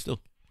you dinner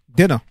still?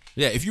 Dinner?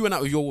 Yeah, if you went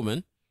out with your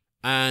woman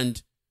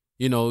and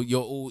you're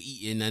all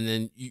eating and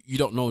then you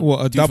don't know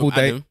what, a double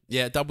date? Adam,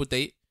 yeah, double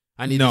date.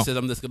 And he just says,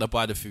 I'm just gonna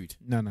buy the food.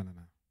 No.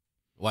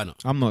 Why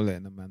not? I'm not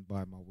letting a man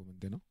buy my woman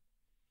dinner.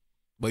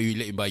 But you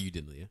let him buy you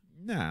dinner, yeah?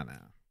 Nah.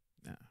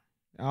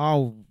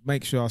 I'll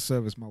make sure I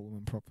service my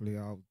woman properly.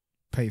 I'll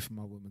pay for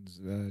my woman's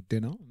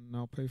dinner, and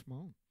I'll pay for my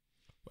own.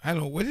 I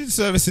know. Where did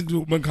servicing the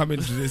woman come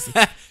into this?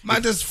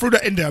 Man, just throw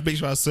that in there. I make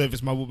sure I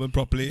service my woman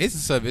properly. It's a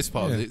service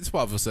part of it. It's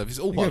part of a service.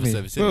 It's all part of a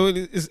service. Well,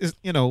 it's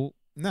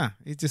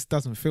it just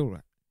doesn't feel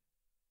right.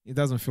 It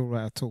doesn't feel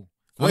right at all.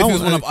 What if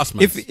it's one of us,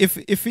 man?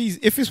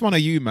 If it's one of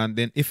you, man,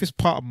 then if it's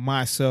part of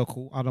my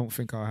circle, I don't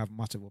think I'll have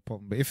much of a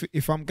problem. But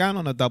if I'm going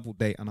on a double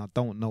date and I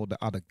don't know the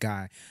other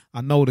guy, I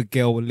know the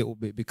girl a little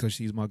bit because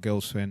she's my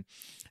girlfriend,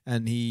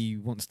 and he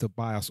wants to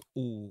buy us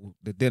all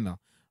the dinner,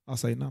 I'll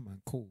say, no,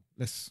 man, cool.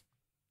 Let's,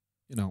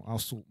 I'll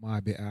sort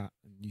my bit out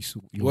and you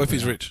sort your. What if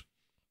he's rich?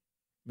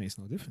 Makes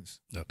no difference.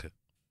 Okay.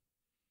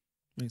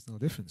 Makes no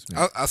difference,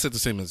 man. I said the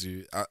same as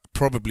you. I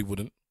probably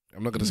wouldn't.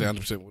 I'm not going to say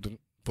 100% wouldn't,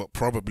 but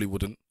probably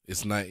wouldn't.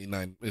 It's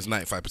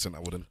 95% I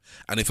wouldn't.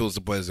 And if it was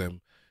the boys'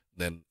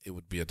 then it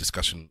would be a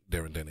discussion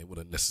there and then. It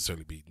wouldn't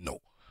necessarily be no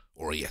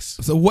or a yes.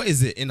 So what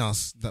is it in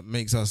us that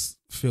makes us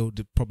feel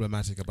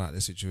problematic about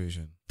this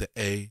situation? The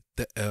A,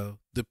 the L,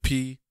 the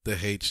P, the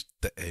H,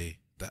 the A,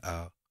 the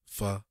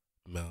alpha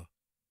male.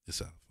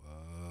 It's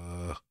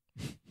alpha.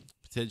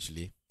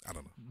 Potentially. I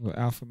don't know. What,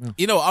 alpha male?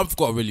 I've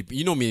got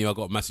me, I've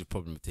got a massive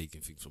problem with taking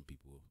things from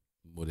people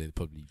more than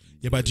probably.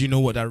 Yeah, but do you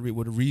know what the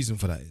reason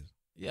for that is?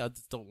 Yeah,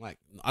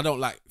 I don't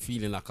like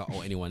feeling like I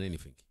owe anyone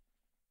anything.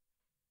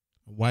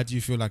 Why do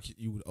you feel like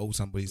you would owe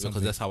somebody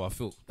something? Because that's how I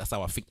feel. That's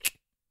how I think.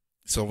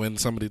 So when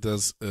somebody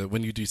does,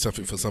 when you do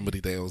something for somebody,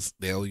 they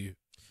owe you.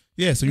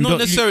 Yeah, so you not don't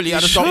necessarily. You, I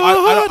just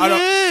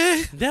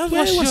don't.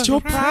 What's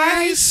your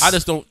price? I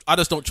just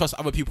don't trust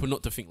other people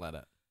not to think like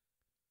that.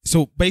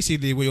 So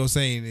basically, what you're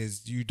saying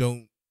is you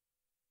don't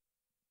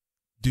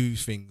do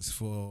things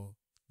for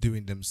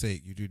doing them's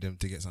sake. You do them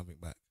to get something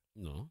back.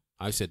 No,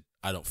 I said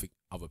I don't think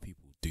other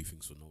people do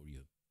things for no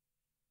reason.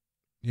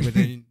 Yeah, but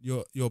then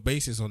your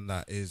basis on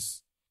that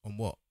is on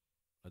what?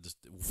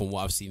 From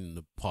what I've seen in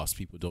the past,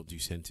 people don't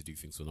tend to do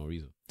things for no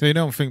reason. So you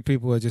don't think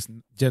people are just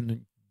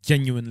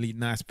genuinely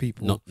nice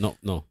people?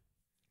 No.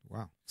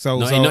 Wow. So,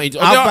 no, so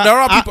there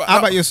are people. How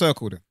about your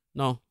circle then?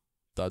 No.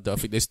 I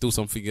think there's still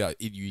something in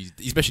you,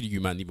 especially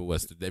you, man, even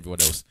worse than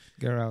everyone else.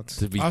 Get out.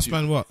 I'll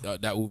spend what?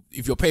 That will,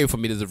 if you're paying for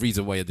me, there's a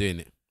reason why you're doing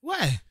it.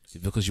 Why?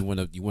 Because you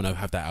wanna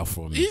have that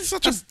alpha on me. He's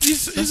such a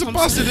he's a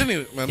bastard, isn't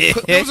he, man?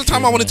 There was a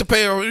time I wanted to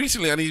pay her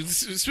recently, and he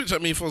switched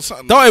at me for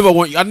something. Don't ever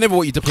want you. I never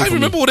want you to pay. I for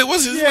remember me. what it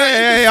was. I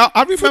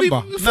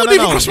remember.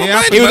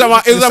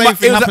 It was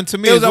happened to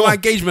me. It was at my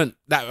engagement.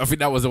 I think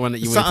that was the one that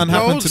you. Something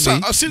happened to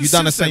me. You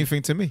done the same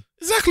thing to me.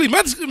 Exactly.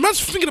 Man's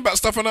thinking about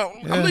stuff, and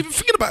I'm not even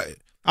thinking about it.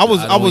 I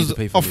was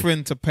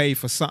offering to pay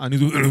for something.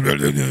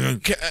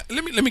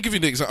 Let me give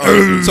you the example.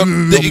 So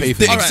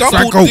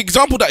the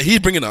example that he's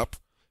bringing up,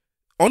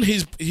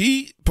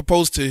 he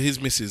proposed to his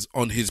missus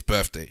on his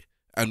birthday,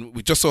 and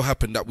we just so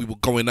happened that we were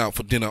going out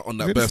for dinner on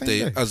that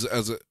birthday as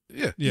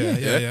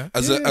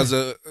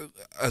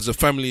a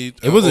family.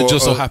 It wasn't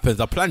just so happens.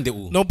 I planned it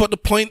all. No, but the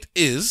point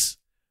is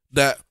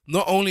that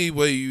not only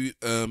were you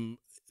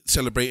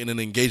celebrating an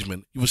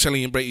engagement, you were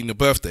celebrating your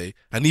birthday,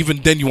 and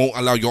even then you won't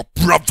allow your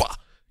brother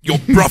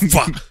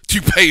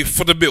to pay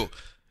for the bill.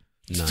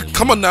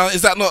 Come on now,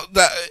 is that not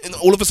that?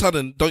 All of a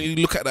sudden, don't you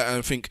look at that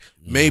and think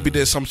maybe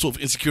there's some sort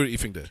of insecurity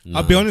thing there?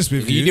 I'll be honest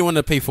with you. You didn't want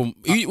to pay for.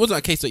 It wasn't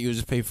a case that you were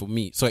just paying for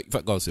me. Sorry,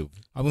 go on, Sil.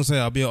 I won't say.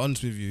 I'll be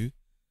honest with you.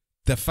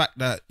 the fact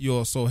that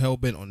you're so hell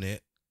bent on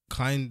it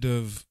kind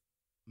of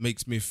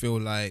makes me feel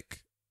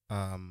like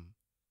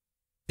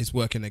it's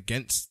working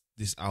against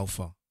this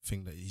alpha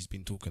thing that he's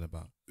been talking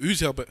about. Who's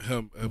helping?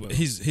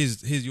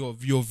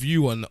 Your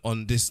view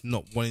on this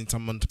not wanting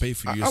someone to pay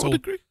for you. I would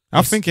agree.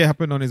 I think it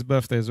happened on his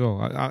birthday as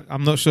well.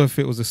 I'm not sure if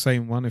it was the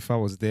same one if I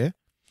was there,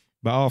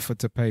 but I offered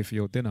to pay for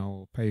your dinner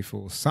or pay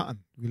for something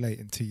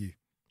relating to you.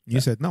 You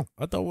said no.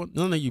 I don't want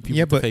none of you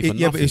people to pay for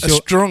nothing. But it's A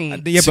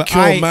strong,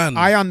 secure man.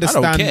 I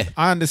understand. I don't care.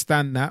 I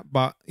understand that,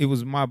 but it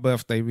was my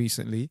birthday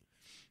recently.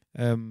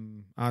 I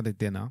had a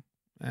dinner,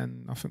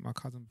 and I think my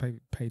cousin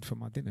paid for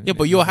my dinner. Yeah,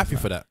 but you're happy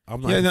for that.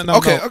 I'm not. Yeah, no,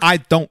 Okay. I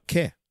don't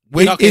care.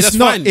 Okay, It's that's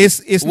not. fine.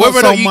 It's Whether not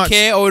or so not you much.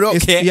 care or don't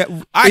care,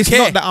 Yeah, I it's care.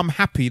 not that I'm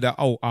happy that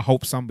I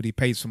hope somebody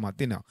pays for my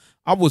dinner.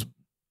 I was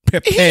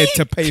prepared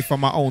to pay for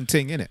my own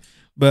thing, innit?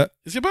 But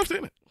It's your birthday,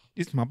 innit?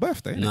 it's my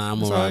birthday. Innit? Nah, I'm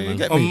So alright, you man.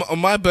 get me? On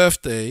my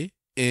birthday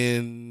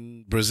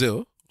in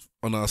Brazil,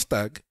 on our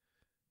stag,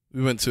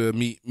 we went to a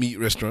meat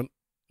restaurant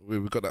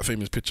where we got that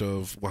famous picture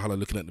of Wahala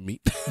looking at the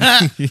meat,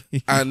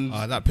 and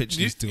That picture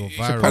needs to go should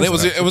viral. and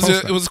post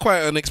that. it was quite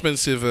an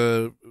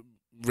expensive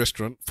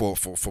restaurant for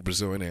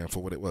Brazil anyway,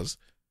 for what it was.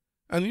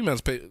 And you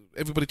man's paid.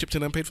 Everybody chipped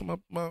in and paid for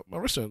my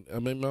restaurant. I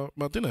mean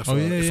my dinner. If I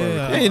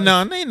recall. Ain't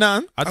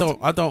none. I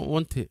don't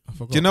want it. I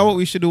forgot Do you know about what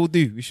we should all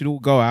do? We should all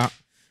go out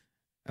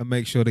and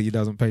make sure that he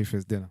doesn't pay for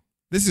his dinner.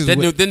 This is Then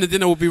weird. the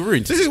dinner will be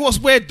ruined. This is what's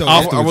weird though. I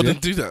Afterwards,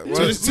 wouldn't do that.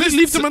 So Let's this-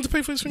 leave the man to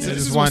pay for his thing. Yeah, Just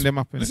this is wind what's- them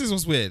up. This innit? is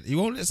what's weird. He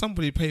won't let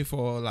somebody pay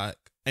for like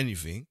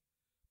anything,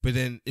 but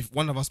then if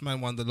one of us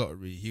man won the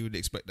lottery, he would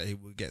expect that he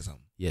would get some.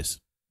 Yes.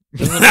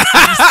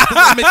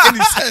 Doesn't make any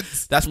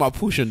sense. That's my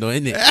portion though,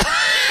 isn't it?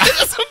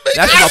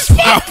 That's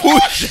my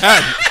portion.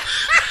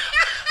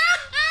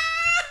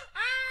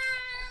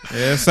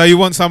 Yeah, so you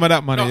want some of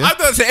that money? No, yeah? I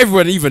don't say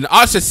everyone even.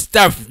 I said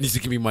Stav needs to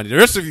give me money. The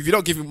rest of you, if you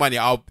don't give me money,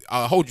 I'll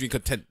hold you in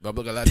contempt. I'm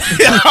not gonna lie to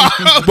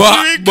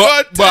you.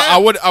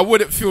 but I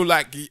wouldn't feel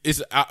like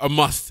it's a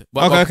must.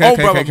 But Okay, my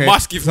brother okay.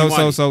 must give me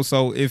money.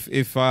 So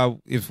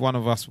if one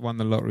of us won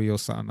the lottery or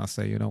something, I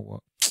say, you know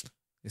what?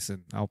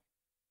 Listen, I'll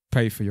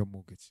pay for your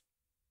mortgage.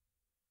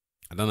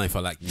 I don't know if I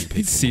like you.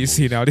 paying for See, my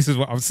see now, this is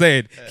what I'm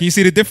saying. Can you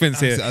see the difference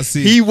here? I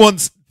see. He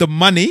wants the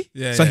money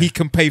Yeah, so yeah. he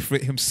can pay for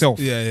it himself.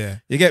 Yeah.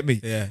 You get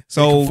me? Yeah.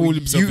 So He can fool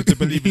himself into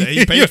believing that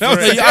he paid for No,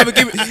 it. you either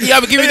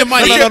give me the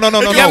money. No. You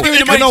either give me the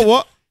You money. know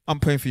what?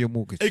 I'm paying for your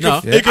mortgage. No,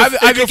 He can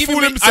either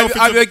fool himself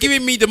into- either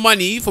giving me the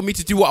money for me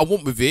to do what I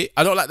want with it.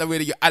 I don't like the way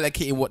that you're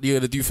allocating what you're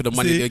gonna do for the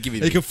money See, they're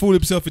giving he me. can fool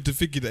himself into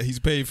thinking that he's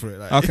paying for it.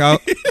 Like, Okay,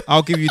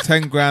 I'll give you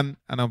 10 grand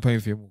and I'm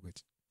paying for your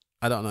mortgage.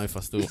 I don't know if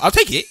I still. I'll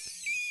take it.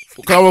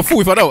 Because I'm a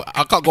fool if I don't.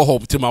 I can't go home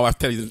to my wife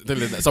telling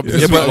that something.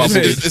 Yeah, but about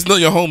mortgage. it's not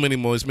your home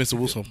anymore. It's Mr.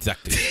 Wolf's home.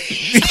 Exactly.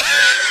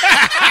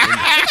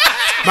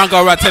 Man,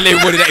 go around telling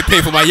everybody that he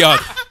paid for my yard.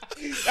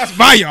 That's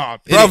my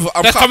yard. Bruv,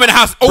 Let's come in the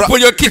house,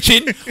 open your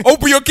kitchen,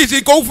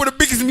 go for the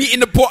biggest meat in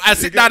the pot and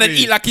sit down and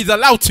eat like he's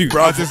allowed to.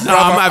 Bruv,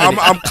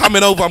 I'm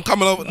coming over.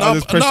 I'll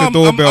just press the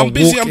doorbell, I'm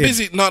busy. walk I'm in.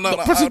 busy. No.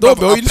 press the bruv,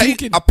 doorbell, you just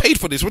walk in. I paid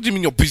for this. What do you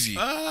mean you're busy?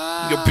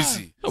 You're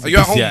busy. Are you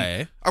at home?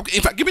 Yeah.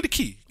 In fact, give me the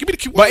key.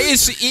 But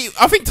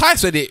I think Ty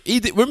said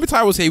it. Remember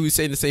Ty was here, he was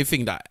saying the same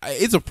thing, that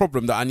it's a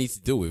problem that I need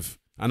to deal with.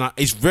 And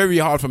it's very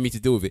hard for me to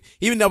deal with it.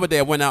 Even the other day,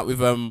 I went out with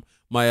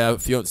my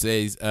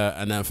fiance's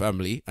and her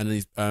family, and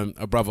his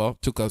a brother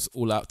took us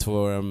all out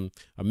for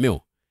a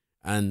meal,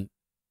 and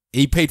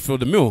he paid for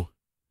the meal.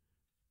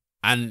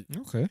 And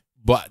Okay.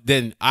 but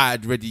then I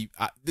had already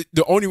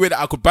the only way that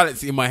I could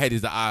balance it in my head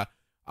is that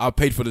I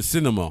paid for the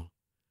cinema,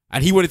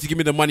 and he wanted to give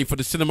me the money for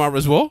the cinema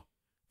as well.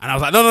 And I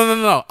was like,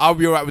 no, I'll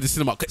be alright with the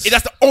cinema. 'Cause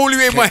that's the only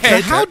way in my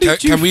head. How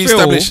did you Can we feel-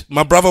 establish?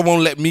 My brother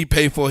won't let me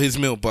pay for his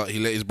meal, but he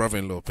let his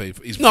brother-in-law pay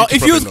for his. No,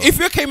 future brother-in-law.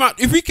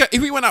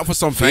 if we went out for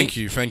something. Thank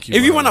you.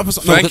 If you went out for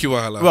something, Thank you,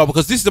 Wahala. Well,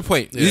 because this is the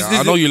point. Yeah,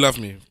 I know you love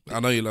me.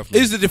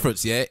 This is the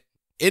difference. Yeah.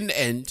 In the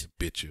end,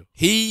 Bitch you.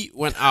 he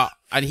went out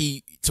and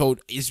he told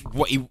is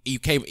what he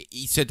came.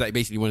 He said that he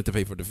basically wanted to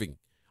pay for the thing.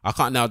 I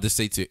can't now just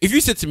say to if you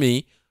said to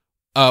me,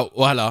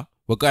 Wahala,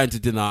 we're going to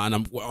dinner and I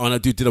want to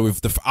do dinner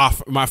with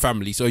my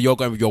family. So you're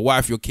going with your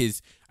wife, your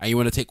kids, and you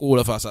want to take all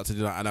of us out to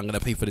dinner and I'm going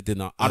to pay for the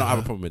dinner. I don't have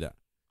a problem with that.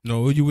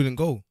 no, you wouldn't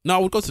go. No, I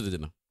would go to the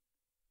dinner.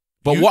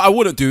 But what I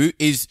wouldn't do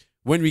is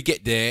when we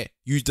get there,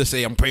 you just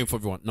say I'm praying for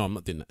everyone. No, I'm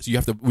not doing that. So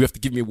we have to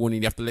give me a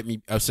warning. You have to let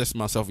me assess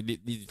myself. You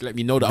need to let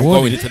me know that I'm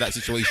going into that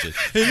situation.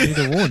 Need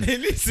a warning. He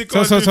needs to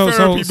go So- and do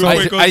therapy so- before I he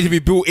need goes- to be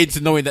built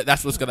into knowing that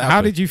that's what's going to happen.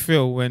 How did you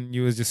feel when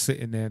you was just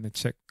sitting there and the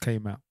check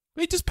came out?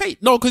 He just paid.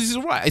 No, because it's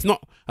all right. It's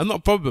not a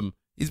problem.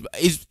 He's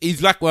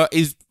like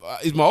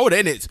he's my older,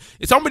 isn't it?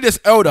 It's somebody that's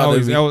elder. Oh,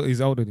 than me.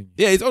 he's older than you.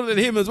 Yeah, he's older than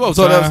him as well.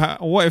 So, So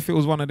that's, what if it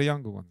was one of the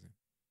younger ones?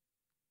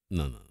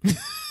 no, not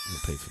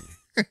pay for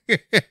me.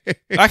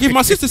 Like if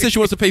my sister says she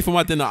wants to pay for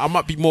my dinner, I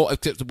might be more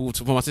acceptable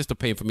for my sister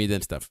paying for me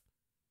than stuff.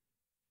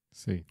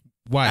 See,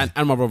 Why?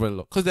 And my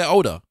brother-in-law because they're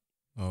older.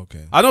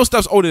 Okay. I know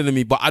Stuff's older than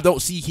me, but I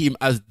don't see him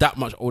as that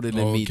much older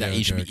than me Okay, that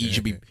he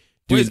should be okay.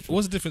 doing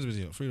What's the difference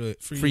between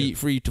you?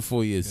 3 to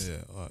 4 years. Yeah.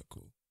 All right.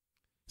 Cool.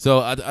 So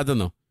I don't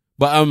know,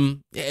 but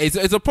yeah,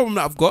 it's a problem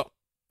that I've got,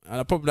 and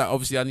a problem that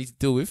obviously I need to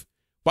deal with.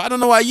 But I don't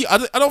know why I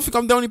don't think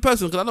I'm the only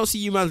person because I don't see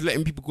you man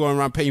letting people go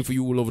around paying for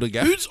you all over the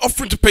gap. Who's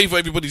offering to pay for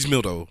everybody's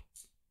meal though?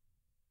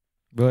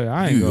 But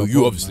I ain't got a You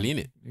problem, obviously,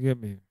 man. innit? You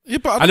get me? Yeah,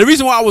 but And the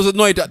reason why I was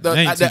annoyed at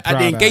Ain't too the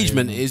proud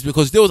engagement out here, man. is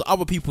because there was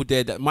other people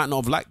there that might not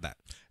have liked that.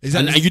 Is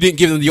And you didn't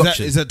give them the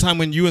option. Is that time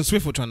when you and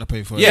Swift were trying to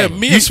pay for it? Yeah,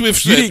 me and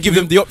Swift You said- didn't give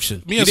them the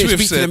option. Me you and didn't Swift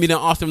speak to said- them. You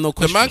didn't ask them no the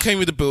questions. man came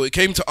with the bill. It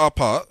came to our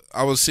part.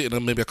 I was sitting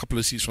on maybe a couple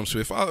of seats from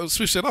Swift.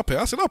 Swift said, "I'll pay."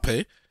 I said, "I'll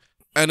pay."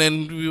 And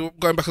then we were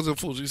going back and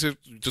forth. He said,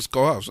 "Just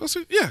go out." So I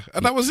said, "Yeah,"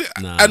 and that was it.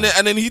 Nah. And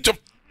then he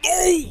jumped.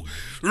 No,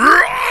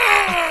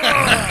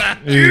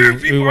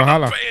 You were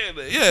holla.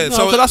 yeah. No,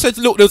 So because I said,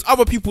 look, there was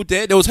other people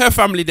there. There was her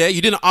family there.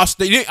 You didn't ask.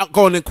 You didn't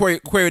go on and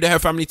query her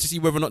family to see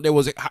whether or not they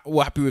were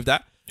happy with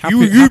that. Happy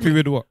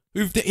with what?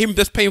 With him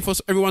just paying for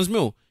everyone's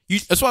meal.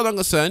 As far as I'm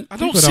concerned, I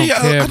don't People see don't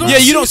it. care, I don't yeah,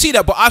 see you don't see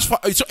that. But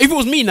so if it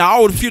was me now, I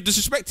would feel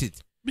disrespected.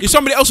 If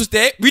somebody else was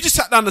there, we just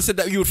sat down and said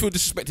that you would feel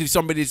disrespected if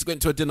somebody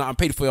went to a dinner and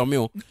paid for your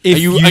meal. If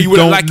and you wouldn't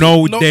don't like it.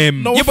 know No,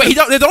 them. no. Yeah, but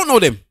they don't know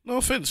them. No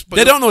offense, but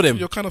They don't know them.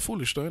 You're kind of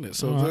foolish, though, innit?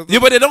 So Alright. Yeah,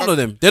 but they don't know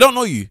them. They don't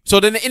know you. So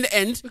then in the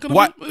end, They're gonna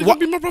what?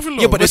 be my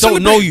brother-in-law. Yeah, but they We're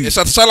don't know celebrating. you. It's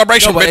a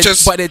celebration, No, but,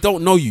 bitches. but they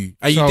don't know you.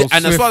 And, So and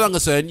as Swift- far as I'm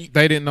concerned,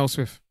 They didn't know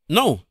Swift.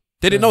 no,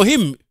 they didn't know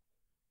him.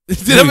 Do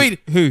you know what I mean?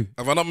 Who?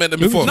 Have I not met them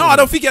before? No, I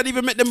don't think I'd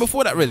even met them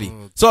before that, really.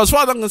 So as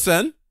far as I'm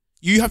concerned,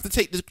 you have to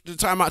take the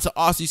time out to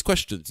ask these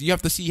questions. You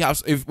have to see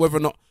whether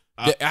or not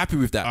they're happy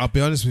with that. I'll be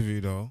honest with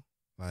you though.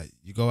 Like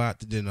you go out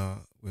to dinner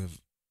with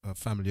a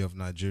family of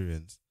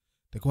Nigerians,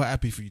 they're quite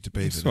happy for you to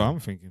pay That's for what them. I'm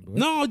thinking, bro.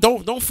 No,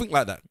 don't think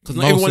like that because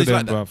not Most everyone of is them,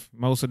 like that. bruv.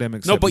 Most of them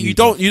accept No, but you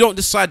bruv. don't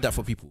decide that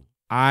for people.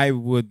 I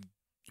would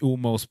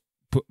almost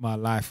put my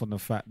life on the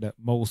fact that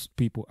most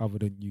people other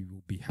than you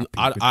will be happy. with the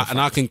And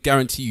I fact can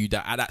guarantee you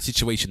that at that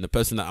situation, the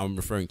person that I'm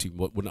referring to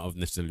wouldn't have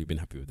necessarily been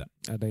happy with that.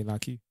 Are they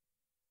like you?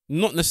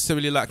 Not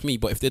necessarily like me,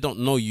 but if they don't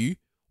know you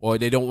or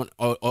they don't want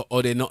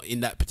or they're not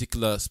in that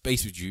particular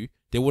space with you,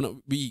 they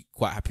wouldn't be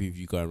quite happy with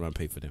you going around and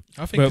pay for them.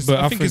 I think,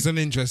 I think it's an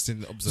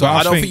interesting So observation.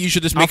 I don't think you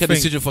should just make a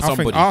decision for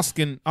somebody. I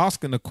think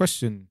asking a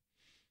question,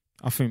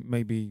 I think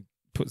maybe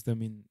puts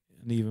them in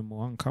an even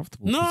more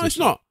uncomfortable No, position. it's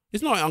not.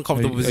 It's not an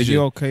uncomfortable Are position.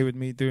 you okay with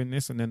me doing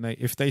this? And then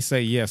if they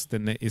say yes,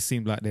 then it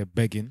seems like they're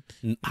begging.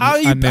 How are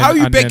you, And then- how are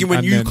you and begging then- when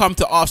and you then- come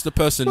to ask the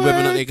person whether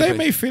or not they can pay?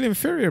 may feel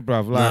inferior,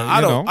 bruv. Like, Nah,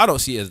 you know. I don't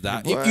see it as that.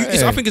 I Boy.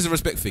 think it's a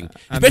respect thing,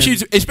 And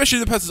especially especially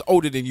the person's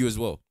older than you as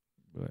well.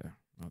 Yeah,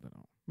 I don't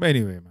know. But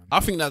anyway, man.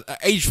 I think that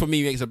age for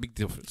me makes a big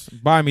difference.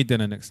 Buy me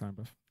dinner next time,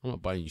 bruv. I'm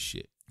not buying you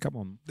shit. Come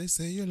on. They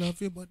say you love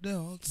you, but they're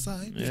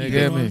outside. Yeah,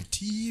 get me.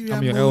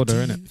 I'm your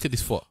elder, innit? Look at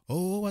this foot.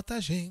 Oh, what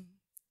a shame.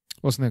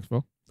 What's next,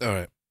 bro? All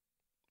right.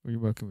 What are you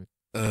working with?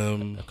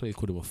 I could have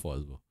called him a foot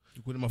as well.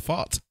 You call him a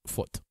fart.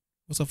 Foot.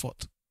 What's a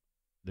fart?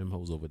 Them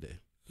hoes over there.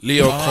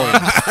 Lyor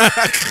Cohen.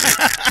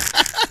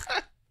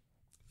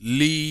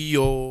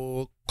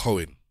 Lyor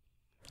Cohen.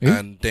 Who?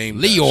 And Dame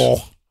Lyor.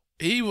 Dash.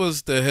 He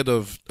was the head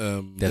of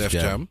Def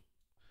Jam. Jam.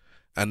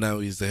 And now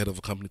he's the head of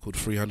a company called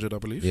 300, I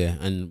believe. Yeah,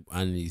 and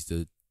he's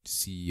the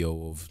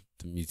CEO of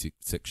the music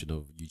section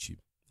of YouTube.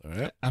 All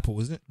right. Apple,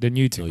 wasn't it? The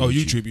new thing. No, Oh,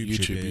 YouTube.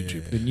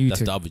 YouTube. The new That's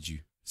thing. the other Jew.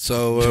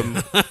 So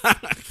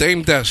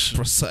Dame Dash,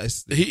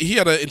 Precise. he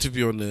had an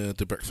interview on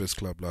the Breakfast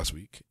Club last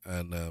week.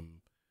 And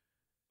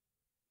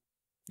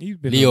He's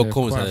been Lyor on there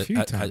Cohen's quite a had few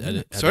times. an isn't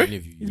it? Sorry?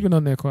 interview. He's been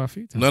on there quite a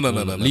few times. no.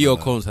 Lyor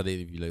Cohen's had an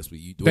interview last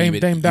week.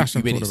 Dame Dash You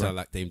I'm made it talking sound about.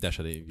 like Dame Dash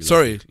had an interview.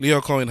 sorry,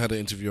 Lyor Cohen had an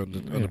interview on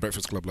Yeah. the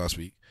Breakfast Club last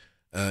week.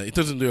 He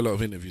doesn't do a lot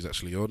of interviews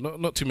actually, or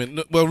not too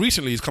many. Well,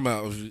 recently he's come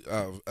out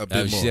of a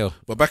bit more. Shell.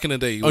 But back in the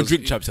day, he On was,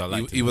 Drink Champs, I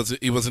liked he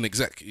him. was an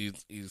exec. He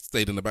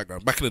stayed in the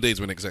background. Back in the days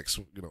when execs,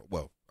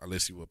 well,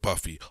 unless you were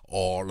Puffy,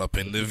 all up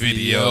in the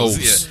videos.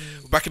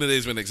 Yeah, back in the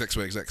days when execs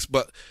were execs.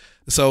 But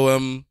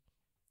so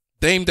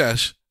Dame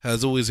Dash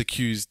has always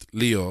accused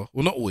Lyor.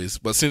 Well, not always,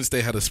 but since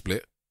they had a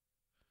split,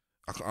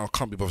 I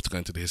can't be bothered to go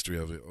into the history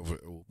of it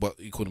all. But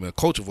he called him a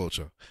culture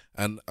vulture,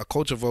 and a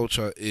culture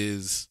vulture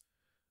is,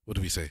 what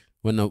do we say?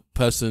 When a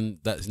person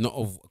that's not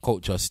of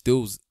culture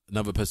steals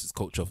another person's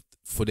culture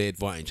for their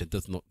advantage and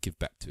does not give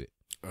back to it,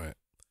 All right.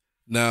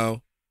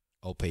 Now,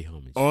 I'll pay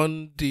homage.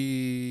 on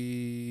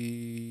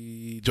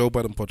the Joe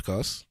Biden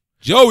podcast,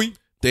 Joey.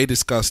 they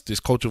discussed this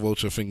culture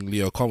vulture thing,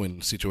 Lyor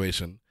Cohen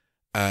situation,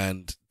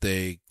 and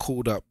they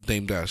called up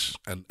Dame Dash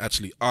and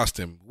actually asked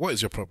him, "What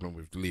is your problem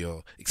with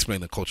Lyor?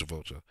 Explain the culture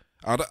vulture."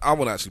 I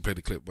want to actually play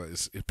the clip, but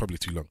it's probably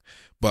too long.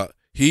 But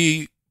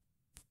he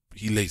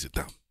lays it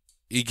down.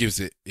 He gives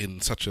it in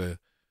such a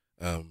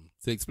So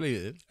explain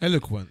it.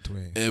 Eloquent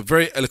way.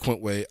 very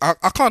eloquent way. I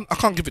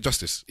can't give it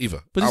justice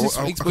either. But,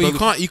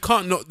 you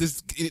can't not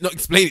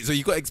explain it. So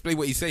you got to explain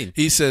what he's saying.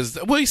 He says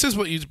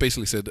what you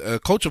basically said.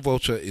 Culture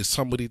vulture is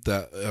somebody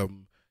that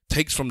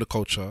takes from the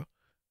culture,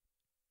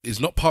 is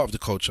not part of the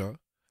culture,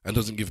 and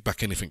doesn't give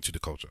back anything to the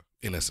culture.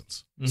 In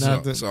essence,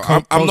 Now, so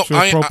the I'm not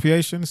cultural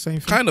appropriation, same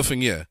thing. kind of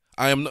thing. Yeah,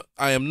 I am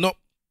not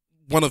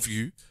one of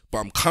you, but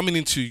I'm coming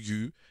into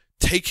you,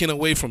 taking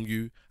away from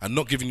you, and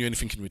not giving you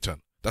anything in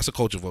return. That's a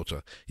culture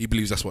vulture. He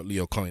believes that's what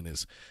Lyor Cohen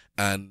is.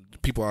 And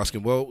people are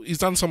asking, well, he's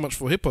done so much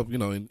for hip hop,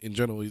 in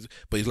general,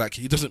 but he's like,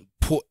 he doesn't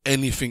put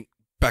anything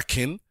back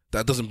in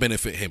that doesn't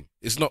benefit him.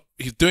 It's not,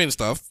 he's doing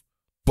stuff,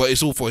 but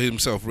it's all for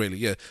himself, really.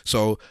 Yeah.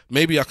 So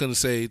maybe I can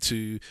say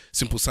to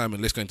Simple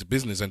Simon, let's go into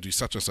business and do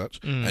such and such,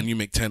 and you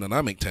make 10 and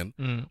I make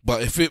 10.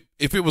 But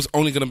if it was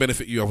only going to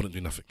benefit you, I wouldn't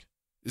do nothing.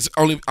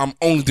 I'm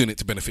only doing it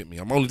to benefit me.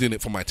 I'm only doing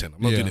it for my 10.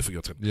 I'm not doing it for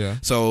your 10. Yeah.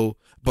 So,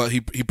 but he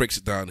breaks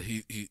it down.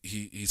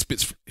 He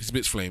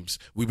spits flames.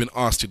 We've been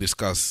asked to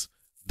discuss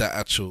that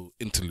actual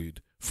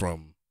interlude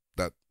from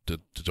the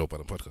Joe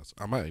Budden podcast.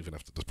 I might even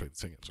have to just play the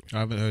thing actually. I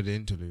haven't heard the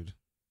interlude.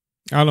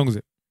 How long is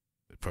it?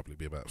 It'd probably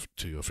be about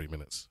 2 or 3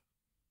 minutes.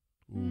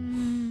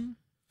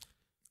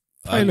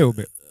 Play a little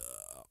bit.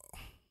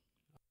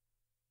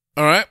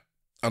 All right.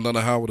 I don't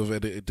know how I would have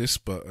edited this,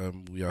 but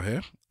we are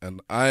here,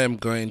 and I am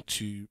going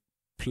to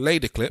play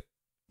the clip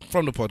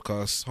from the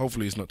podcast.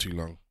 Hopefully, it's not too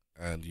long,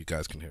 and you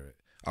guys can hear it.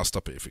 I'll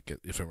stop it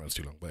if it runs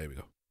too long. But here we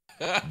go.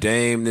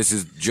 Dame, this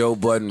is Joe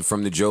Budden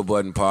from the Joe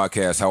Budden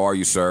podcast. How are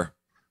you, sir?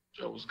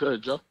 Joe, what's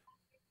good, Joe?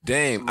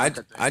 Dame,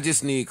 I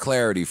just need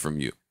clarity from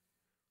you.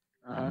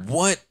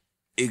 What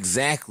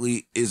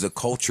exactly is a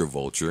culture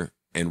vulture,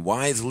 and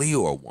why is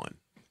Lyor one?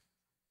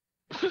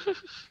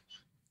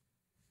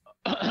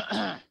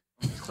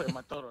 Clear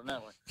my throat on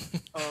that one.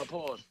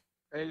 Pause.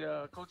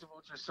 A culture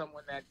vulture is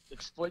someone that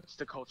exploits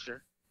the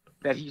culture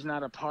that he's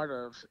not a part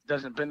of,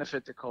 doesn't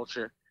benefit the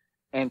culture,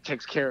 and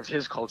takes care of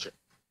his culture,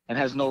 and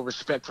has no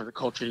respect for the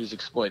culture he's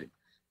exploiting.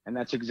 And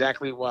that's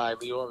exactly why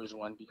Lyor is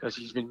one, because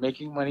he's been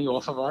making money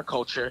off of our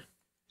culture.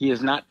 He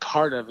is not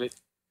part of it,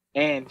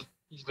 and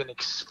he's been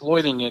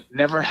exploiting it,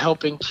 never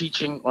helping,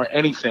 teaching, or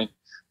anything,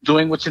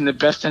 doing what's in the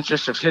best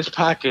interest of his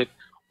pocket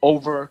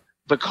over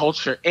the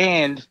culture.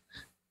 And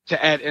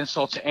to add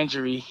insult to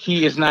injury,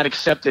 he is not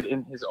accepted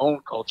in his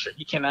own culture.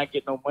 He cannot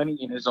get no money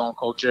in his own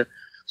culture.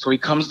 So he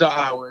comes to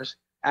ours,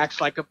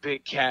 acts like a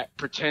big cat,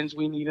 pretends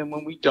we need him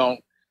when we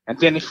don't. And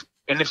then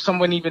if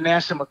someone even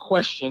asks him a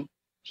question,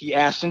 he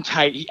acts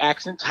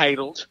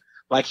entitled,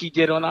 like he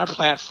did on our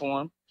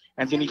platform,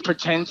 and then he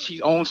pretends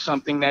he owns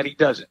something that he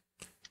doesn't.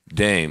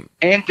 Dame.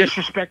 And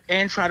disrespect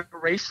and try to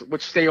erase,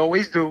 which they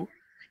always do.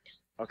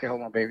 Okay,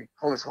 hold on, baby.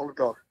 Hold the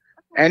dog.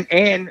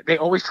 And they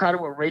always try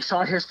to erase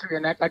our history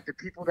and act like the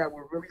people that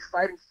were really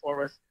fighting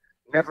for us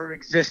never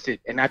existed.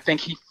 And I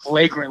think he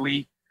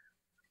flagrantly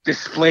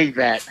displayed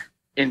that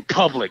in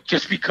public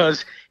just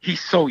because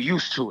he's so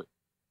used to it.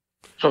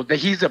 So that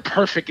he's a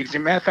perfect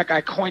example. Matter of fact,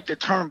 I coined the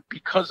term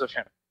because of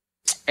him.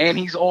 And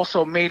he's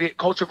also made it,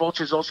 culture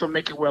vultures also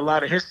make it where a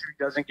lot of history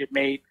doesn't get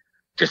made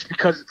just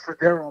because for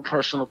their own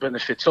personal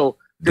benefit. So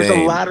there's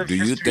Dame, a lot of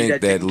history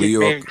that didn't get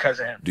made because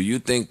of him. Do you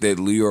think that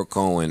Lyor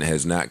Cohen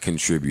has not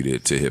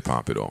contributed to hip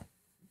hop at all?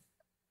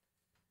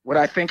 What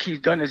I think he's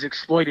done is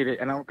exploited it,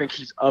 and I don't think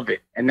he's of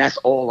it. And that's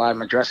all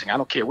I'm addressing. I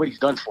don't care what he's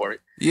done for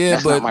it. Yeah,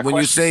 that's but when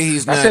you say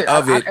he's not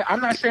of it, I'm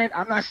not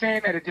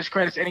saying that it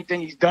discredits anything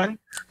he's done.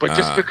 But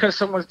just because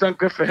someone's done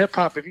good for hip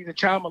hop, if he's a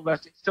child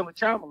molester, he's still a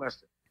child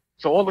molester.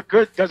 So all the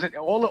good doesn't,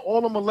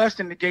 all the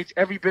molesting negates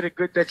every bit of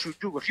good that you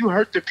do. If you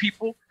hurt the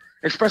people,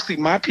 especially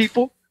my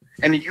people,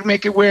 and then you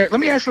make it where, let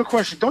me ask you a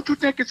question. Don't you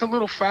think it's a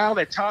little foul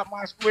that Todd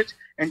Moskowitz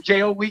and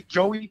Joey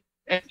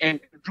and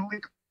Julie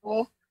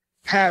Paul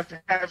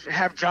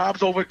have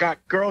jobs over, got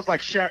girls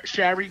like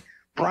Shari,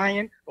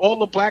 Brian, all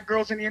the black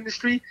girls in the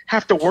industry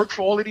have to work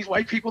for all of these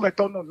white people that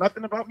don't know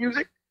nothing about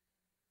music?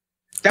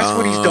 That's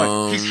what he's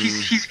done.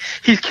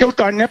 He's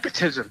killed our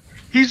nepotism.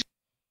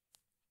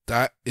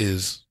 That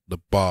is the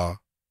bar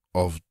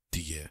of the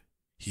year.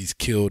 He's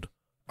killed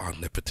our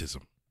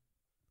nepotism.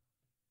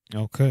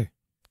 Okay.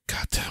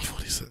 God damn,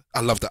 what is it?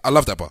 I love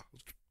that bar.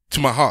 To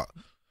my heart.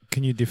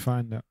 Can you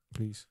define that,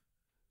 please?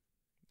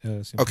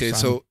 Okay,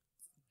 so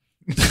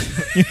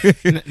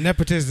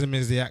nepotism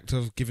is the act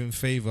of giving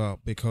favor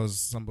because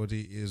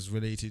somebody is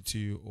related to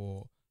you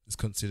or is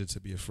considered to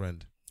be a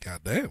friend.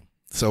 God damn.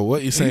 So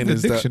what you're saying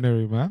is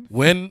dictionary, that man.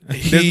 when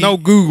there's no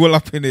Google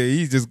up in there,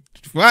 he's just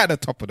right at the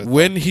top of the top.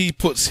 When he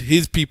puts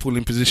his people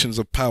in positions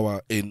of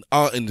power in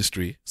our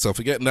industry, so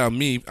forget now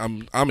me,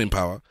 I'm in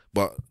power,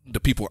 but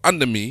the people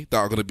under me that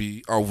are going to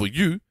be over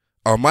you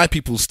are my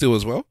people still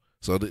as well.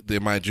 So they're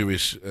my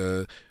Jewish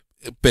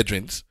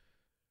bedrins.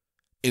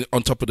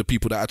 On top of the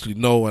people that actually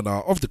know and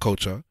are of the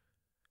culture,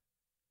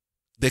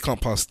 they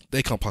can't pass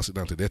it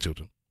down to their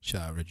children.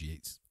 Shout out Reggie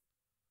Yates.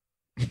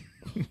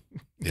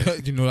 Yeah.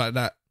 You know, like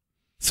that.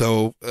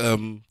 So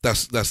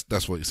that's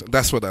what you're saying.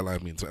 That's what that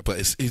line means. But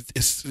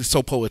it's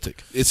so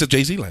poetic. It's a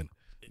Jay-Z line.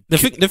 The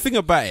thing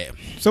about it.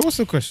 So what's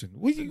the question?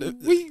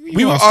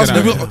 We were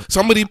asking.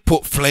 Somebody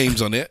put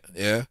flames on it,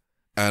 yeah.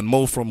 And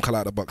Mo from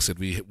Kalata Buck said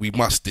we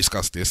must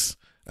discuss this,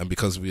 and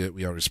because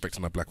we are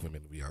respecting our black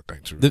women, we are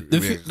going to.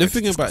 The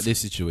thing about this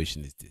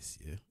situation is this,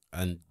 yeah.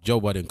 And Joe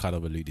Biden kind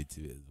of alluded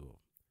to it as well.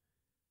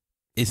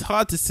 It's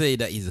hard to say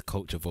that he's a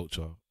culture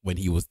vulture when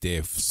he was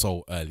there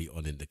so early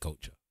on in the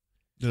culture.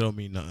 They don't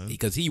mean nothing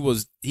because he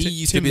used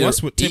Tim to be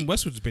Westwood. Tim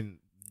Westwood's been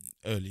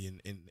early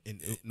in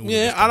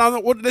yeah, and I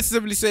don't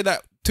necessarily say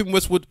that Tim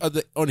Westwood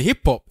on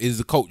hip hop is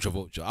the culture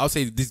vulture. I'll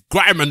say this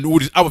grime and all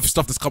this other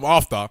stuff that's come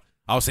after.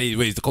 I'll say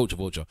he's the culture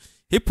vulture.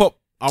 Hip hop,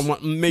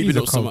 maybe he's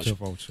not so much.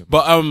 Vulture,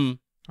 but 100%.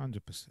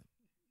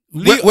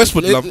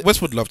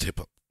 Westwood loved hip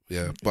hop.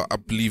 Yeah, but I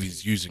believe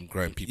he's using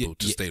grime people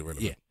to stay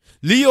relevant. Yeah.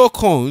 Lyor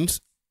Cohen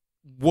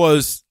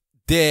was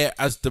there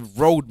as the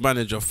road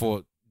manager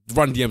for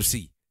Run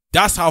DMC.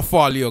 That's how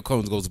far Lyor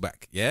Cohen goes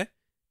back. Yeah,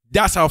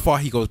 that's how far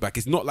he goes back.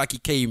 It's not like he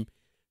came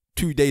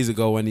 2 days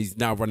ago and he's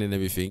now running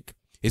everything.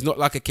 It's not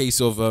like a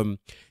case of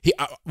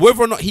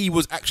whether or not he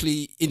was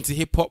actually into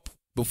hip hop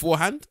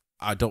beforehand.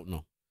 I don't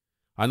know.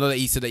 I know that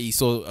he said that he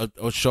saw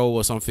a show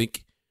or something,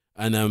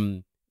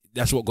 and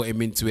that's what got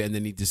him into it. And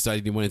then he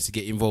decided he wanted to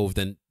get involved,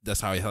 and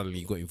that's how he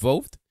suddenly got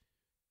involved.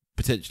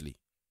 Potentially,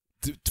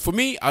 for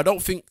me, I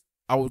don't think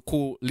I would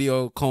call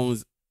Lyor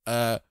Cohen's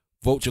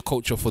vulture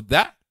culture for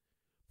that.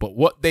 But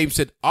what Dame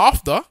said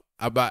after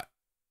about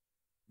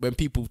when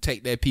people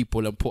take their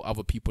people and put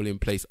other people in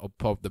place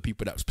of the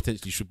people that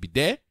potentially should be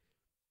there,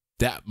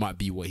 that might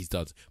be what he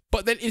does.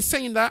 But then in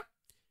saying that,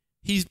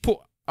 he's put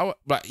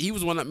like he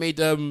was the one that made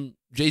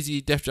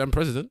Jay-Z Def Jam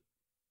president.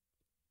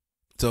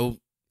 So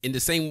in the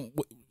same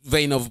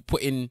vein of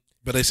putting,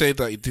 but they say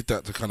that he did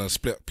that to kind of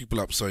split people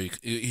up. So he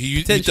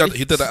did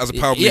that as a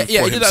power move. Yeah,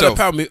 for he did himself.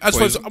 that as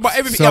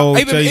a power move.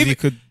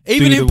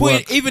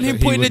 But even him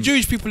putting the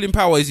Jewish people in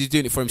power, is he's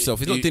doing it for himself.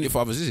 He's not doing it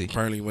for others, is he?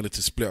 Apparently, he wanted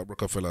to split up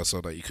Rockefeller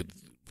so that he could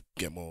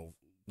get more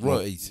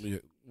royalties.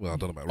 Well, I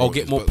don't know about or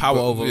royalties, get more power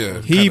over.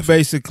 Yeah, he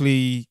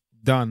basically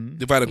done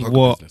divide and conquer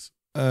what business.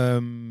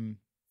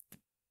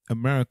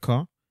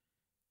 America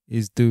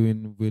is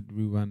doing with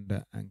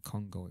Rwanda and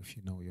Congo. If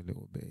you know your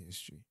little bit of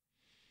history,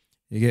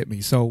 you get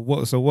me. So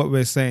what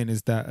we're saying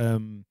is that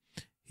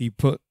he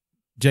put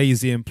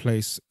Jay-Z in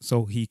place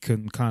so he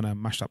can kind of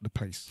mash up the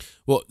place.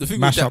 Well, the thing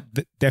mash with up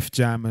Def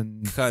Jam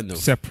and kind of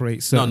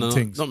separate certain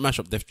things. Not mash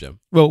up Def Jam.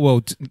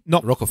 Well,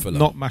 not Rockefeller.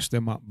 Not mash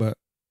them up, but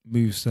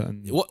move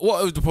certain.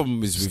 What the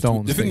problem is with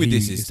stones the thing with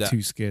this is that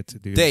too scared to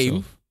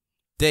do.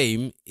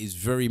 Dame is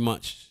very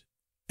much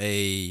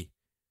a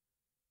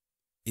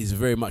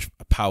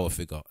power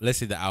figure. Let's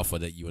say the alpha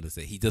that you want to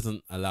say. He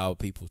doesn't allow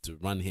people to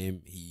run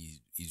him.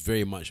 He's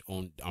very much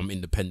on. I'm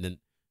independent.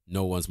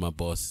 No one's my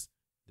boss.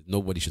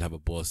 Nobody should have a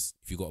boss.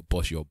 If you got a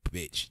boss, you're a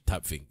bitch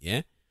type thing.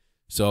 Yeah.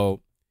 So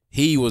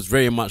he was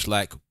very much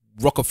like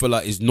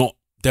Rockefeller is not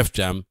Def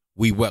Jam.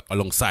 We work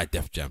alongside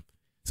Def Jam.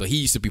 So he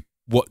used to be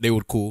what they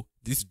would call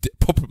this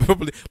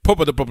probably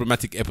the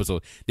problematic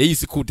episode. They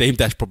used to call Dame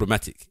Dash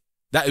problematic.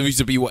 That used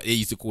to be what they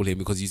used to call him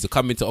because he used to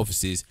come into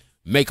offices,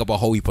 make up a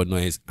whole heap of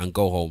noise, and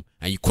go home.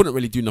 And you couldn't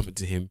really do nothing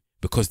to him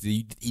because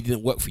he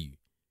didn't work for you.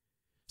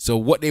 So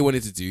what they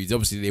wanted to do is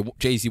obviously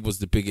Jay-Z was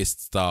the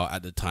biggest star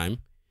at the time,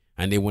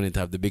 and they wanted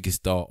to have the biggest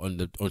star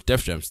on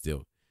Def Jam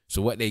still.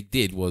 So what they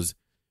did was,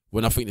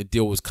 when I think the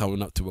deal was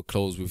coming up to a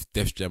close with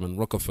Def Jam and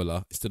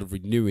Rockefeller, instead of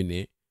renewing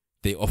it,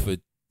 they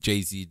offered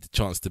Jay-Z the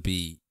chance to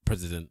be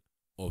president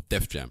of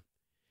Def Jam.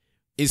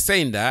 In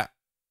saying that,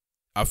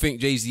 I think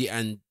Jay-Z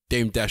and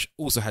Dame Dash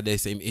also had their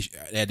same issue,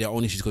 their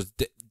own issues, because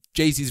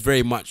Jay-Z is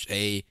very much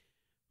a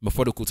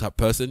methodical type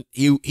person.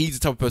 He's the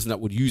type of person that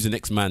would use the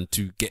next man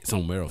to get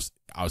somewhere else.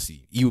 I'll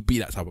see. He would be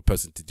that type of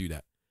person to do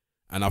that.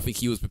 And I think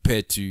he was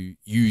prepared to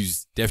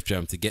use Def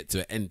Jam to get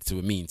to an end, to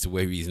a mean, to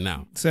where he is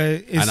now.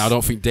 And I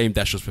don't think Dame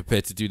Dash was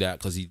prepared to do that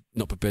because he's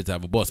not prepared to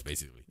have a boss,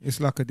 basically. It's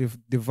like a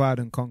divide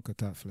and conquer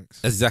type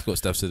flex. That's exactly what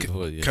Steph said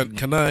before. Yeah.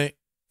 Can I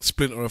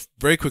splinter off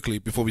very quickly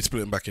before we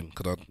split them back in,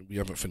 because we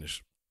haven't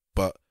finished.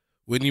 But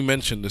when you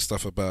mentioned the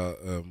stuff about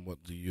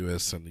what the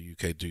US and the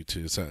UK do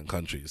to certain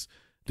countries,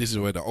 this is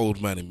where the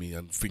old man in me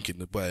and thinking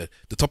that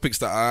the topics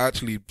that I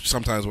actually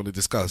sometimes want to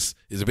discuss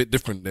is a bit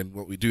different than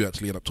what we do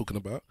actually end up talking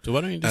about. So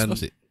why don't you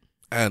discuss it?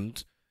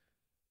 And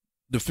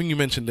the thing you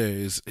mentioned there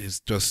is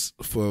just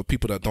for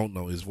people that don't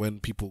know, is when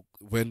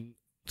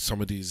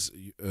some of these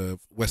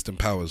Western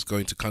powers go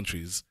into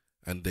countries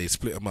and they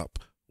split them up,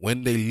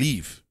 when they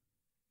leave,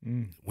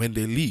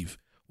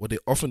 what they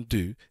often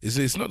do is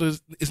it's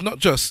not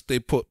just they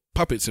put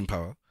puppets in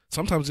power.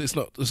 Sometimes it's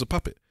not just a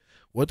puppet.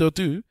 What they'll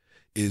do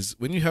is,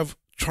 when you have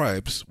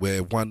tribes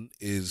where one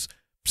is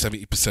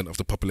 70% of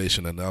the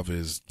population and the other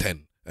is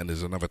 10, and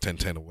there's another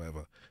 10 or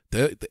whatever,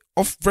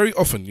 very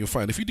often you'll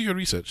find, if you do your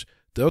research,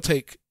 they'll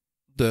take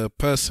the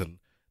person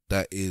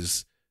that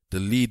is the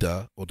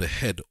leader or the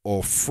head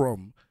or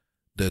from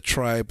the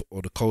tribe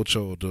or the culture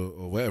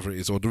or whatever it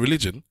is, or the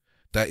religion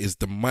that is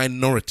the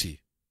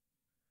minority,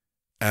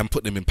 and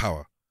put them in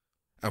power.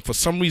 And for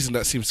some reason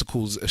that seems to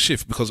cause a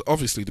shift, because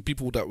obviously the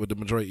people that were the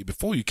majority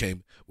before you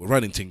came were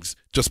running things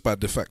just by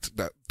the fact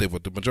that they were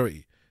the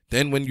majority.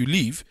 Then when you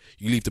leave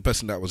the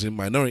person that was in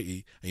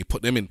minority and you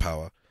put them in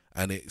power,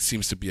 and it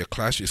seems to be a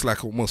clash. It's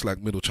like almost like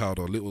middle child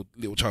or little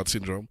child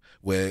syndrome,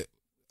 where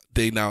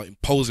they now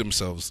impose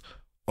themselves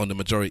on the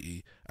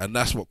majority, and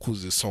that's what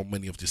causes so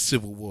many of the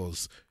civil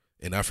wars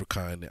in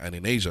Africa and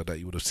in Asia that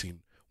you would have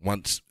seen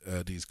once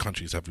these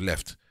countries have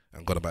left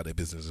and gone about their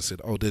business and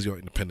said, oh, there's your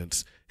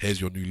independence, here's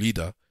your new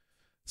leader.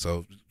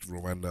 So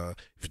Rwanda,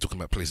 if you're talking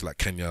about places like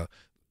Kenya,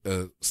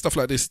 stuff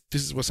like this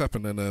is what's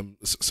happened in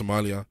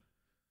Somalia.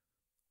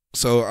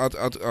 So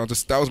I'll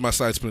just, that was my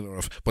side splinter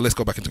off, but let's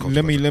go back into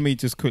culture. Let me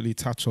just quickly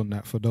touch on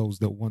that for those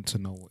that want to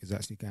know what is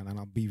actually going on, and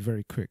I'll be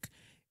very quick.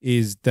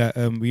 is that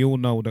we all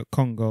know that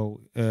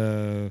Congo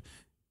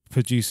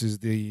produces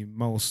the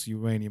most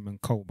uranium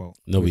and cobalt.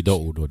 No, we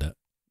don't all know that.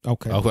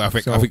 Okay. I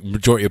think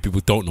majority of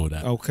people don't know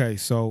that. Okay,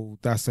 so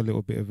that's a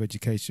little bit of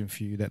education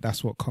for you.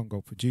 That's what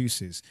Congo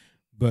produces.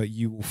 But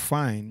you will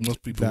find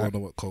Most people that won't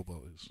know what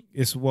cobalt is.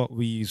 it's what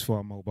we use for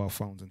our mobile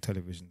phones and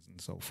televisions and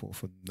so forth,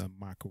 for the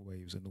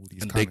microwaves and all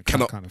these And kind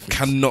they of things.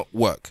 cannot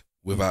work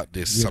without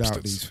this Without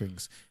substance. these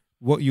things.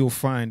 What you'll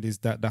find is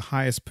that the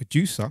highest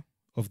producer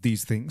of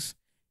these things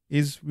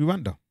is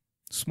Rwanda.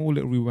 Small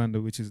little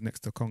Rwanda, which is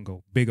next to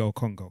Congo, big old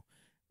Congo.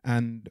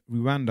 And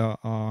Rwanda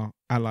are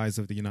allies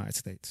of the United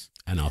States.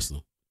 And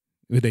Arsenal.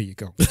 Well, there you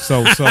go.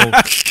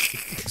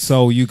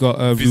 So you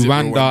got Visit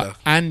Rwanda Rwanda.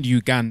 and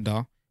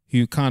Uganda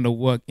who kind of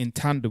work in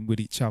tandem with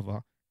each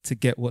other to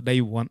get what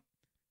they want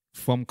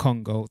from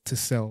Congo to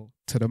sell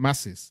to the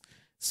masses.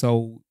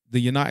 So the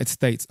United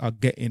States are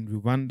getting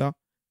Rwanda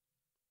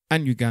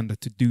and Uganda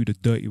to do the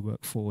dirty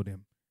work for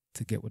them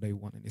to get what they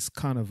want. And it's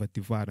kind of a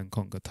divide and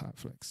conquer type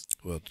flex.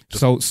 Well,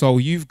 So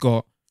you've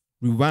got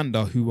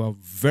Rwanda, who are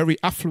very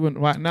affluent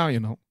right now,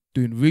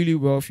 doing really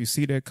well. If you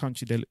see their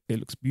country, it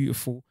looks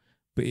beautiful,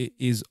 but it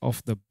is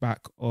off the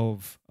back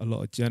of a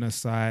lot of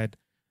genocide,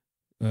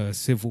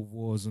 civil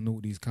wars, and all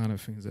these kind of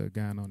things that are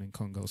going on in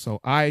Congo. So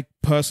I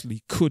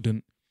personally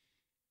couldn't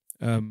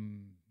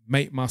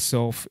make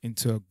myself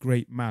into a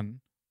great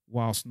man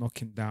whilst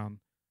knocking down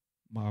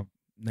my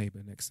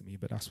neighbor next to me,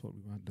 but that's what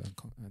Rwanda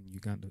and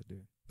Uganda are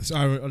doing. It's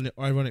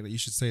ironic that you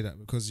should say that,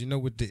 because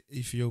with the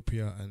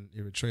Ethiopia and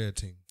Eritrea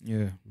thing,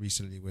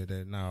 recently, where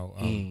they're now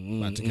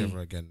back together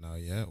again now,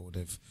 or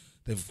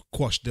they've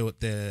quashed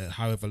their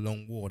however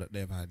long war that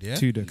they've had,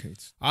 2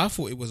 decades. I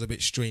thought it was a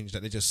bit strange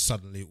that they just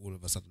suddenly all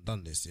of a sudden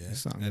done this,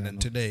 and then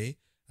today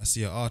I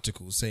see an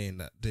article saying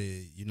that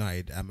the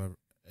United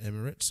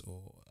Emirates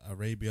or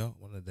Arabia,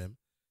 one of them,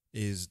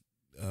 is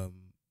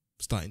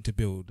starting to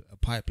build a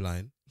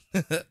pipeline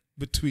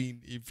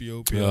between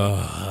Ethiopia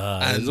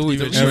and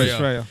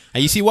Eritrea.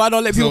 And you see why I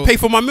don't let people pay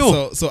for my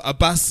meal? So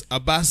Abbas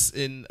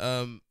in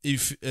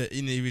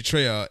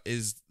Eritrea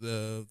is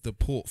the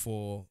port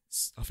for,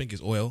 I think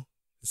it's oil.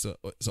 It's an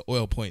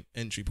oil point,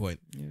 entry point.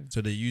 Yeah.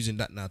 So they're using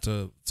that now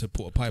to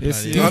put a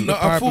pipeline in. And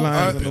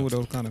all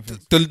those kind of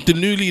things. The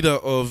new leader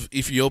of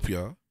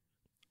Ethiopia,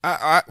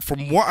 I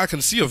from what I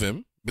can see of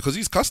him, because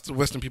he's cussed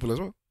Western people as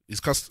well. He's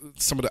cussed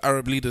some of the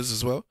Arab leaders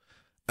as well.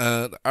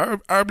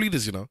 Arab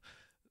leaders,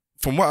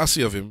 from what I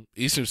see of him,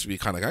 he seems to be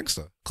kind of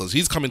gangster, because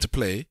he's coming to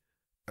play.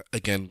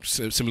 Again,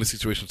 similar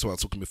situation to what I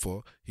was talking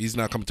before. He's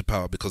now coming to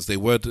power because they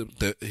were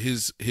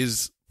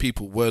his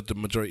people were the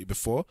majority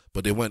before,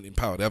 but they weren't in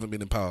power. They haven't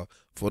been in power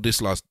for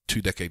this last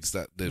 2 decades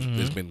that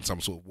there's been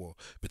some sort of war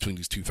between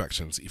these two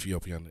factions,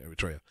 Ethiopia and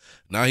Eritrea.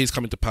 Now he's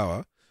coming to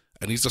power,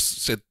 and he's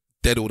just said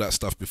dead all that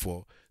stuff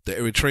before. The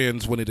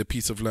Eritreans wanted a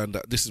piece of land.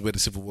 This is where the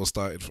civil war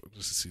started.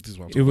 This is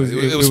what I'm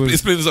talking about. It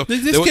split us up.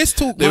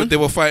 They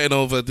were fighting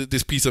over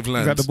this piece of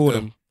land. At the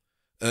border.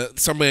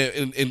 Somewhere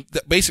in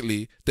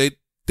basically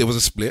there was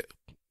a split.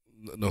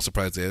 No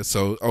surprise there.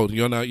 So,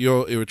 you're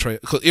Eritrea.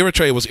 Because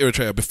Eritrea was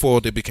Eritrea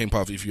before they became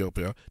part of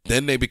Ethiopia.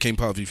 Then they became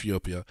part of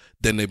Ethiopia.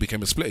 Then they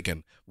became a split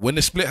again. When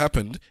the split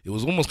happened, it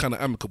was almost kind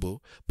of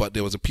amicable, but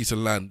there was a piece of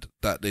land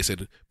that they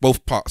said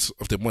both parts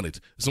of them wanted.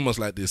 It's almost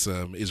like this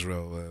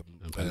Israel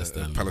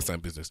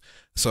Palestine business.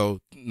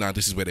 So now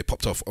this is where they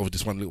popped off over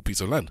this one little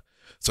piece of land.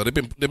 So they've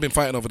been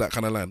fighting over that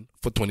kind of land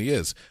for 20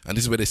 years, and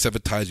this is where they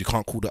severed ties. You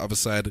can't call the other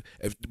side.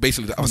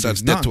 Basically, the other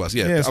side's dead to us.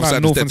 Yeah, it's the other like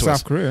side North is dead and to South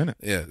us. Korea, isn't it?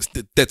 Yeah, it's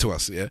dead to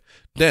us. Yeah.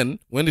 Then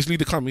when this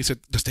leader came, he said,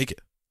 "Just take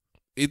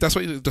it." That's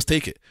what he just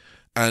take it,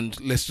 and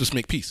let's just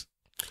make peace.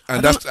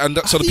 And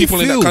so the people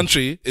in that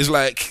country is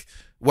like,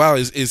 wow,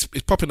 is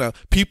popping out.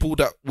 People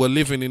that were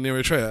living in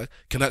Eritrea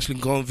can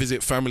actually go and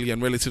visit family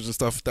and relatives and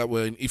stuff that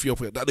were in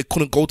Ethiopia that they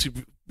couldn't go to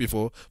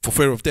before for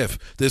fear of death.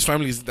 There's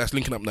families that's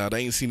linking up now. They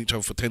ain't seen each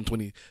other for 10,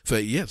 20,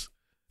 30 years.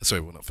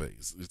 Sorry, well, not 30.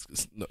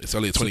 It's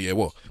only a 20-year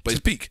war, but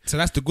it's peak. So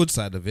that's the good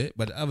side of it,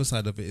 but the other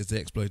side of it is the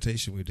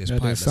exploitation with this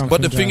pipe.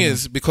 But the thing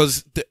is,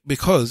 because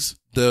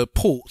the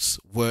ports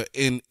were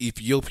in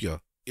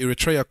Ethiopia,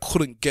 Eritrea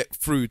couldn't get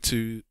through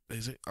to.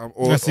 Is it?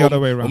 That's the other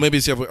way around. Or maybe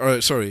it's the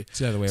other. Sorry, it's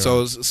the other way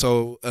around.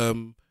 So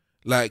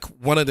like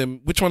one of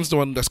them. Which one's the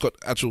one that's got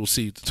actual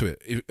sea to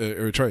it?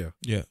 Eritrea.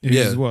 Yeah.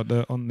 Is what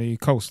on the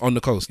coast. On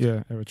the coast.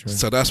 Yeah, Eritrea.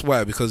 So that's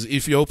why, because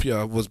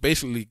Ethiopia was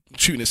basically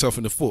shooting itself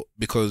in the foot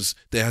because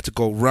they had to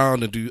go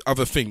round and do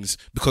other things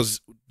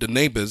because the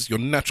neighbors, your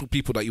natural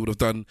people that you would have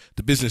done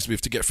the business with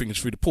to get things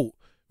through the port,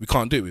 we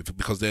can't do it with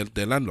because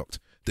they're landlocked.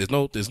 There's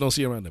no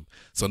sea around them.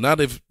 So now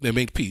they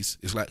made peace.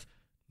 It's like,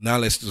 now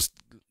let's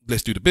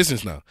do the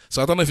business now.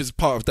 So I don't know if it's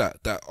part of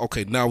that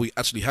okay, now we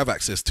actually have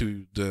access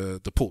to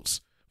the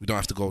ports. We don't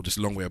have to go this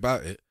long way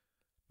about it.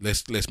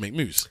 Let's make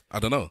moves. I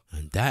don't know.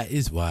 And that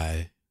is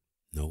why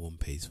no one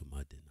pays for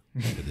my dinner.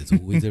 But there's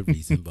always a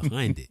reason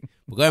behind it.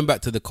 But going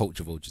back to the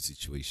culture vulture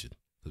situation,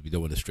 because we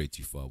don't want to stray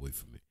too far away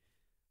from it.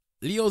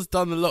 Lyor's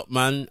done a lot,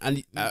 man,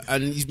 and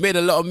he's made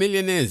a lot of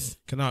millionaires.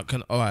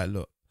 All right,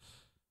 look.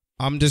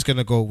 I'm just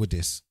gonna go with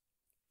this.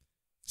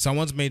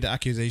 someone's made the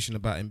accusation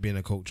about him being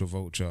a culture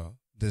vulture.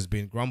 There's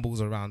been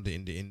grumbles around it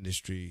in the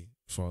industry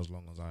for as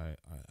long as I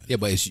Yeah,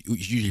 but it's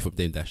usually from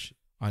Dame Dash.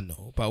 I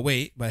know. But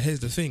wait, here's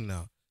the thing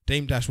now.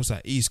 Dame Dash was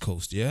at East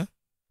Coast, yeah?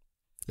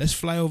 Let's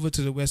fly over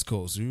to the West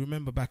Coast. You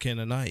remember back in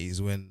the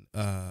 90s when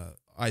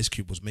Ice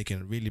Cube was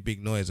making a really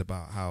big noise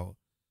about how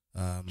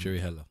Jerry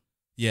Heller.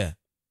 Yeah.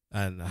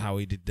 And how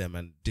he did them,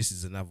 and this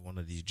is another one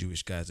of these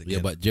Jewish guys again.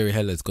 Yeah, but Jerry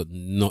Heller's got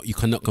you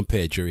cannot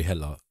compare Jerry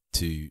Heller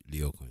to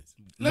Lyor Cohen.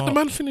 Let the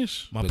man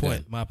finish.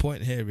 My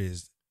point here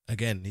is,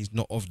 again, he's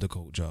not of the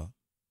culture,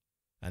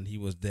 and he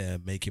was there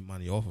making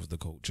money off of the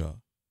culture,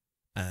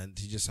 and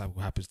he just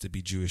happens to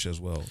be Jewish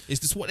as well. It's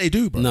just what they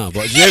do, bro. No,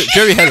 but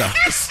Jerry Heller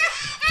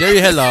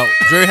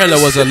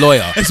was a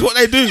lawyer. It's what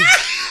they do.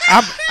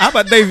 How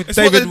about David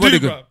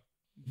Rodigan?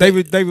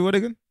 David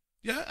Rodigan?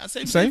 Yeah,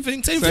 same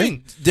thing.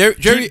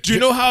 Jerry, do you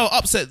know how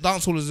upset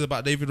dancehall is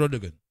about David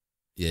Rodigan?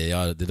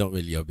 Yeah, they don't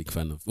really are a big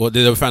fan of. Well,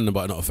 they're a fan,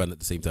 but not a fan at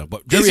the same time.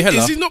 But Jerry Heller,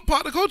 is he not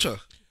part of the culture?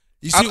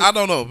 I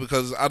don't know,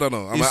 because I don't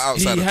know. I'm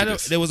outside of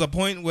this. There was a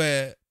point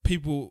where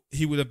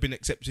he would have been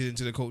accepted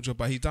into the culture,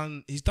 but he's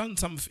done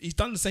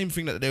the same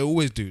thing that they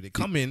always do. They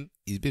come in.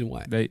 He's been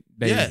white.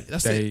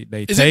 That's it.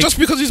 Is it just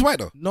because he's white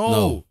though?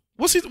 No.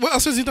 What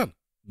else has he done?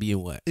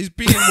 Being white. He's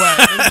being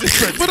white.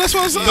 But that's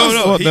what I'm saying.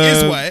 No, he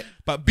is white,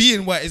 but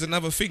being white is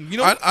another thing. You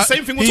know,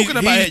 same thing we're talking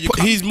about here.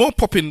 He's more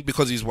popping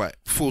because he's white.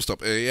 Full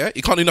stop. Yeah,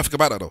 he can't do nothing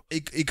about that though.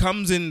 He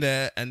comes in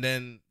there, and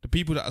then the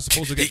people that are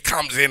supposed to get... He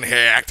comes in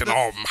here acting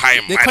all high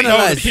and They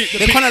mighty.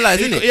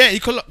 colonize, isn't it? Yeah, he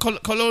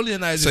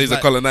colonizes. So he's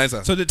a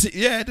colonizer. So the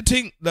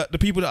thing that the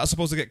people that are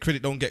supposed to get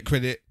credit don't get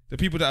credit. The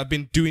people that have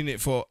been doing it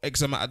for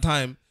X amount of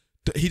time,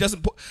 he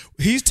doesn't put...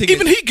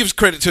 Even he gives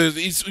credit to...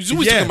 He's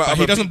always talking about... but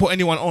he doesn't put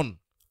anyone on.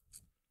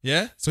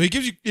 Yeah, so he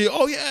gives you,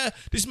 oh yeah,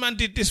 this man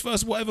did this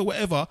first,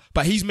 whatever,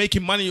 but he's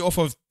making money off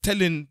of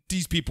telling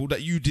these people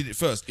that you did it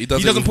first. He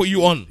doesn't put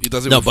you on. He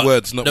does it with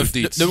words, not with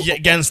deeds.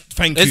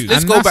 Thank you.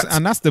 Let's go back.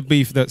 And that's the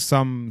beef that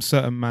some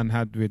certain man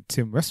had with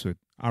Tim Westwood.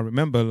 I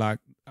remember, like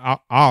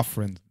our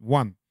friend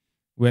one,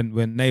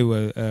 when they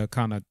were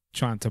kind of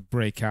trying to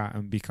break out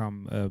and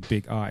become a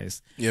big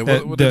artist. Yeah,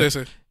 what did they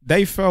say?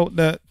 They felt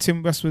that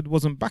Tim Westwood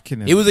wasn't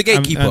backing him. He was a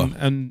gatekeeper,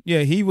 and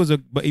yeah,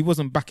 but he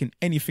wasn't backing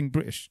anything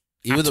British.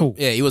 He wasn't.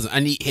 Yeah, he wasn't.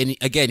 And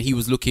he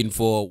was looking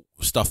for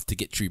stuff to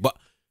get through. But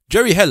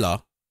Jerry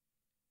Heller,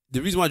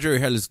 the reason why Jerry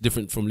Heller is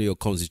different from Lyor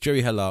Cohen is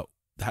Jerry Heller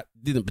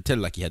didn't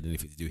pretend like he had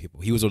anything to do with hip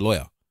hop. He was a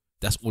lawyer.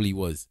 That's all he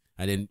was.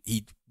 And then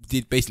he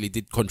did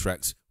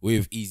contracts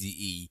with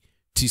Eazy-E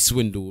to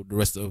swindle the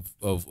rest of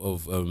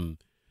NWA.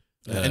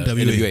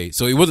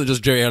 So it wasn't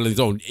just Jerry Heller on his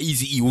own.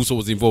 Eazy-E also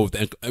was involved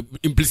and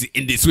implicit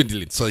in the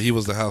swindling. So he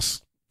was the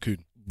house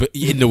coon. But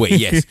in a way,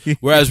 yes.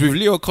 Whereas with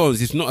Lyor Cohen,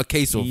 it's not a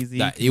case of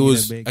that. It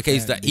was a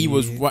case that they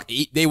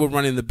were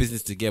running the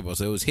business together.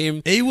 So it was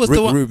him,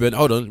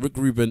 Rick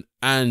Rubin,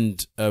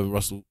 and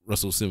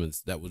Russell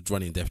Simmons that was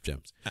running Def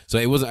Jams. So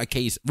it wasn't a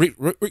case. Rick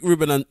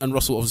Rubin and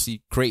Russell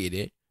obviously created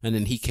it, and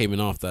then he came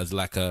in after as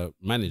like a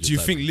manager. Do you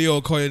think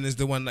Lyor Cohen is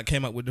the one that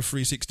came up with the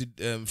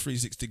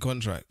 360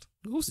 contract?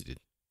 Of course he did.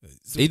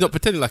 He's not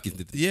pretending like he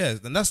did. Yeah,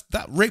 and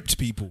that raped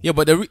people. Yeah,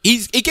 but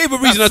he gave a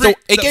reason. The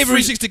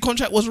 360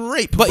 contract was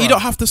rape, but you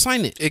don't have to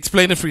sign it.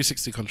 Explain the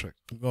 360 contract.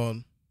 Go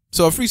on.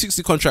 So a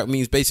 360 contract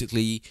means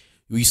basically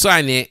you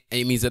sign it,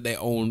 and it means that they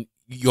own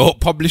your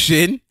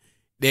publishing,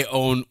 they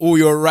own all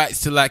your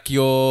rights to like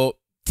your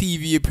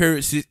TV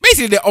appearances.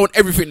 Basically, they own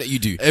everything that you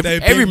do.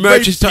 Every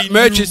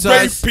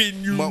merchandise.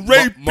 Raping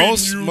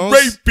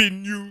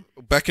you.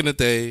 Back in the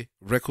day,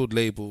 record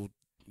label,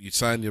 you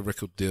sign your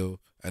record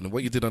deal. And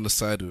what you did on the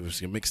side was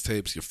your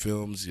mixtapes, your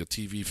films, your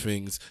TV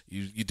things.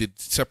 You did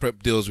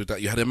separate deals with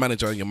that. You had a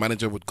manager, and your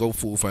manager would go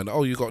forth and,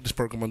 you got this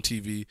program on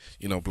TV,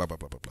 blah, blah, blah,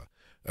 blah, blah.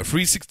 A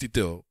 360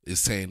 deal is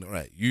saying, all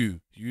right,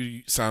 you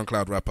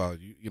SoundCloud rapper,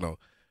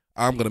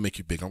 I'm going to make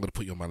you big. I'm going to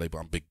put you on my label.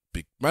 I'm big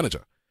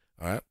manager.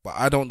 All right. But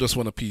I don't just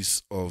want a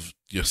piece of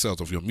your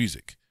sales of your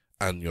music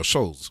and your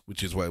shows,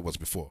 which is what it was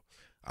before.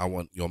 I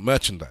want your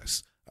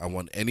merchandise. I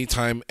want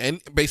anything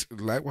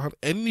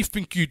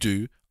you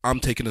do, I'm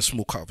taking a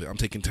small cut of it. I'm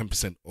taking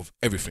 10% of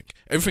everything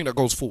that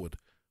goes forward,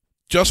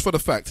 just for the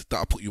fact that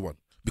I put you on.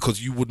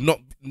 Because you would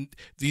not,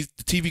 the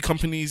TV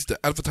companies, the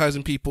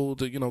advertising people,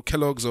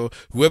 Kellogg's or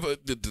whoever,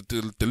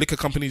 the liquor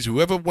companies,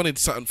 whoever wanted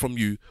something from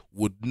you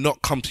would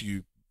not come to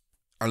you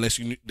unless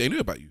they knew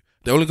about you.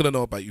 They're only going to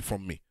know about you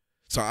from me.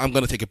 So I'm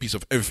going to take a piece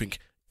of everything,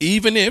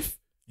 even if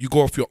you go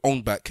off your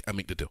own back and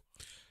make the deal.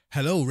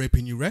 Hello,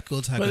 Raping You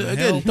Records. But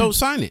again, don't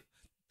sign it.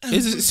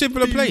 It's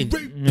simple and plain.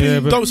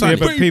 Don't sign it.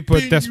 But people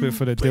are desperate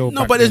for the deal.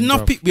 No, but there's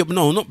not people.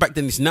 No, not back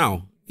then. It's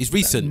now. It's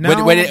recent.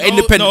 Now, when they're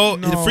independent. No,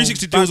 the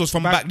 360 deals was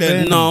from back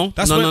then. No,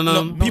 that's no.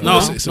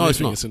 It's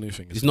not. It's a new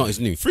thing. It's not. It's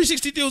new.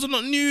 360 deals are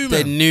not new, man.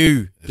 They're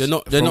new.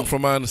 They're not.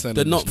 From my understanding,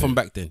 they're not from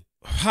back then.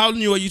 How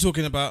new are you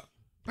talking about?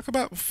 Like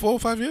about 4 or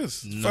 5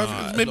 years.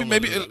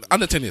 Maybe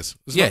under 10 years.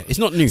 It's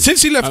not new.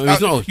 Since he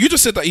left, you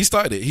just said that he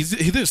started it.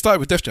 He didn't start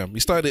with Def Jam. He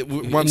started it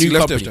once he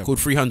left Def Jam. Called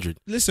 300.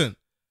 Listen,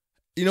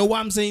 you know what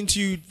I'm saying to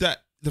you,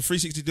 that the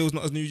 360 deal is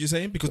not as new as you're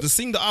saying? Because the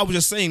thing that I was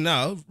just saying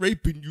now,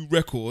 Raping You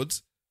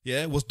Records,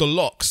 was the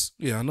Locks.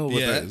 Yeah, I know what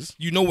that is.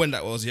 You know when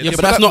that was, yeah? Yeah,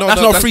 but that's not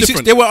 360.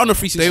 different. They weren't on a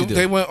 360 deal.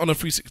 They weren't on a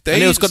 360.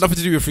 And it's got nothing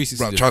to do with 360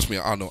 Bro, deal. trust me,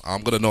 I know.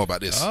 I'm gonna know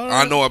about this. All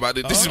I right. know about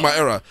it. This is my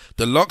era.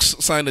 The Locks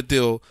signed a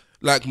deal.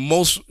 Like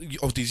most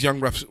of these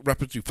young rappers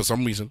do, for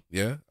some reason,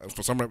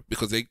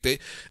 because they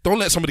don't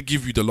let somebody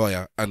give you the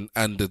lawyer and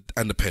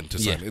the pen to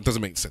sign. It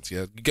doesn't make sense.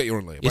 Yeah, you get your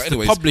own lawyer. It's but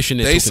anyways, the publishing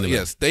they're talking about.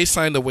 Yes, they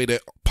signed the way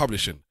they're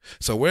publishing.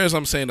 So whereas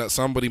I'm saying that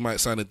somebody might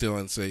sign a deal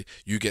and say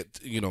you get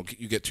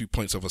 2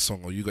 points of a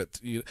song, or you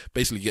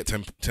basically get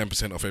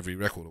 10% off every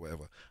record or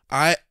whatever.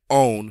 I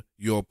own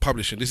your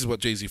publishing. This is what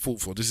Jay-Z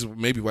fought for. This is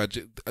maybe why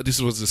this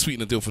was the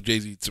sweetener deal for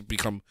Jay-Z to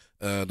become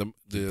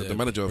the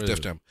manager of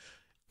Def Jam.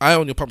 I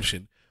own your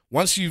publishing.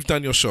 Once you've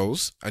done your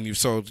shows and you've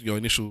sold your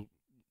initial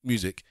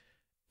music,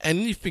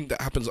 anything that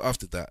happens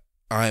after that,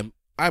 I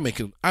make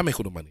all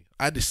the money.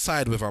 I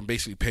decide whether I'm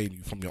basically paying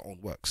you from your own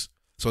works.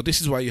 So this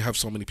is why you have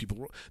so many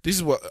people. This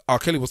is what R.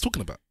 Kelly was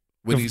talking about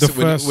when he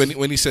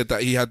said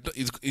that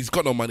he's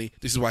got no money.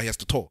 This is why he has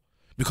to tour,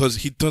 because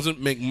he doesn't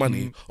make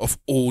money off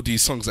all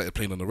these songs that are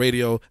playing on the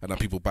radio and that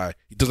people buy.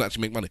 He doesn't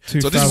actually make money.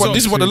 So this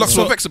is what the Lux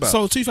Effect's about.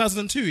 So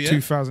 2002, yeah?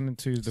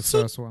 2002 is the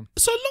first one.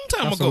 So a long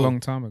time That's ago. a long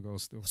time ago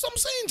still. That's what I'm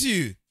saying to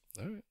you.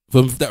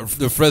 From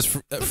the first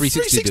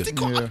 360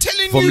 deal. I'm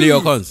telling you. From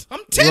Lyor Cons. I'm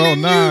telling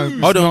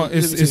you. Hold on.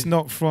 It's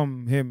not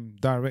from him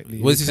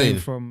directly. What is he It came saying?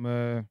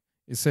 From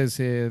it says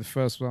here the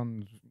first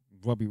one,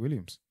 Robbie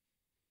Williams.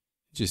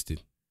 Just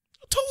did.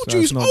 I told So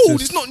you it's it's not old.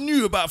 just- It's not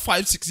new. About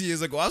 5-6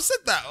 years ago, I said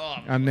that.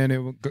 Oh. And then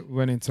it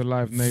went into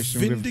Live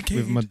Nation with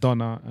Vindicated.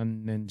 Madonna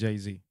and then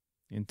Jay-Z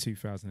in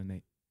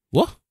 2008.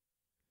 What?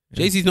 Yeah.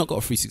 Jay-Z's not got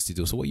a 360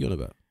 deal, so what are you on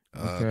about?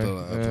 Okay. I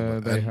don't know.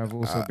 They have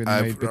also been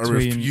I made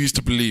between. refuse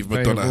to believe They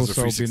have Madonna has a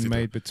also 360 been deal.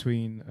 made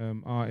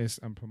between artists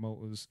and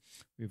promoters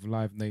with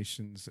Live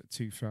Nation's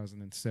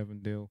 2007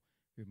 deal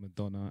with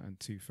Madonna and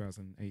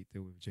 2008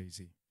 deal with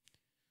Jay-Z.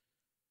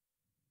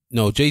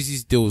 No,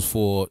 Jay-Z's deal is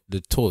for the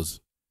tours.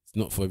 It's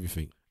not for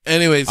everything.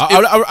 Anyways,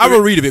 I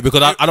will read a bit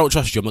because I don't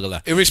trust you. I'm not gonna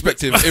lie.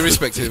 irrespective.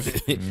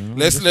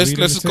 Let's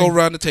just go around.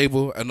 around the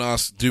table and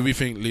ask: do we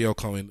think Lyor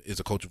Cohen is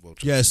a culture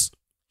vulture? Yes.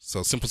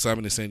 So Simple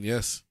Simon is saying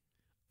yes.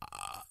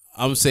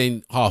 I'm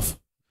saying half,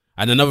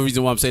 and another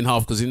reason why I'm saying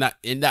half, because in that,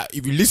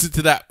 if you listen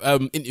to that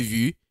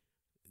interview,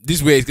 this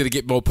is where it's gonna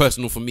get more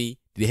personal for me.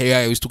 Did you hear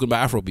how he was talking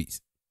about Afro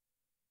beats?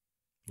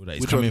 Well,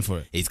 he's Which coming one? for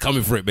it. He's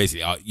coming for it,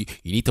 basically.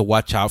 You need to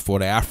watch out for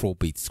the Afro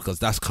beats because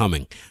that's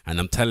coming. And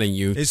I'm telling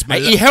you, It's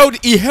and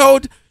he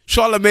held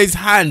Charlemagne's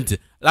hand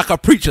like a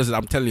preacher said.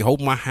 I'm telling you, hold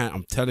my hand.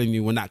 I'm telling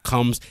you, when that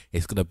comes,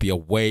 it's gonna be a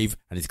wave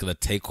and it's gonna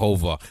take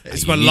over.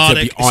 It's and you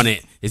melodic. need to be on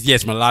it.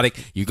 It's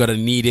melodic. You gotta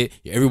need it.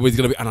 Everybody's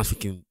gonna be. And I was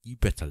thinking, you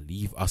better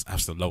leave us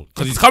alone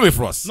because he's coming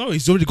for us. No,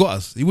 he's already got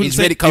us. He wouldn't He's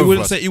say. already He coming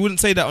wouldn't for say. He wouldn't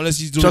say that unless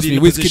he's Trust already me,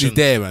 in the Wizkid position. is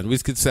there, man.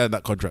 Wizkid signed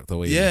that contract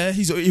away. Yeah,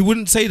 he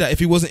wouldn't say that if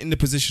he wasn't in the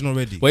position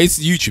already. Well, it's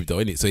YouTube though,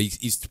 isn't it? So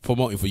he's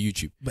promoting for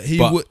YouTube. But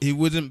he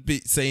wouldn't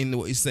be saying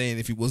what he's saying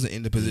if he wasn't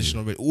in the position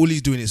already. All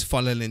he's doing is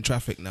funneling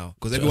traffic now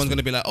because everyone's me.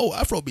 gonna be like, "Oh,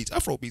 Afro beats."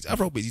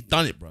 He's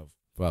done it, bro.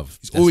 Bruv,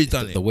 He's already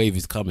done it. The wave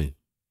is coming.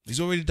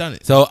 He's already done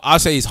it. So I'll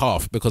say it's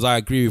half because I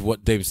agree with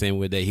what Dave's saying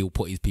where he'll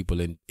put his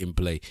people in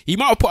play. He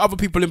might have put other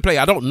people in play.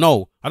 I don't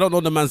know. I don't know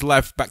the man's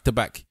life back to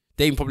back.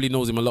 Dave probably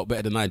knows him a lot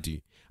better than I do.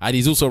 And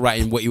he's also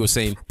writing what he was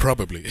saying.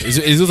 Probably.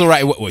 He's also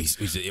writing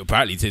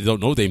apparently he said he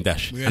don't know Dame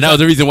Dash. And that was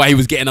the reason why he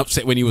was getting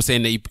upset when he was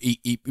saying that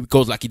he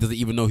goes like he doesn't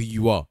even know who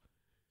you are.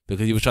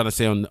 Because he was trying to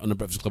say on the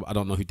Breakfast Club, I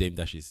don't know who Dame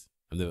Dash is.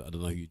 I don't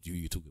know who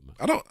you're talking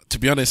about. To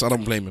be honest, I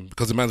don't blame him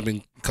because the man's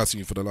been cussing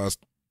you for the last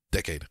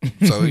decade.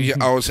 So yeah,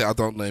 I would say I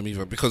don't know him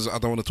either because I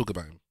don't want to talk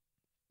about him.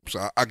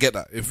 So I get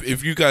that.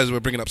 If you guys were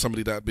bringing up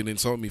somebody that had been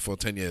insulting me for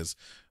 10 years,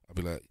 I'd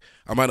be like,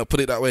 I might not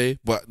put it that way,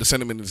 but the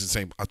sentiment is the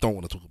same. I don't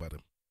want to talk about him.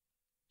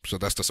 So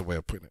that's just a way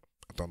of putting it.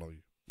 I don't know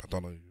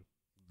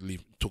you.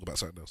 Talk about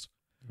something else.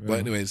 Yeah. But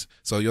anyways,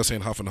 so you're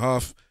saying half and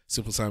half.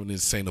 Simple Simon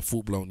is saying a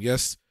full blown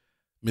yes.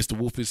 Mr.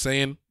 Wolf is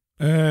saying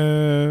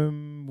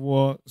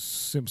what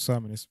Simple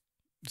Simon is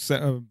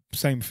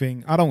same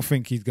thing. I don't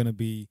think he's gonna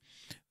be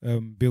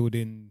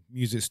building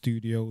music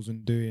studios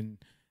and doing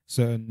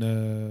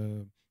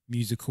certain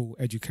musical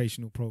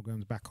educational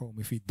programs back home.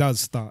 If he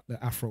does start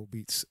the Afro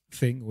beats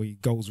thing or he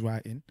goes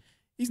right in,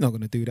 he's not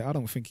gonna do that. I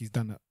don't think he's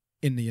done that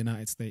in the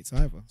United States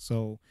either.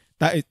 So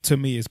that to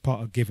me is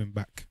part of giving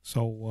back.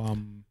 So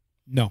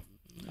no,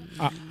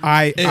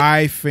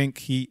 I think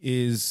he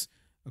is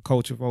a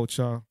culture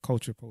vulture,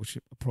 culture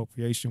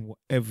appropriation,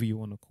 whatever you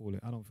want to call it.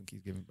 I don't think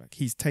he's giving back.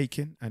 He's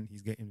taking and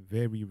he's getting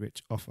very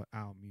rich off of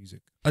our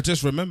music. I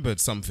just remembered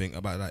something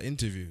about that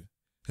interview.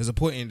 There's a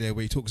point in there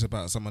where he talks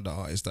about some of the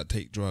artists that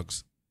take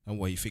drugs and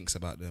what he thinks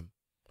about them.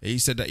 He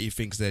said that he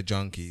thinks they're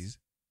junkies.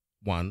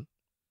 One.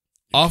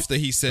 After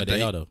he said But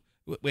they are though.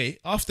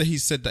 after he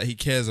said that he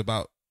cares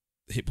about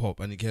hip hop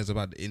and he cares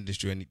about the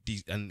industry and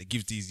he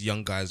gives these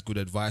young guys good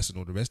advice and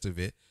all the rest of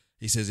it,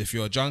 he says, if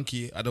you're a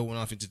junkie, I don't want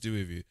nothing to do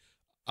with you.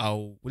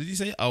 What did he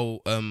say?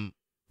 I'll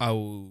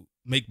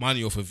make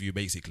money off of you,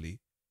 basically,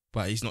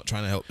 but he's not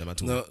trying to help them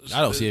at all. No,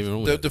 I don't see anything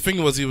wrong with that. The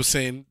thing was, he was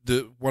saying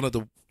one of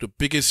the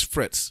biggest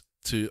threats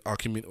to our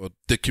community, or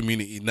the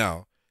community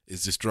now,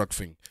 is this drug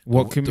thing.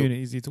 What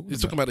community is he talking about?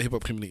 He's talking about the hip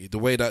hop community. The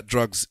way that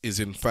drugs is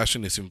in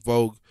fashion, it's in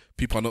vogue.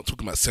 People are not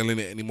talking about selling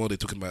it anymore. They're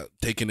talking about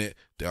taking it.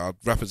 There are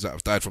rappers that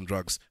have died from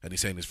drugs, and he's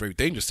saying it's very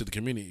dangerous to the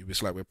community.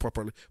 It's like we're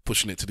properly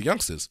pushing it to the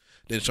youngsters.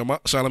 Then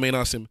Charlamagne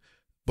asked him,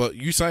 "But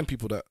you sign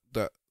people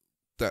that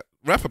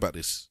rap about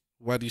this.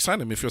 Why do you sign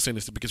them if you're saying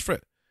it's the biggest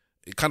threat?"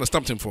 It kind of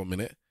stumped him for a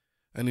minute,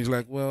 and he's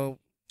like, "Well,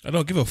 I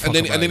don't give a fuck."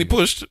 And then he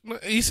pushed.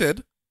 He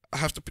said, "I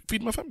have to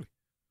feed my family."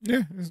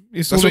 Yeah,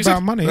 it's all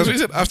about money. That's what he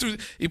said. I have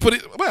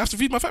to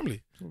feed my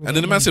family. And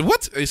then the man said,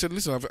 "What?" He said,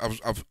 "Listen,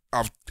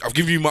 I've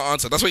given you my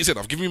answer." That's what he said.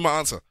 I've given you my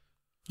answer.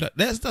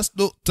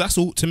 That's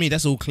all to me.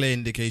 That's all clear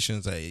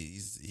indications that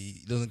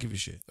he doesn't give a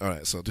shit. All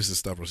right, so this is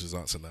Stavros'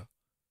 answer now.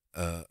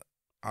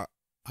 I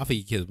think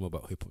he cares more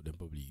about hip hop than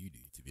probably you do,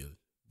 to be honest.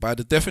 By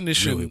the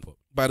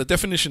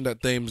definition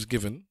that Dame's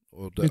given,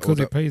 because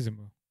it pays him,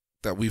 bro.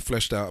 That we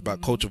fleshed out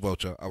about culture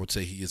vulture, I would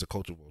say he is a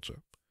culture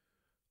vulture.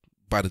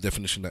 By the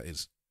definition that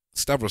is.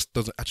 Stavros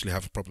doesn't actually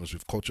have problems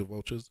with culture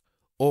vultures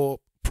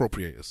or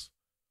appropriators.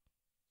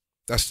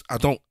 I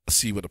don't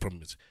see what the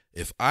problem is.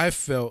 If I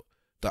felt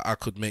that I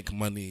could make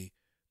money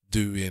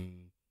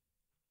doing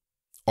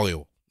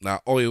oil,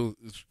 now oil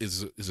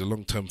is a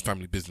long-term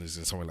family business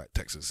in somewhere like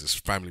Texas. It's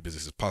family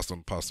business, it's passed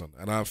on,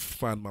 and I've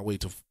found my way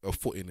to a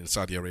footing in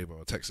Saudi Arabia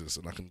or Texas,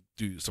 and I can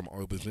do some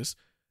oil business,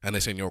 and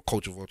they're saying you're a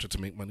culture vulture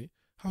to make money,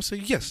 I'll say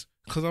yes,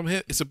 because I'm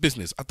here, it's a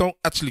business. I don't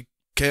actually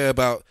care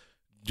about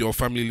your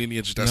family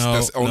lineage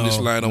that's on this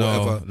line or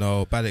whatever.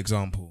 No, bad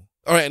example.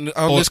 All right, and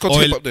let's go to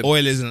hip hop then.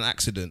 Oil is an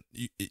accident.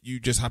 You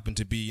just happen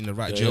to be in the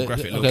right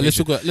geographic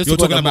location. Let's You're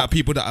talking about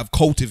people that have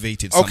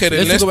cultivated something. Okay,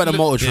 then let's talk about the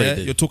motor trade.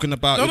 You're talking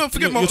about... No,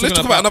 forget motor. Let's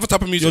talk about another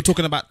type of music. You're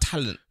talking about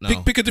talent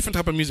now. Pick a different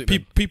type of music.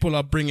 People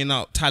are bringing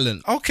out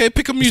talent. Okay,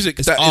 pick a music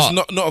it's that art. is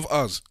not of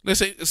ours. Let's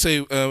say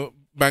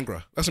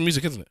Bangra. That's a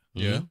music, isn't it?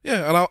 Yeah.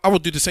 Yeah, and I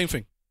would do the same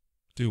thing.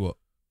 Do what?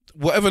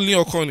 Whatever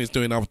Lyor Cohen is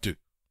doing, I would do.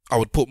 I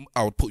would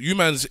put you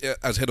mans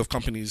as head of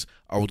companies.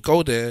 I would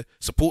go there,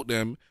 support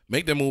them,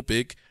 make them all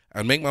big,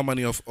 and make my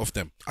money off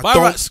them.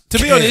 To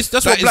be honest,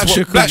 that's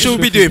what Black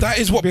should be doing. That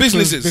is what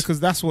business is. Because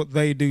that's what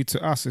they do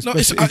to us. No,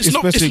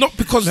 it's not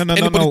because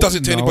anybody does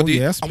it to anybody.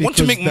 Yes, I want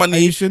to make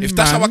money. If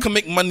that's how I can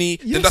make money,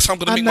 then that's how I'm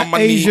going to make my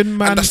money. And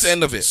that's the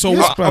end of it. So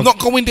I'm not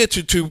going there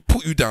to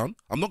put you down.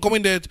 I'm not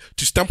going there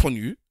to stamp on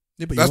you.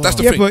 Yeah, but that's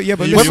the thing. But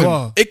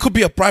listen, it could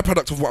be a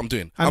byproduct of what I'm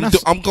doing.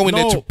 I'm going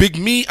there to big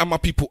me and my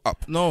people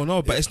up.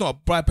 No, but it's not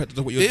a byproduct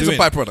of what you're doing. It is a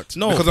byproduct.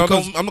 No,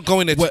 because I'm not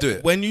going there to do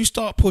it. When you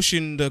start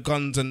pushing the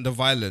guns and the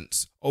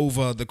violence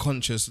over the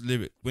conscious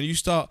lyric, when you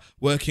start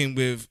working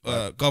with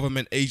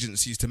government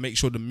agencies to make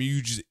sure the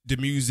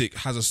music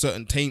has a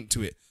certain taint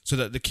to it, so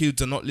that the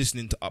kids are not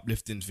listening to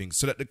uplifting things,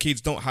 so that the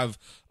kids don't have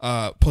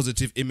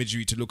positive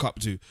imagery to look up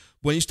to.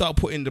 When you start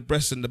putting the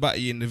breasts and the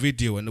batty in the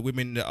video and the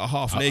women that are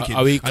half naked,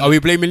 are we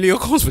blaming Lyor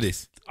Cohen for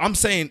this? I'm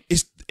saying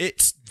it's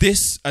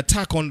this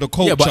attack on the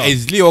culture. Yeah, but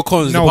is Lyor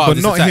Cohen part of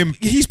this attack? Him.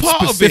 He's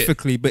part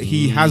specifically, of it, but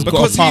he has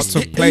got a part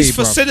to play. He's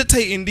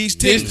facilitating these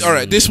things. All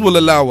right, this will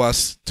allow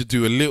us to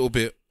do a little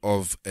bit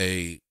of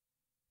a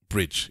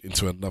bridge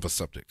into another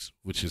subject,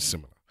 which is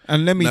similar.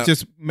 And let me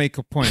just make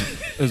a point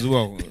as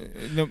well,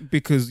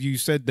 because you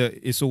said that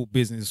it's all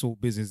business,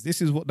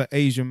 This is what the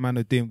Asian man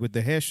are doing with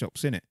the hair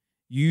shops, innit?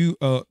 You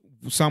are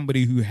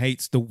somebody who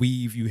hates the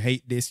weave, you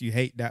hate this, you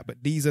hate that,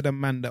 but these are the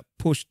men that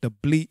push the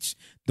bleach,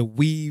 the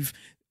weave,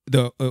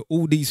 the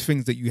all these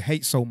things that you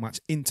hate so much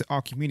into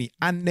our community,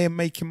 and they're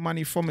making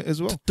money from it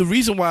as well. The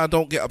reason why I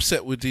don't get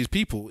upset with these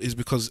people is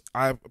because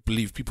I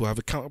believe people have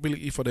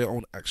accountability for their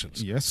own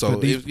actions. Yes. So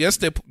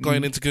they're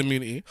going into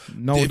community.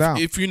 No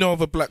doubt. If you know of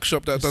a black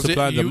shop that does it,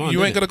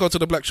 you ain't gonna go to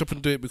the black shop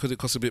and do it because it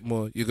costs a bit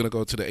more. You're gonna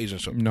go to the Asian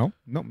shop. No,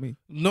 not me.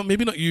 No,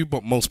 maybe not you,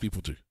 but most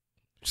people do.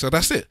 So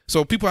that's it.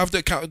 So people have the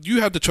account.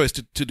 You have the choice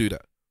to do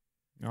that.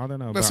 I don't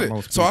know. That's about it.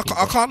 most So people,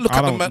 I can't look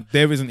at the man.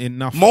 There isn't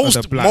enough. Most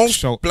of the black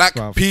shops, black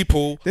bruv.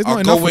 people There's are not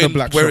enough of going the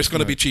black where shops, it's going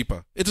to man. be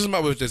cheaper. It doesn't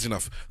matter if there's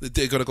enough.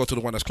 They're going to go to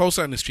the one that's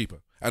closer and it's cheaper,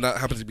 and that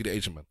happens to be the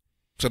Asian man.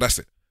 So that's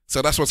it.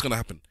 So that's what's going to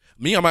happen.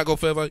 Me, I might go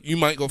further. You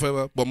might go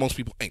further, but most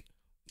people ain't.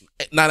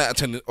 9 out of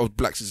 10 of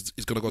blacks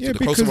is going to go to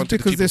the closer one to the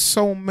because cheaper. there's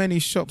so many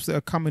shops that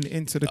are coming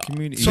into the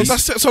community. So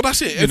that's it. So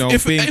that's it. You know,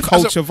 being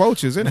culture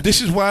vultures, isn't it?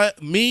 This is why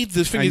the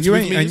thing is you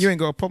with ain't me and is, you ain't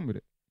got a problem with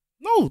it.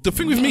 No, the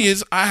thing with me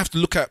is I have to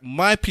look at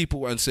my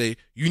people and say,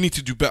 you need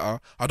to do better.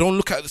 I don't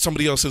look at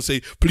somebody else and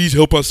say, please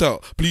help us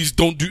out. Please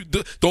don't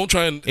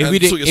try and sort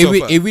yourself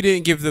out. If we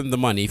didn't give them the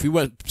money, if we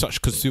weren't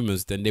such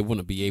consumers, then they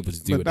wouldn't be able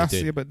to do what they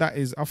do. Yeah, but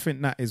I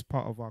think that is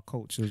part of our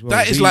culture as well.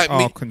 That is we like are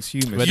me.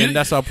 consumers. But then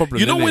that's our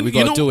problem. We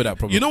got to deal with that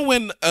problem. You know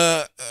when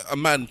a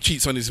man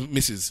cheats on his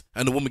missus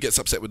and the woman gets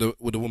upset with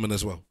the woman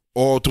as well,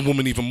 or the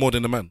woman even more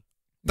than the man.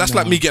 That's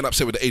like me getting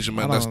upset with the Asian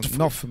man. That's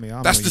not for me.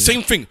 That's the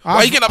same thing. Why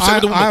are you getting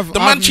upset with the woman? The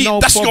man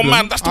cheat. That's your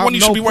man. That's the one you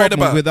should be worried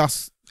about. With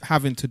us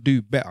having to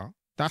do better,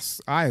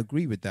 I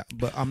agree with that,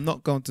 but I'm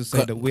not going to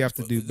say that we have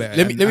to do better.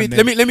 Let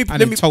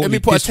me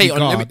put a take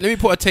on. Let me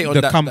put a take on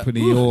the that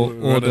company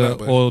or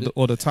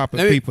the type of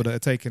people that are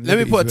taking. Let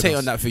me put a take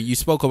on that thing. You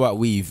spoke about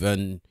weave,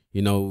 and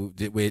you know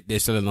they're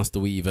selling us the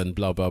weave and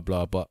blah blah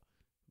blah. But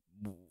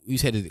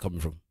whose head is it coming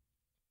from?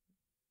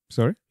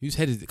 Sorry, whose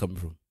head is it coming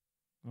from?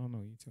 Oh no,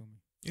 you tell me.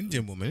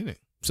 Indian woman, innit?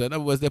 So in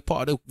other words, they're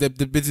part of the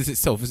business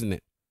itself, isn't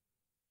it?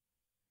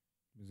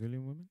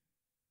 Brazilian women.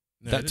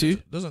 No, That too?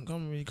 Doesn't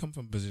really come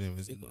from Brazilian.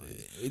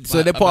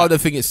 So they're part of the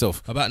thing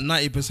itself. About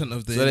 90%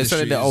 of the So they're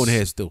selling their own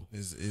hair still.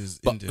 Is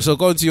But, Indian. so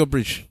going to your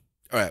bridge.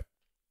 All right.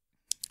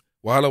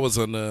 While I was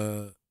on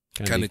Candy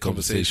Candy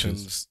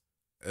Conversations,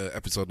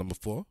 episode number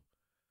 4,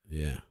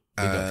 Yeah.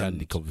 Big up And-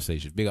 Candy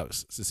Conversations. Big up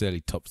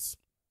Sincerely Tops.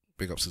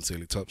 big up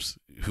Sincerely Tops,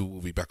 who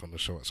will be back on the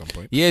show at some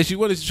point. Yeah, she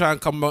wanted to try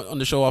and come on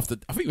the show after.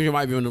 I think we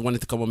might be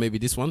wanted to come on maybe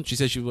this one. She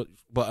said she would,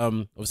 but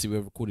obviously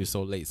we're recording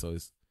so late, so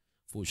it's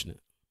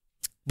fortunate.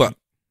 But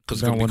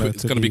because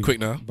it's going to be quick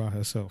now. by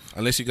herself.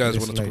 Unless you guys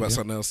This want to talk late, about yeah?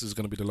 something else, this is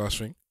going to be the last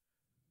thing,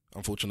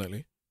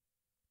 unfortunately.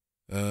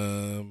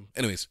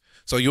 Anyways,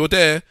 so you were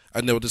there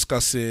and they were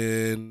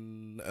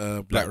discussing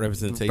Black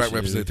representation. black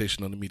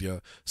representation on the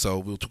media. So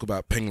we'll talk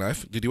about Peng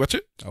Life. Did you watch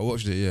it? I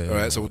watched it, yeah. All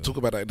right, so we'll talk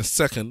about that in a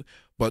second.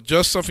 But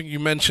just something you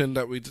mentioned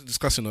that we're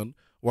discussing on,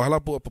 while I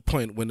brought up a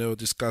point when they were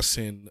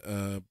discussing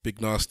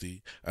Big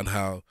Nasty and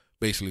how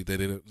basically they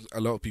didn't. A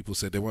lot of people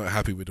said they weren't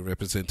happy with the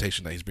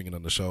representation that he's bringing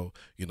on the show.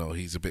 You know,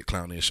 he's a bit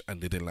clownish, and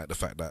they didn't like the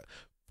fact that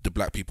the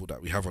black people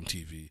that we have on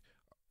TV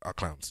are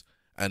clowns.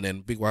 And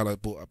then Big Wala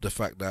brought up the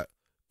fact that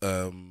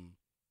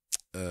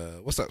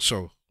what's that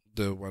show?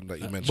 The one that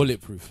you mentioned,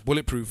 Bulletproof.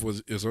 Bulletproof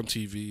was on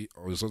TV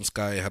or it was on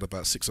Sky. It had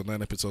about 6 or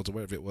 9 episodes or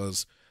whatever it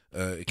was.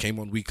 It came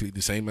on weekly,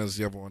 the same as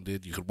the other one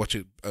did. You could watch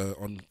it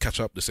on catch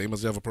up, the same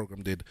as the other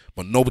program did.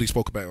 But nobody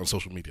spoke about it on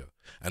social media,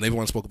 and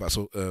everyone spoke about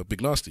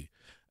Big Nasty.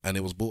 And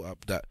it was brought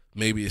up that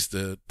maybe it's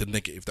the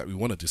negative that we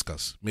want to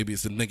discuss. Maybe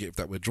it's the negative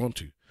that we're drawn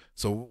to.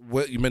 So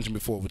what you mentioned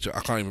before, which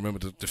I can't even remember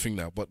the thing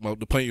now, but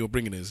the point you're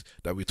bringing is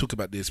that we talk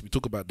about this, we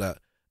talk about that,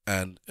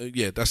 and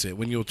yeah, that's it.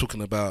 When you're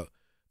talking about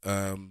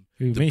the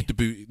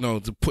booty, no,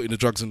 the putting the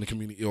drugs in the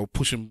community or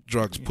pushing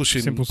drugs,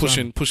 pushing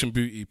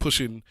booty,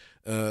 pushing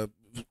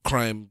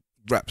crime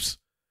raps.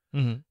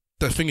 Mm-hmm.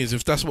 The thing is,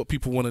 if that's what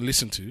people want to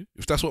listen to,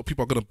 if that's what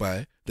people are gonna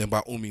buy, then by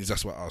all means,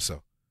 that's what I'll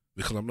sell.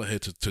 Because I'm not here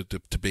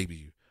to baby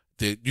you.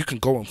 You can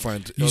go and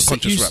find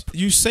conscious rap.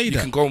 You say You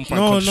that. can go and find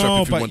conscious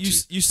rap if you want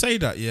to. You say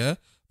that, yeah.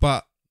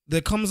 But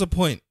there comes a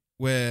point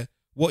where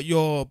what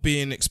you're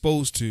being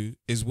exposed to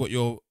is what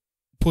you're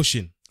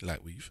pushing.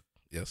 Like weave,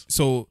 yes.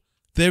 So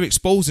they're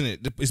exposing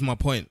it. Is my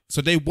point.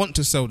 So they want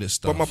to sell this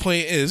stuff. But my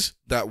point is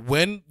that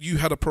when you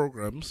had the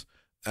programs,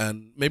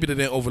 and maybe they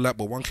didn't overlap,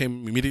 but one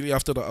came immediately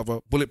after the other.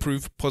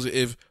 Bulletproof,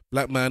 positive,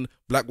 black man,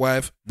 black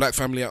wife, black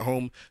family at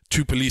home,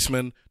 2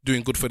 policemen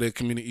doing good for their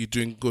community,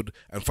 doing good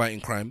and fighting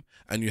crime.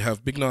 And you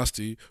have Big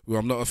Nasty, who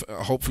I'm not,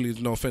 hopefully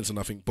no offense or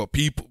nothing, but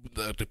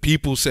the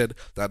people said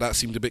that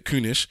seemed a bit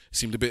coonish,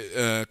 seemed a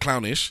bit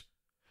clownish.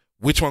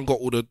 Which one got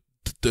all the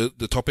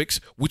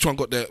topics? Which one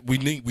got we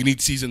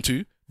need season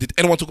 2? Did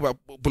anyone talk about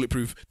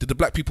Bulletproof? Did the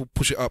black people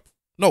push it up?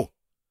 No.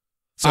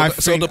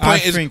 So the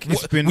point is, you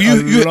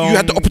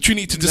had the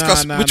opportunity to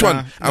discuss which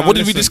one, and what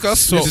did we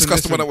discuss? We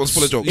discussed the one that was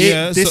full of jokes.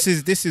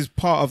 This is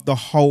part of the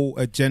whole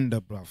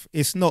agenda, bruv.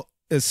 It's not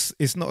as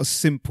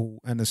simple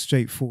and as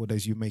straightforward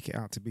as you make it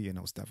out to be,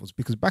 Stavros.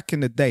 Because back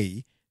in the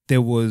day,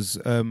 there was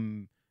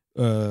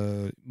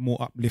more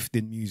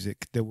uplifting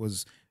music. There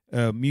was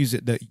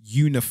music that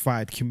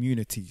unified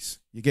communities.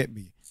 You get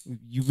me?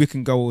 We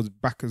can go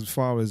back as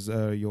far as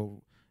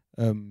your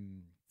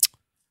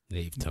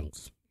Native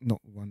Tongues. Not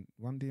one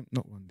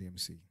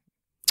DMC.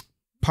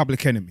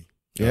 Public Enemy.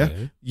 Yeah.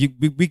 We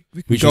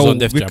can Which go, was on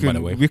Def Jam, by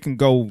the way. We can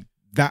go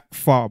that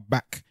far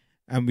back,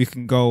 and we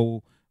can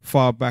go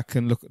far back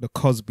and look at the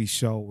Cosby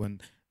Show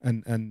and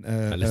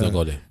let's not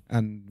go there.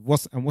 And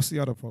what's the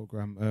other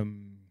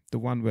program? The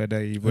one where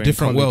they were A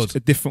Different World. A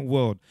Different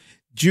World.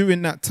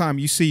 During that time,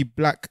 you see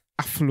black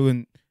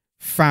affluent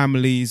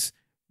families,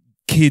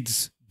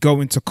 kids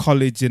going to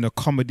college in a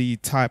comedy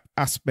type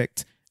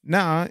aspect.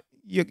 Now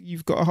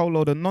you've got a whole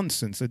load of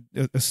nonsense,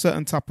 a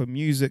certain type of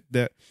music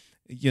that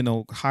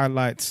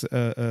highlights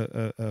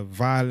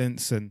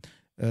violence and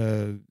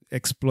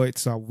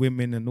exploits our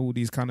women and all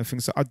these kind of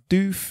things. So I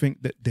do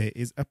think that there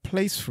is a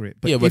place for it.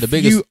 But if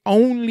you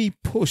only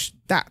push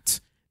that,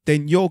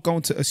 then you're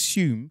going to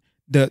assume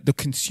that the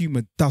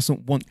consumer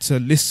doesn't want to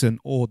listen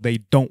or they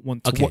don't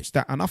want to watch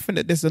that. And I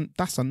think that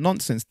that's a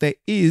nonsense. There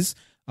is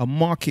a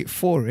market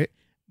for it.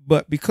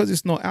 But because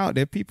it's not out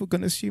there, people are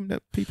going to assume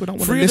that people don't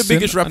want to listen.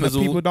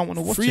 People don't want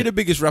to watch it. 3 of the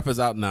biggest rappers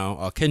out now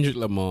are Kendrick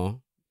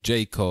Lamar,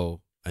 J.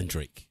 Cole, and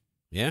Drake.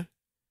 Yeah?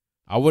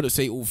 I wouldn't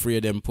say all 3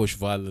 of them push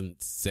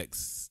violence,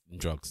 sex, and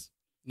drugs.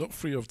 Not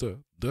 3 of the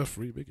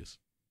 3 biggest.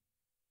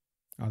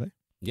 Are they?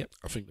 Yep.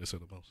 I think they said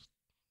the most.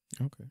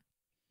 Okay.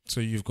 So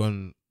you've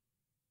gone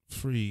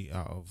 3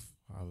 out of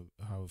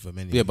however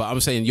many. Yeah, but I'm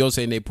saying you're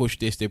saying they push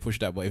this, they push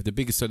that. But if the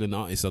biggest selling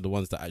artists are the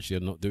ones that actually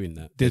are not doing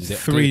that, There's then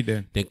three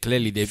then. Then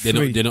clearly they're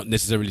Three. not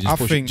necessarily just I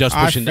pushing think that,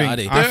 are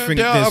they? I think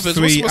There are there's others.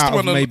 three What's the out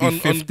of one maybe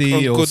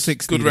 50 or good,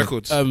 60. good then.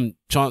 records?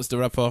 Chance the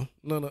rapper,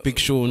 No, Big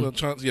Sean. Well,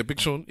 Big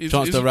Sean.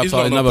 Chance the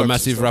rapper, another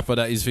massive rapper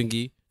that is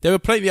thingy. There were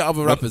plenty of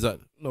other rappers that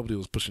nobody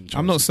was pushing.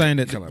 I'm not saying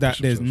that Cannot that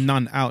push there's himself.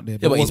 none out there.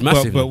 Yeah, but he's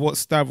massive, But man. what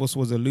Stavros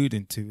was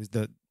alluding to is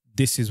that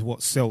this is what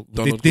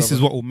Donald this is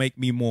Glover. what will make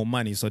me more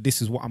money. So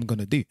this is what I'm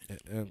gonna do.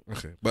 Yeah,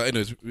 okay, but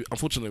anyways,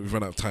 unfortunately we've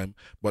run out of time.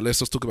 But let's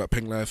just talk about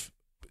Peng Life.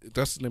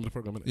 That's the name of the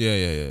program, isn't it?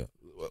 Yeah.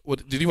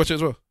 What did you watch it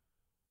as well?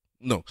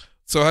 No.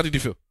 So how did you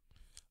feel?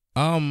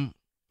 I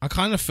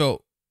kind of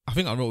felt. I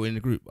think I wrote it in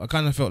the group. I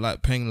kind of felt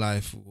like Peng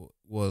Life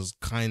was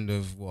kind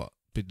of what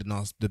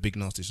the Big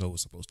Nasty Show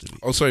was supposed to be.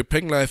 Oh, sorry.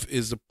 Peng Life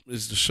is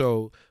the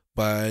show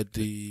by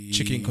the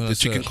Chicken The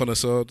Chicken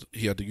Connoisseur. Connoisseur.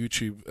 He had the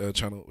YouTube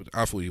channel.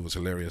 I thought he was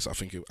hilarious. I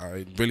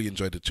really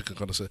enjoyed the Chicken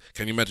Connoisseur.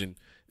 Can you imagine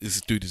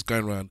this dude is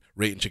going around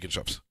rating chicken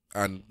shops?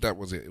 And that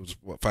was it. It was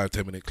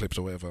 5-10 minute clips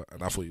or whatever.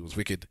 And I thought he was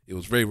wicked. It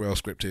was very well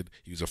scripted.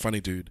 He was a funny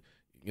dude.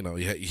 You know,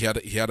 he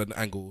had an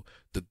angle.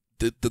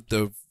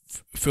 The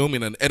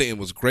filming and editing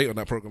was great on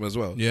that program as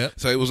well. Yeah.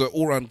 So it was an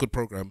all-round good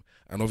program,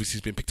 and obviously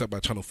it's been picked up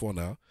by Channel 4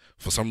 now.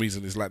 For some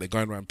reason, it's like they're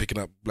going around picking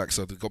up blacks.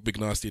 So they got Big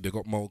Nasty, they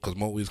got Mo, because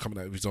Mo is coming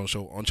out with his own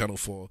show on Channel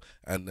 4,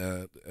 and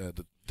the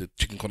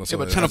Chicken Connoisseur.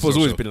 Yeah, but Channel 4's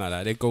always been like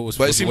that. They go.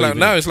 But it seems like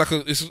now it's like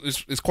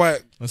it's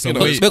quite That's you a know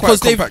way- it's because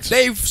quite compact.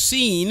 they've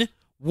seen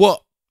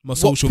what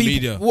social people,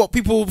 media. What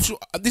people. This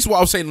is what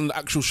I was saying on the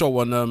actual show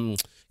on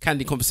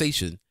Candy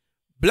Conversation.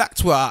 Black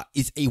Twitter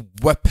is a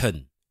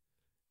weapon.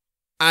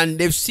 And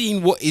they've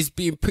seen what is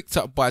being picked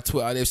up by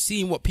Twitter. They've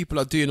seen what people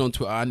are doing on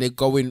Twitter, and they're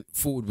going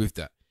forward with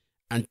that.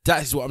 And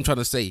that is what I'm trying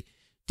to say.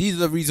 These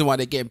are the reason why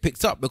they're getting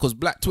picked up, because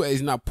Black Twitter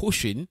is now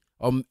pushing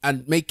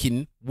and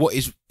making what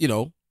is,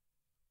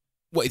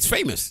 what is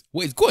famous,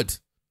 what is good.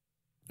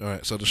 All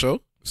right, so the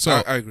show. So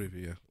I agree with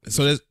you. Yeah.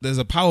 So there's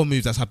a power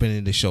move that's happening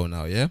in this show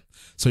now, yeah?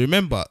 So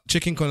remember,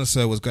 Chicken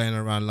Connoisseur was going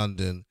around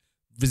London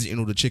visiting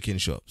all the chicken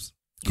shops.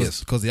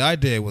 Yes. Because the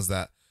idea was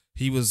that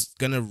he was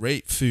going to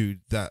rate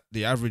food that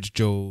the average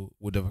Joe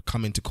would have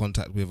come into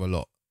contact with a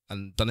lot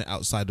and done it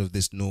outside of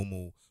this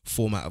normal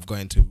format of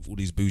going to all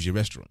these bougie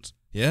restaurants.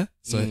 Yeah?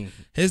 So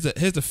here's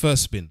the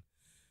first spin.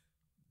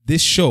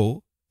 This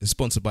show is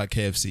sponsored by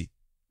KFC.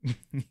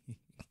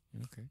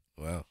 Okay.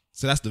 Wow.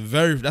 So that's the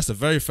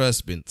very first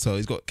spin. So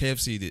he's got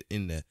KFC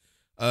in there.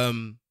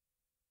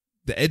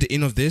 The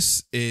editing of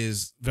this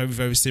is very,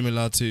 very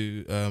similar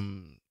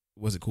to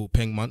what's it called,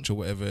 Peng Munch or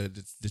whatever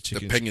the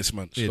chicken. The Pengis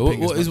Munch. Yeah,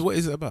 What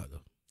is it about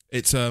though?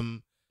 It's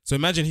so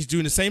imagine he's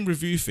doing the same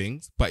review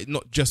things, but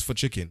not just for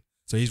chicken.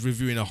 So he's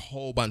reviewing a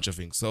whole bunch of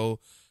things. So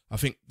I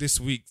think this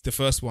week, the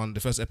first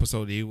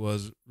episode, he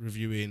was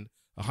reviewing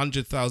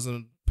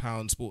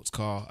 £100,000 sports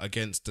car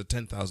against a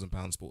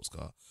 £10,000 sports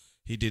car.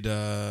 He did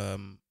a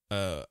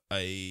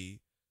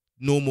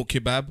normal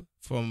kebab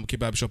from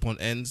Kebab Shop on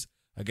Ends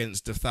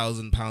against the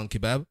 £1,000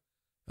 kebab.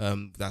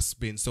 That's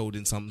being sold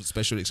in some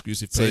special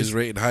exclusive place. So he's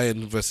rated high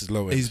end versus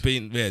low end. He's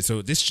been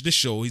So this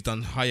show he's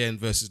done high end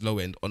versus low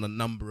end on a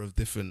number of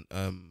different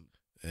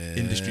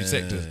industry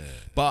sectors.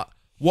 But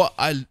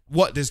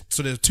there's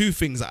two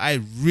things that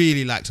I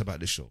really liked about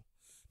this show.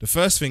 The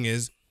first thing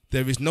is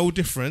there is no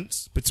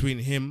difference between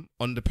him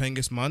on the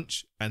Pengis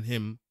Munch and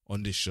him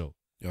on this show.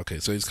 Okay,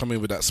 so he's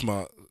coming with that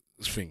smart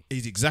thing.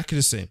 He's exactly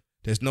the same.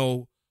 There's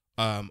no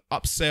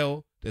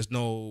upsell. There's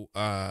no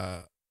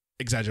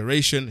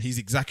exaggeration. He's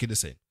exactly the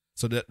same.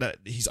 So that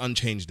he's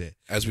unchanged there.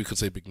 As we could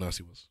say Big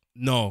Nasty was.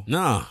 No.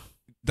 Nah.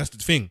 That's the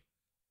thing.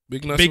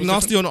 Big Nasty, Big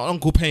Nasty on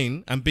Uncle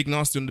Payne and Big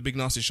Nasty on the Big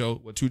Nasty Show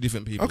were two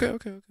different people. Okay.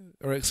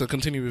 All right, so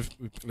continue with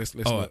let's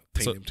not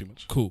taint him too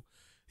much. Cool.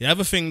 The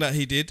other thing that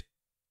he did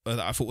that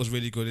I thought was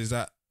really good is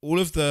that all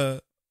of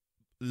the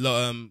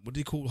what do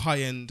you call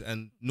high end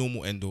and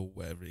normal end or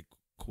whatever he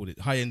called it,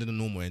 high end and the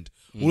normal end.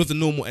 All of the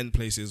normal end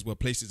places were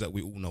places that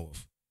we all know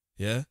of.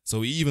 Yeah.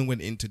 So he even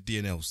went into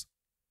DNLs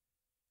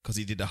because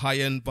he did a high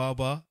end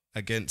barber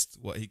against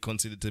what he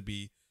considered to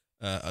be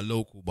a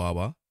local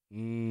barber,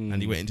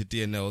 and he went into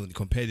DNLs and he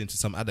compared him to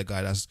some other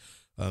guy that's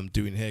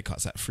doing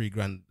haircuts at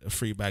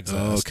 $3 bags.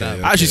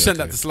 Okay. I actually sent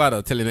that to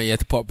Slider, telling him he had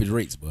to pop his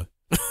rates, bro.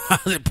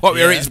 Pop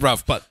your rates,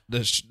 bruv. But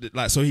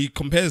so he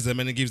compares them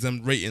and he gives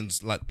them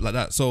ratings like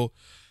that. So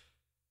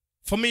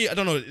for me, I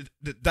don't know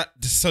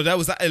so that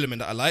was that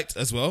element that I liked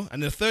as well.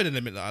 And the third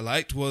element that I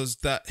liked was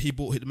that he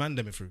brought his man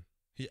them through.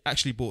 He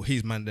actually brought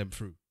his man them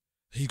through.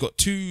 He got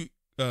two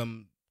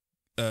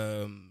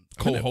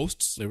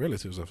co-hosts. They're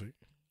relatives, I think.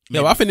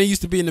 Yeah, well, I think they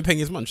used to be in the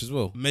Pengis Munch as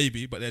well.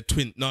 Maybe, but they're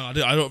twin. No, I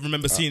don't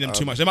remember seeing them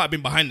too much. They might have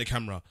been behind the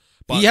camera.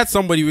 But He had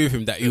somebody with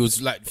him that he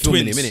was like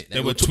filming twins. him, innit? They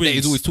were That he twins.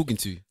 was always talking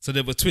to. So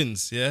they were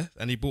twins, yeah?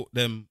 And he brought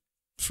them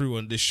through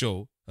on this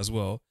show as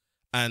well.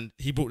 And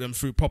he brought them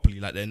through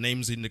properly, like their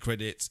names in the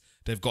credits.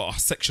 They've got a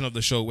section of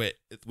the show where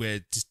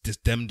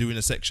just them doing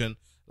a section.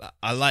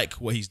 I like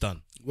what he's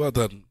done. Well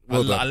done.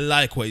 I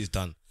like what he's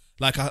done.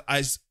 Like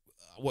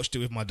watched it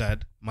with my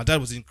dad. My dad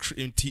was in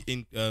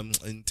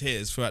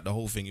tears throughout the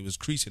whole thing. He was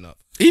creasing up.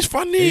 He's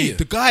funny.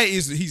 The guy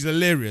he's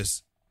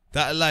hilarious.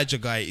 That Elijah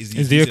guy is.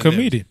 Is he a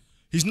comedian?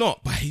 He's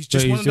not, but he's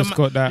just But one he's of just them.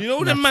 got that You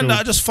know them men natural-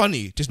 that are just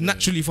funny, just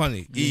naturally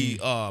funny.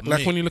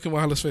 Like when you look at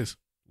Wahala's face.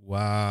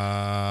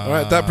 Wow. All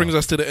right, that brings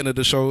us to the end of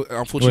the show. Or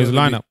Unfortunately, his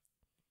lineup.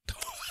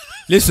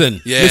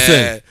 Listen,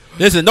 Yeah.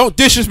 listen. Don't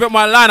disrespect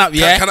my lineup,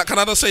 yeah. Can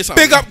I just say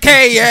something? Big up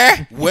K,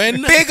 yeah.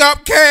 When Big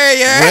up K,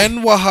 yeah.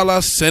 when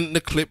Wahala sent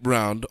the clip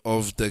round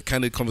of the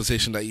kind of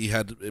conversation that he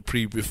had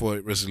before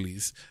it was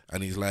released,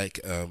 and he's like,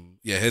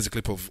 here's a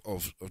clip of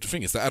the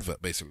thing. It's the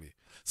advert, basically.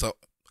 So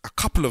a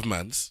couple of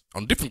mans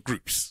on different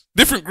groups,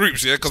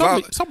 yeah.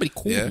 Because Somebody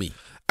called me.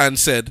 and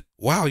said,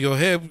 "Wow, your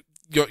hair,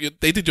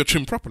 they did your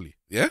trim properly,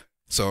 yeah."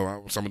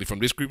 So somebody from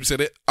this group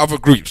said it, other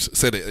groups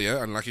said it,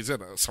 yeah. And like he said,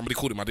 somebody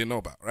called him I didn't know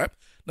about, right?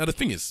 Now the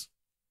thing is,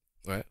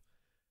 right?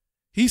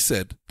 He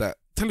said that.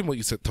 Tell him what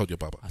you told your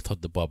barber. I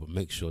told the barber,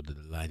 make sure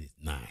that the line is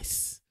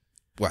nice.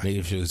 Why?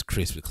 Make sure it's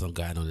crisp because I'm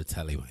going on the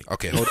tally, mate.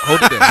 Okay,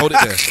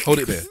 hold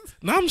it there.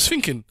 Now I'm just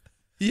thinking,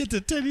 He had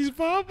to tell his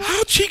barber.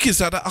 how cheeky is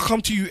that I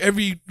come to you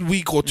every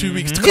week or 2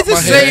 weeks to cut It's the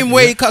my hair? same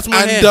way he cuts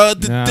my And hair.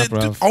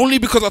 bruv. only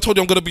because I told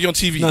you I'm going to be on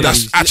TV. No,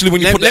 That's actually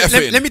when you let, put the let,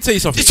 effort in. let me tell you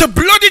something. It's a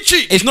bloody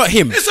cheat. It's not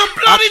him. It's a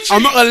bloody cheat.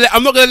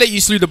 I'm not gonna let you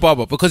slew the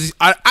barber because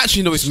I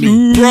actually know it's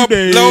me.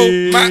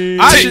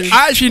 Problematic.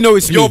 I actually know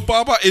it's Your me.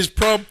 barber is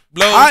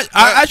I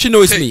actually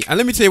know it's me, and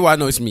let me tell you why I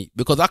know it's me.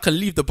 Because I can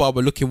leave the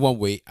barber looking one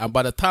way, and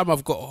by the time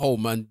I've got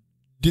home and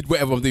did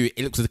whatever I'm doing,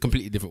 it looks a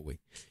completely different way.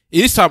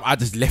 This time I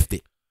just left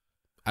it.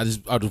 I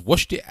just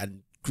washed it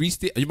and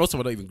greased it. And most of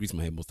the time I don't even grease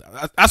my hair. Most of the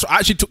time. That's what I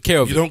actually took care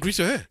of. You don't grease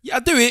your hair. Yeah, I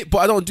do it, but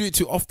I don't do it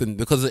too often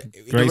because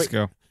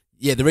Grayscale.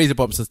 the razor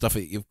bumps and stuff.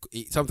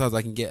 Sometimes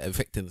I can get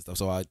infected and stuff,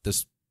 so I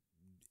just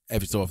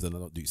every so often I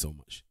don't do it so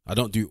much. I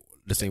don't do it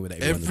the same way that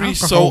everyone Every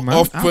does. so man.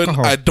 often,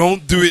 Alcohol. I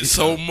don't do it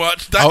so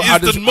much. That is I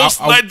the just-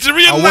 most I-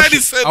 Nigerian line he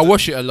said. I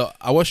wash it a lot.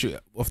 I wash it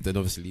often,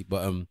 obviously,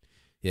 but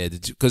yeah,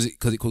 because it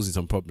causes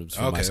some problems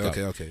for my scalp.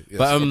 Okay. Yes,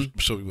 But, I'm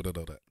sure we would have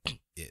known that.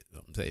 Yeah,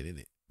 I'm saying,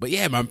 innit? But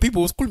yeah, man,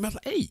 people was calling me. I was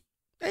like,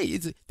 hey,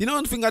 you know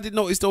one thing I didn't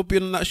notice though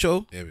being on that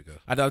show? Here we go.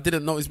 And I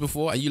didn't notice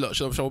before, and you lot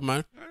show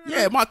man.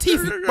 Yeah, my teeth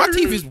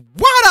is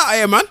wild out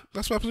here, man.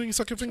 That's what happens when you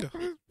suck your finger.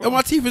 And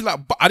my teeth is like,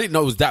 I didn't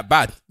know it was that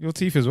bad. Your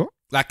teeth is what?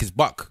 Like it's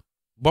buck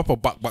or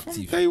buck From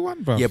teeth. day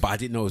one, bro. Yeah, but I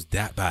didn't know it was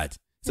that bad.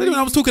 So when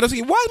I was talking, I was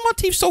thinking, why is my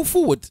teeth so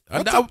forward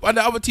and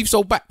the other teeth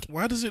so back?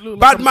 Why does it look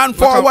Bad like man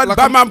forward,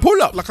 bad man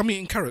pull up. Like I'm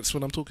eating carrots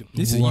when I'm talking.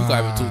 Listen, you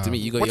can't even talk to me.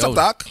 You got What's your up,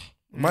 own. Doc?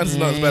 Mine's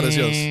not as bad as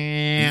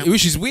yours.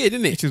 Which is weird,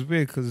 isn't Which it? is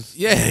weird because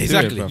Yeah,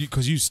 exactly.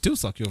 Because you still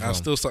suck your I thumb.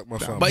 still suck my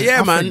thumb. But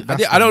yeah, man,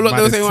 I don't look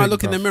the same when I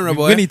look in the mirror,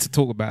 boy. We need to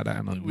talk about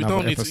that. We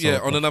don't need to. Yeah,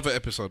 on another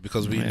episode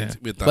because we're done.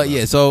 But now.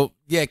 yeah, so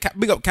yeah,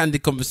 big up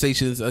Candid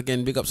Conversations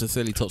again. Big up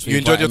Sincerely Talks. for You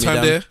enjoyed your inviting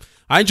time me down. there?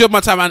 I enjoyed my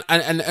time,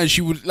 and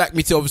she would like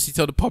me to obviously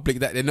tell the public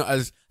that they're not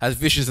as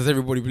vicious as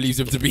everybody believes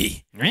them to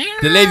be.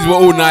 The ladies were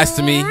all nice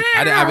to me.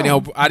 I didn't have any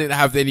help. I didn't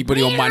have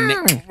anybody on my neck.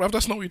 Bruv,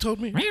 that's not what you told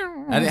me.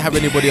 I didn't have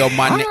anybody on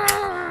my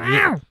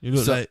neck. You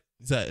look So- like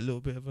is that a little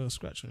bit of a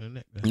scratch on your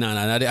neck there? No,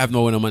 I didn't have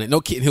no one on my neck. No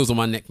kitten heels on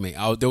my neck, mate.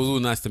 They was all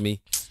nice to me.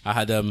 I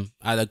had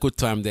a good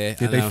time there.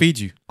 Did they feed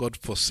you? God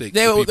forsake.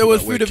 There the people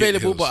was that wear food kitten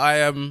available, heels. but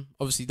I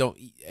obviously don't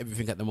eat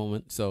everything at the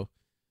moment, so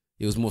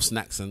it was more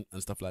snacks and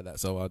stuff like that.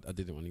 So I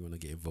didn't really want to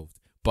get involved.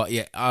 But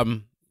yeah,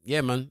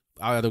 yeah, man,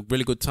 I had a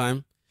really good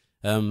time.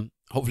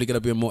 Hopefully gonna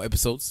be on more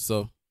episodes,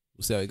 so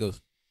we'll see how it goes.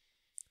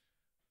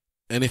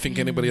 Anything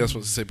anybody else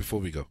wants to say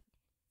before we go?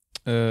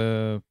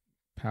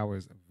 Power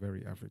is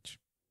very average.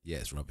 Yeah,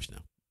 it's rubbish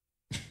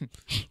now.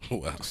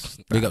 Well,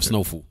 Big up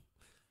Snowfall.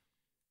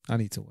 I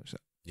need to watch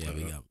that. Yeah,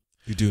 big up.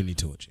 You do need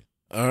to watch it.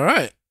 all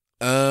right.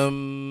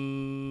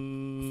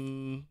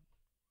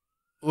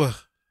 Well,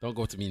 Don't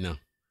go to me now.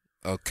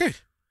 okay.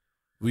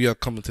 We are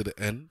coming to the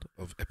end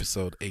of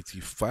episode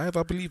 85,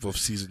 I believe, of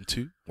season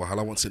 2.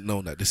 Wahala wants it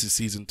known that this is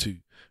season 2.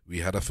 We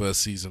had our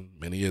first season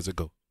many years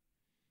ago.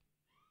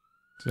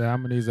 So how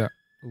many is that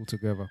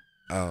altogether?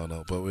 I don't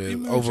know, but we're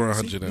over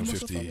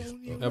 150.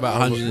 About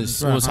 100,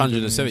 almost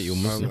 170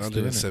 almost.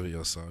 170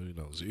 or so. Who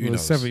knows? Who It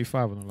was knows?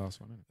 75 on the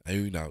last one. Isn't it?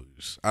 Who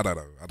knows? I don't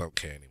know. I don't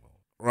care anymore.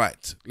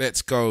 Right.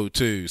 Let's go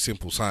to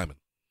Simple Simon.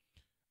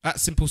 At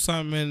Simple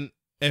Simon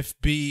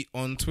FB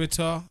on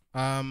Twitter.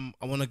 I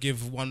want to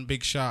give one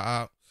big shout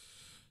out.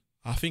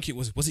 I think it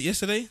was it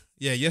yesterday?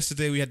 Yeah,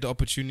 yesterday we had the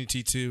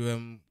opportunity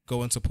to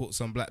go and support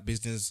some black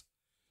business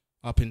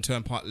up in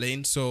Turnpike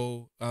Lane.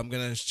 So I'm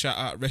gonna shout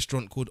out a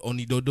restaurant called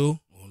Onidodo.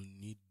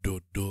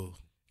 Onidodo.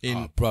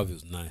 Bruv, it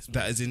was nice.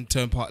 That is in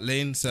Turnpike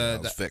Lane. So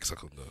That was vexed, I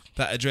couldn't go.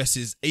 that address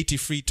is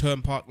 83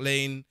 Turnpike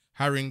Lane,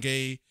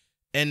 Haringey,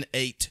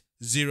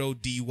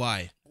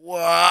 N80DY.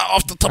 Wow,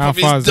 off the top How of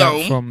far his is that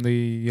dome. from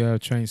the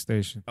train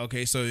station?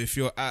 Okay, so if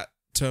you're at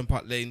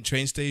Turnpike Lane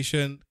train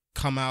station,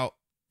 come out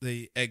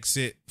the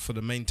exit for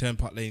the main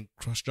Turnpike Lane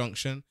cross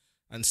junction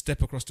and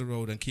step across the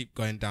road and keep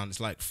going down. It's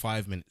like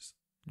 5 minutes.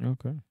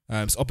 Okay.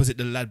 It's opposite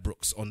the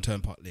Ladbrokes on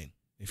Turnpike Lane,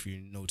 if you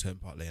know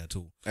Turnpike Lane at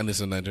all. And it's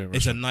a Nigerian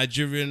It's a restaurant.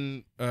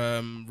 Nigerian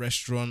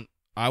restaurant.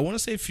 I want to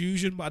say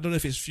fusion, but I don't know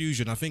if it's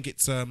fusion. I think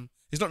it's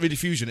not really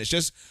fusion. It's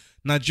just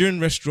Nigerian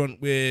restaurant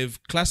with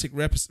classic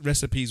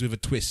recipes with a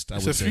twist.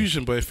 It's a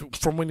fusion, but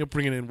from when you're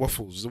bringing in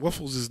waffles, the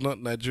waffles is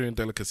not Nigerian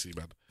delicacy,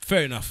 man.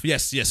 Fair enough.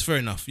 Yes. Fair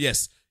enough.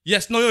 Yes.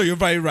 No, you're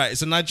very right.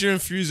 It's a Nigerian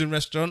fusion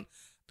restaurant,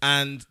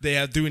 and they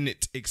are doing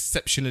it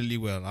exceptionally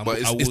well. But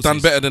it's done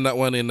better than that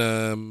one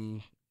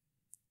in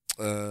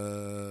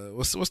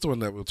what's the one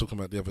that we were talking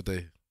about the other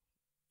day?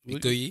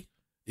 Ikoyi.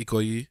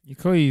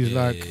 Ikoyi is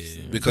like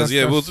because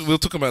we'll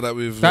talk about that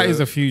with that is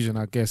a fusion,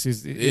 I guess.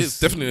 It's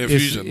definitely a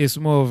fusion. It's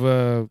more of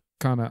a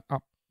kind of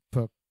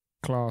upper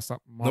class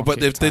up market. No, but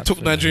they took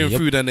thing. Nigerian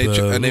food and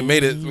they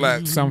made it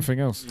like something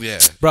else. Yeah,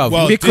 bro.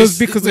 Well, because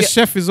the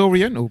chef is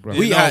Oriental, bro.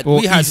 We had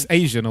East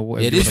Asian or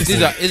whatever. Yeah, this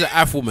is an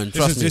Afro woman.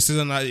 Trust me. This is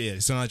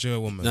it's a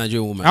Nigerian woman.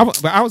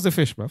 But how was the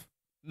fish, bro?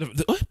 Bro,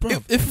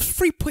 it was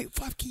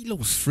 3.5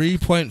 kilos.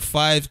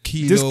 3.5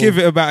 kilos. Just give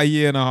it about a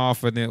year and a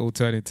half, and it'll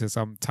turn into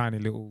some tiny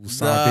little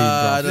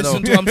sardine.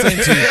 Listen to what I'm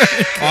saying to you.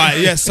 All right,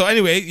 yeah. So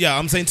anyway,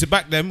 I'm saying to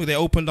back them. They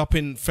opened up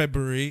in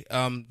February.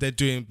 They're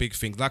doing big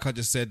things. Like I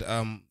just said,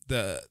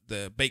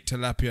 the baked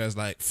tilapia is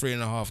like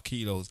 3.5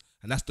 kilos,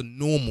 and that's the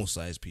normal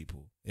size,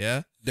 people.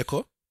 Yeah.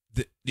 Decor.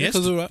 Yes.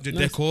 The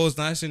decor is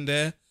nice in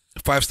there.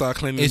 5-star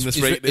cleanliness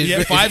rating.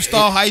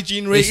 5-star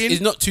hygiene rating.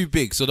 It's not too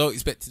big, so don't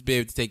expect to be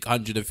able to take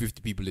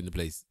 150 people in the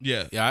place.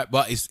 Yeah,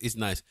 but it's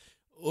nice.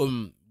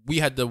 We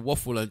had the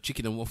waffle and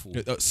chicken and waffle.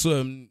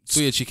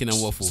 Soya chicken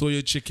and waffle.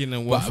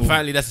 But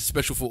apparently that's a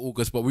special for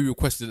August. But we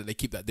requested that they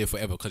keep that there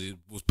forever because it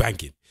was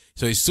banking.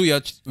 So it's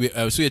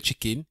soya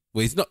chicken.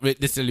 Well, it's not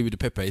necessarily with the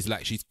pepper. It's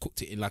like she's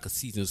cooked it in like a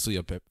seasoned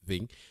soya pepper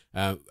thing,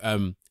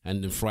 and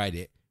then fried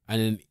it,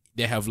 and then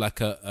they have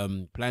like a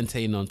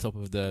plantain on top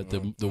of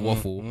the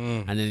waffle,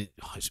 and they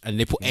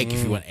put egg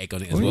if you want egg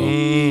on it as well.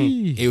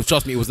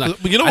 Trust me, it was nice.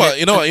 But you know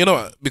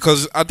what?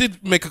 Because I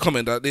did make a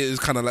comment that it is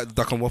kind of like the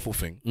duck and waffle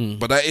thing,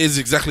 but that is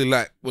exactly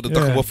like what the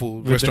duck and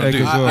waffle restaurant do.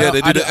 Yeah,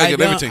 they do the egg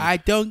and everything. I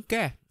don't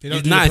care. They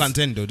don't do the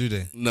plantain though, do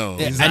they? No.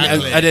 Yeah,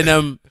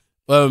 and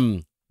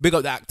then big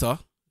up the actor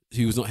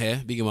who was not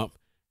here. Big him up.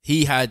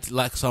 He had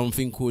like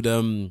something called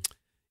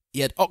he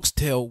had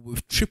oxtail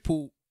with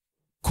triple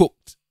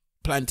cooked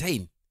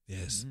plantain.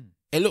 Yes.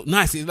 It looked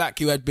nice. It's like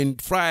you had been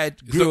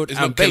fried, grilled,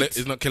 and baked.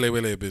 It's not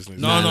Kelewele business.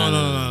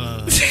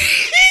 No. You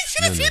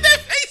should have seen their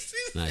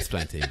faces. Nice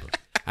plantain, bro.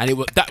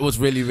 And that was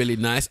really, really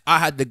nice. I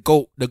had the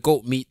goat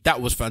meat.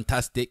 That was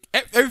fantastic.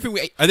 Everything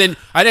we ate. And then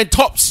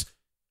Tops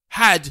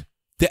had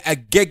the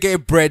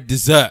agege bread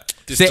dessert.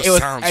 This it was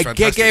fantastic.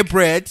 agege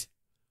bread,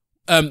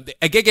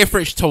 agege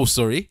French toast,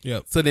 sorry.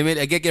 Yeah. So they made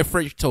agege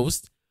French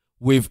toast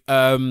with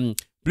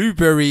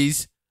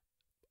blueberries,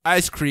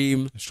 ice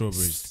cream,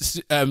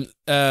 strawberries,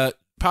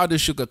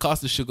 powdered sugar,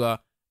 caster sugar,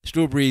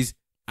 strawberries,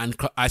 and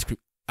ice cream.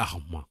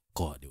 Oh my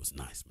God, it was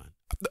nice, man.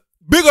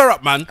 Bigger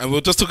up, man. And we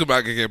were just talking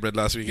about agege bread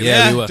last week.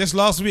 Yeah, we were. Just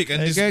last week.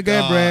 And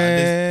agege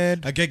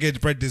bread. Agege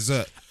bread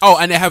dessert. Oh,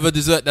 and they have a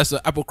dessert that's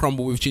an apple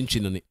crumble with chin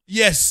chin on it.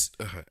 Yes.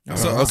 Okay. Yeah,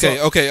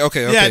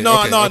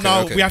 no.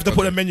 We have to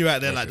put a menu out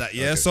there like that.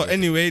 Yeah. So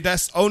anyway,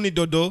 that's Only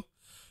Dodo.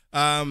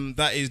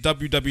 That is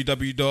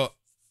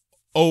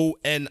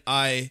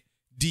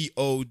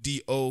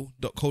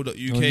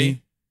www.onidodo.co.uk.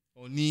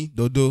 Oni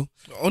Dodo.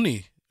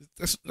 Oni.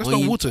 That's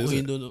not water, is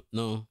it?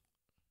 No.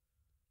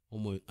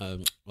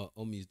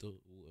 Omi's Dodo.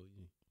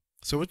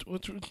 So which one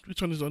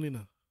is Oni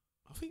now?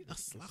 I think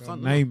that's a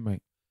name,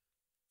 mate.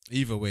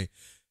 Either way.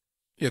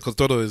 Yeah, because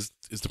Dodo is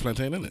the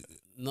plantain, isn't it?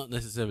 Not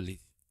necessarily.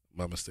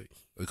 My mistake.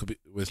 It could be.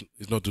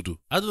 It's not Dudu.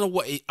 I don't know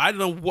what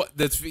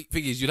the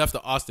thing is. You'd have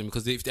to ask them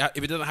because if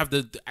it doesn't have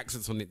the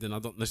accents on it, then I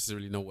don't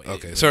necessarily know what.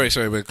 Okay, sorry.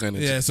 We're going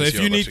into so if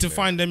you need to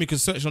find them, you can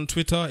search on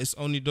Twitter. It's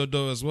Only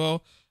Dodo as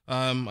well.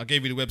 I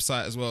gave you the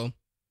website as well.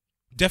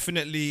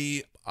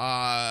 Definitely,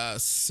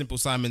 Simple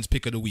Simon's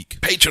pick of the week.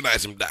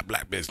 Patronizing that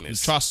black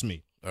business. Trust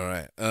me. All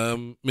right,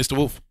 Mr.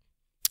 Wolf.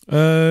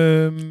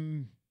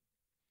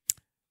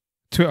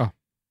 Twitter,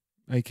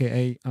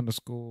 aka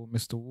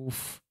 _Mr.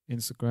 Wolf.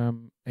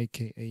 Instagram,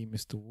 aka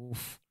Mr.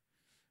 Wolf.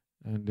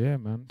 And yeah,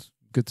 man,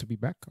 good to be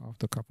back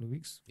after a couple of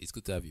weeks. It's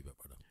good to have you back,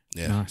 brother.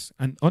 Yeah. Nice.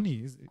 And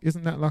Oni,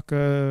 isn't that like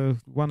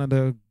one of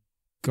the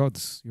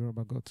gods,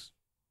 Yoruba gods?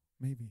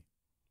 Maybe.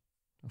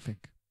 I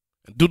think.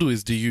 Dudu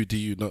is DU,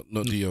 not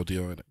DO,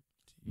 innit?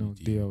 No,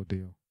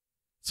 DO.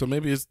 So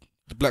maybe it's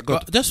the black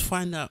god. But just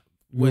find out.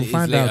 We'll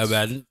find out.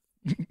 Man.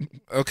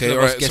 Okay, all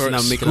right. Sorry.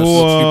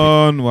 Go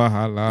on,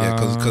 wahala.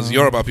 Yeah, because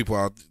Yoruba people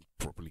are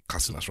probably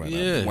cussing us right now.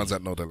 Yeah. The ones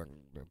that know, they're like,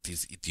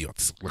 these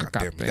idiots. Look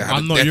at them.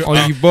 I'm not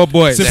Oyibo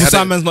boys. Simple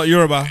Simon's not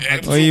Yoruba.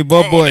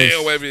 Oyibo boys.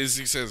 Whatever he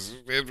says.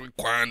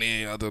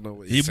 Kwani, I don't know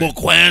what he Ibo said.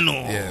 Kweno.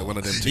 Yeah, one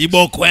of them.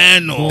 Ibo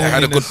Kweno. They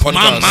had a good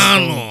podcast.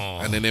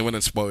 Mamano. And then they went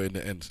and spoiled in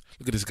the end.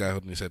 Look at this guy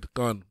holding his head.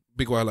 Go on,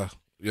 Big Wala.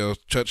 Your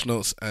church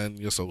notes and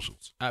your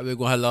socials. At Big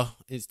Wahala,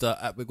 Insta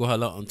at Big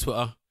Wahala on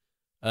Twitter.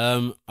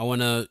 I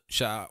want to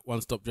shout out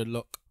One Stop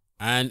Dreadlock.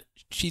 And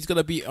she's going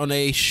to be on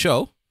a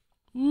show.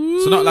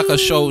 So not like a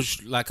show,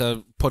 like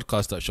a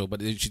podcast that show, but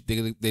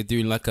they're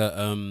doing like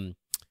a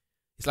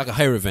it's like a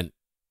hair event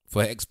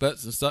for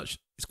experts and such.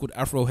 It's called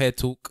Afro Hair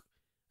Talk.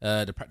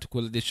 the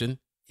practical edition.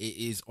 It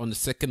is on the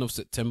 2nd of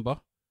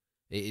September.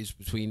 It is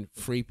between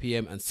 3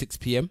 p.m. and 6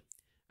 p.m.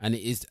 and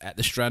it is at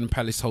the Strand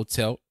Palace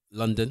Hotel,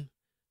 London,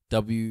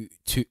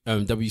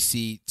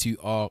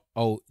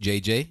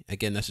 WC2ROJJ.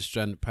 Again, that's the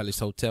Strand Palace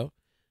Hotel.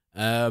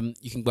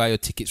 You can buy your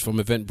tickets from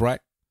Eventbrite.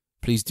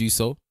 Please do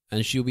so.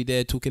 And she'll be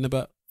there talking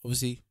about,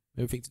 obviously,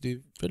 everything to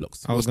do with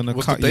dreadlocks. I was going to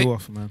cut you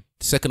off, man.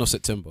 2nd of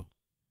September.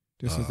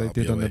 Just as they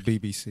did on the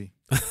BBC.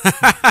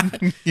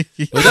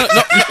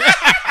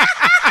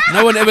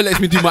 No one ever lets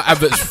me do my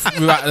adverts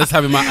without us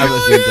having my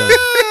adverts being done.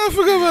 I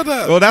forgot about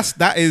that. Well,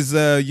 that is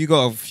you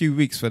got a few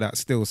weeks for that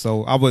still,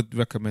 so I would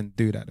recommend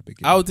do that at the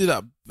beginning. I'll do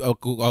that.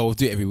 I'll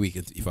do it every week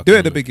if I do can. it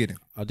at the beginning.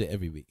 I'll do it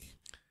every week.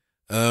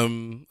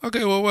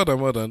 Okay,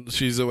 well done.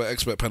 She's an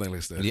expert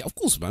panelist there. Yeah, of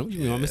course, man. What do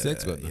you mean? I'm Mr.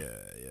 Expert. Man.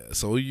 Yeah.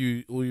 So all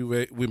you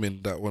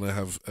women that want to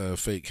have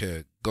fake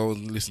hair, go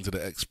and listen to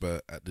the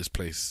expert at this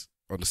place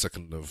on the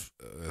 2nd of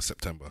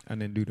September,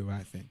 and then do the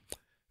right thing.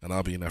 And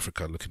I'll be in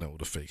Africa looking at all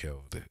the fake hair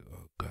over there.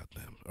 Oh,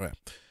 goddamn. All right.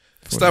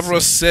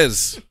 Stavros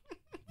says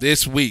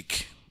this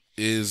week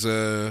is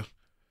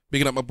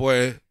bigging up my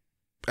boy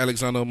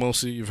Alexander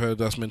Mosi. You've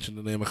heard us mention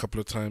the name a couple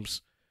of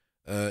times.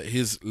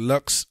 His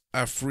Lux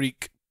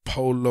Afrique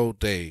Polo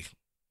Day.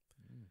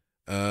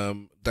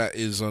 That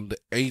is on the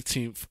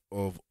 18th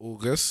of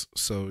August.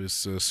 So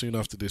it's soon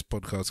after this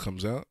podcast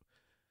comes out.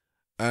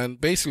 And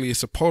basically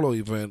it's a polo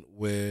event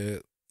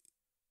where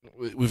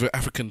with an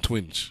African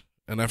twinge,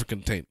 an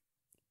African taint.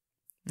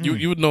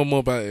 You would know more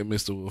about it,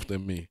 Mr. Wolf,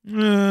 than me.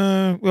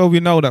 Well, we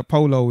know that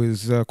polo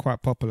is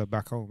quite popular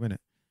back home, innit?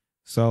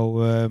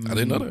 So I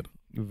didn't know that.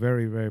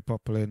 Very, very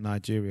popular in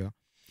Nigeria,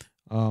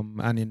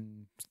 and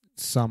in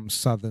some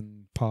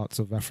southern parts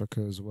of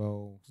Africa as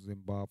well,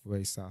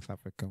 Zimbabwe, South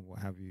Africa, and what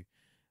have you.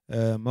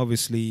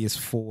 Obviously, it's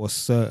for a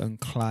certain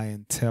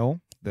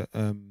clientele that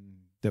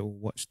will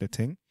watch the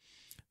thing.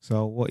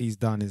 So what he's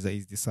done is that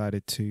he's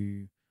decided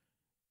to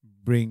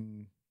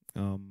bring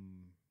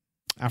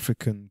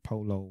African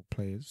polo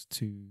players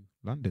to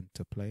London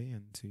to play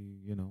and to,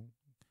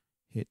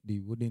 hit the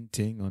wooden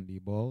thing on the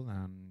ball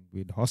and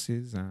with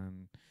horses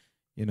and,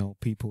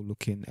 people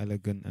looking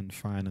elegant and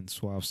fine and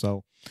suave.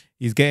 So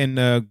he's getting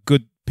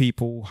good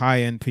people,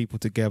 high-end people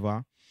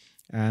together.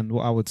 And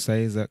what I would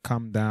say is that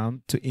come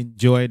down to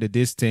enjoy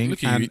this thing.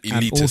 And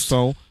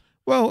also,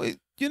 well, it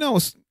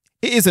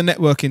is a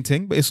networking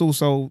thing, but it's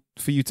also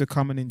for you to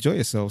come and enjoy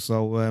yourself.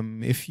 So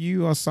if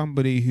you are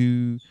somebody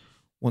who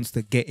wants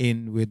to get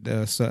in with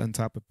a certain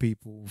type of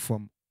people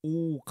from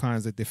all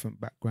kinds of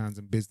different backgrounds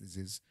and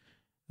businesses,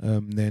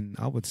 then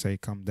I would say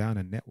come down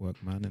and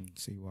network, man, and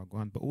see what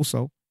going on. But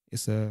also,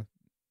 it's a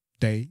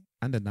day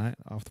and a night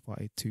after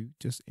party to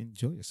just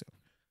enjoy yourself.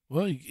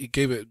 Well, he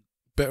gave it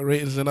better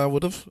ratings than I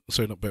would have.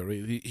 Sorry, not better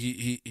ratings.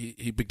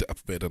 He bigged it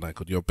up better than I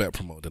could. You're a better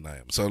promoter than I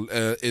am. So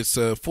it's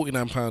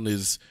 £49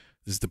 is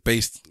the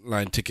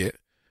baseline ticket.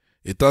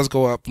 It does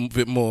go up a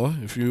bit more.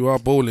 If you are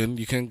bowling,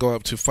 you can go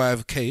up to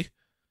 5k.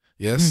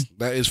 Yes,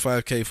 that is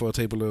 5k for a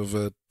table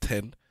of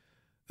 10.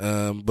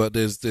 But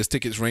there's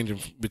tickets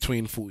ranging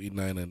between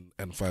 49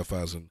 and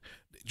 5,000.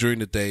 During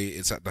the day,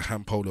 it's at the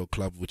Ham Polo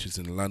Club, which is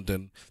in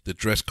London. The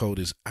dress code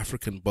is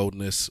African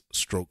Boldness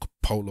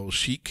 / Polo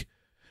Chic.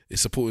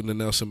 It's supporting the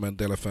Nelson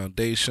Mandela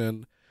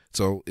Foundation.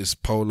 So it's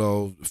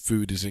polo.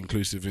 Food is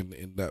inclusive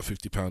in that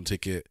 £50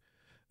 ticket.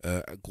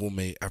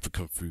 Gourmet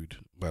African food,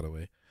 by the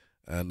way.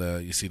 And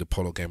you see the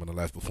polo game and the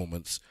live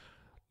performance.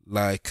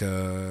 Like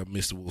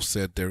Mr. Wolf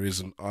said, there is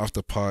an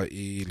after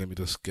party. Let me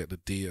just get the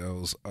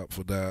details up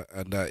for that.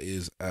 And that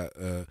is at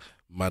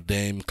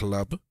Madame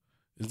Club.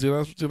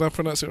 Did I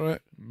pronounce it right?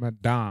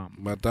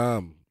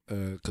 Madame,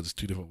 because it's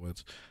two different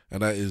words.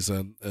 And that is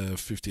on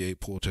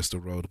 58 Porchester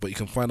Road. But you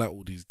can find out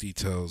all these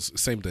details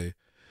same day.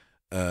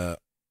 And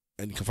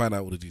you can find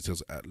out all the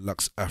details at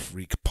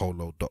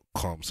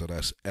luxafriquepolo.com. So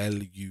that's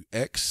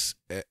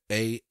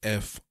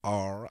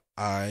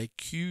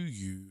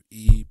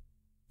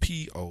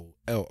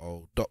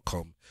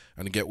luxafriquepolo.com.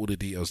 And you get all the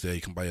details there. You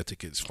can buy your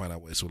tickets, find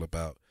out what it's all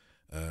about,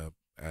 and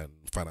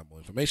find out more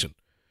information.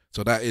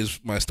 So that is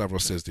my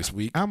Stavros Says this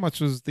week. How much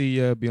was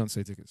the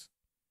Beyonce tickets?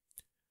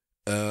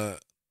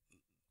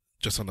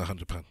 Just under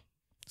 £100.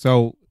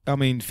 So, I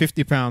mean,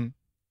 £50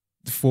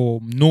 for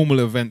normal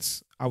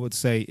events, I would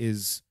say,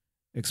 is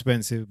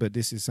expensive, but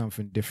this is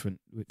something different,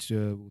 which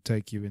will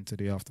take you into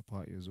the after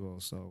party as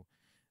well. So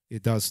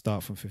it does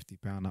start from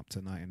 £50 up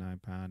to £99,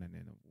 and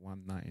then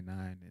 £199,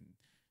 and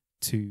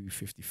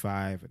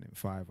 £255, and then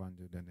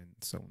 £500, and then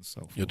so on and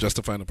so forth. You're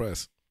justifying the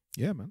price.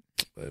 Yeah, man.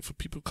 For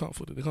people who can't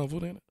afford it, they can't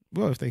afford it, innit?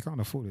 Well, if they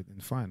can't afford it, then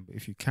fine. But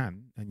if you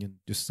can, and you're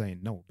just saying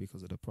no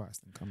because of the price,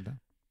 then come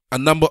down. A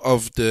number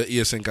of the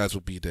ESN guys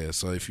will be there.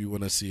 So if you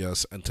want to see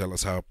us and tell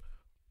us how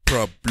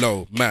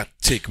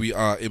problematic we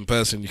are in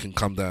person, you can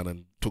come down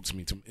and talk to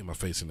me in my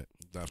face, innit?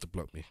 You don't have to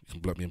block me. You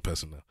can block me in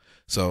person now.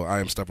 So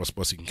I am Stavros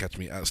Boss. You can catch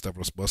me at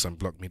Stavros Boss and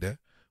block me there.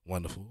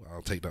 Wonderful.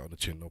 I'll take that on the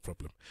chin, no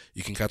problem.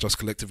 You can catch us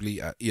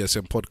collectively at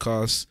ESN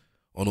Podcasts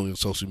On all your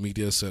social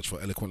media, search for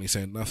Eloquently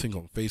Saying Nothing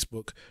on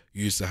Facebook.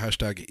 Use the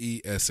hashtag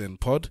ESN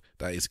Pod.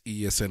 That is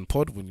ESN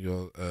Pod when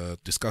you're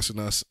discussing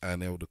us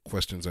and all the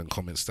questions and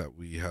comments that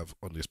we have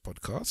on this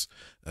podcast.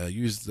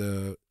 Use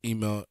the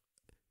email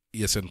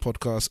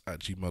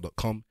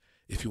esnpodcast@gmail.com.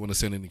 If you want to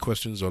send any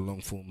questions or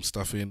long form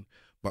stuff in,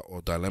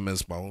 or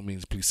dilemmas, by all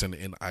means, please send it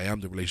in. I am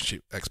the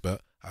relationship expert.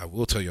 I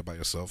will tell you about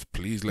yourself.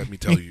 Please let me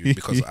tell you,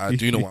 because I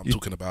do know what I'm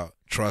talking about.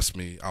 Trust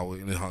me, I will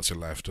enhance your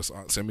life. Just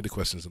send me the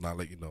questions and I'll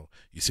let you know.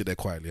 You sit there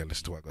quietly and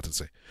listen to what I got to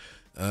say.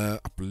 I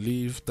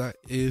believe that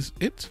is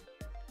it.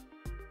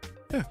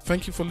 Yeah,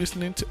 thank you for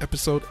listening to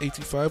episode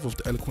 85 of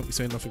the Eloquently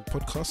Saying Nothing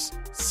podcast,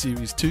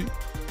 series 2.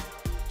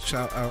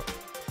 Shout out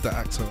the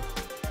actor.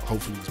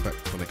 Hopefully he's back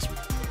for next week.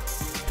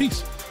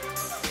 Peace.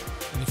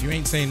 And if you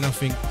ain't saying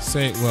nothing,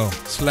 say it well.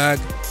 Slag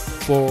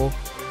for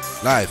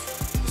life.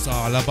 It's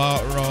all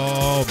about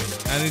Romy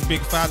and his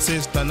big fat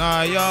sister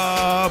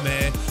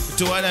Naomi. The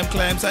two of them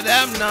claims that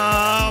them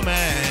know me,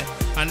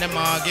 and them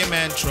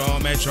argument throw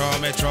me.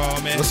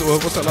 What's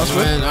that last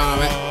word?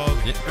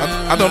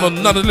 I don't know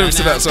none of the lyrics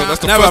to that, so that's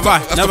the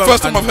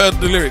first time I've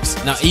heard the lyrics.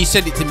 Now he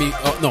sent it to me.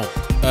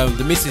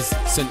 The missus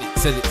sent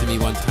it to me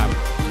one time,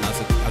 and I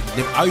said,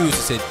 I used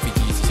to say,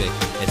 Vicky used to say,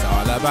 it's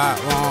all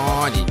about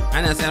money.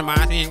 And I said, I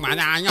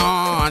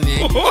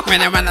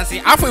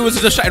thought it was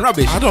just shouting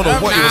rubbish. I don't know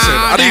what you were saying.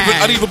 I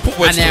didn't even put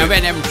words to it.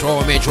 When them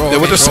throw me. They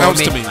were just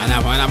sounds to me. And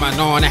I'm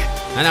on it.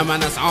 And I'm on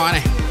the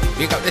Sony.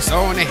 Pick up the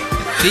Sony.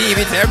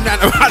 TV, them,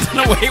 I don't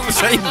know what he was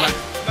saying, man.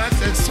 That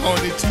said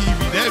Sony TV,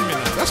 them,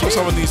 That's what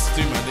someone needs to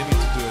do, man. They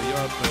need to do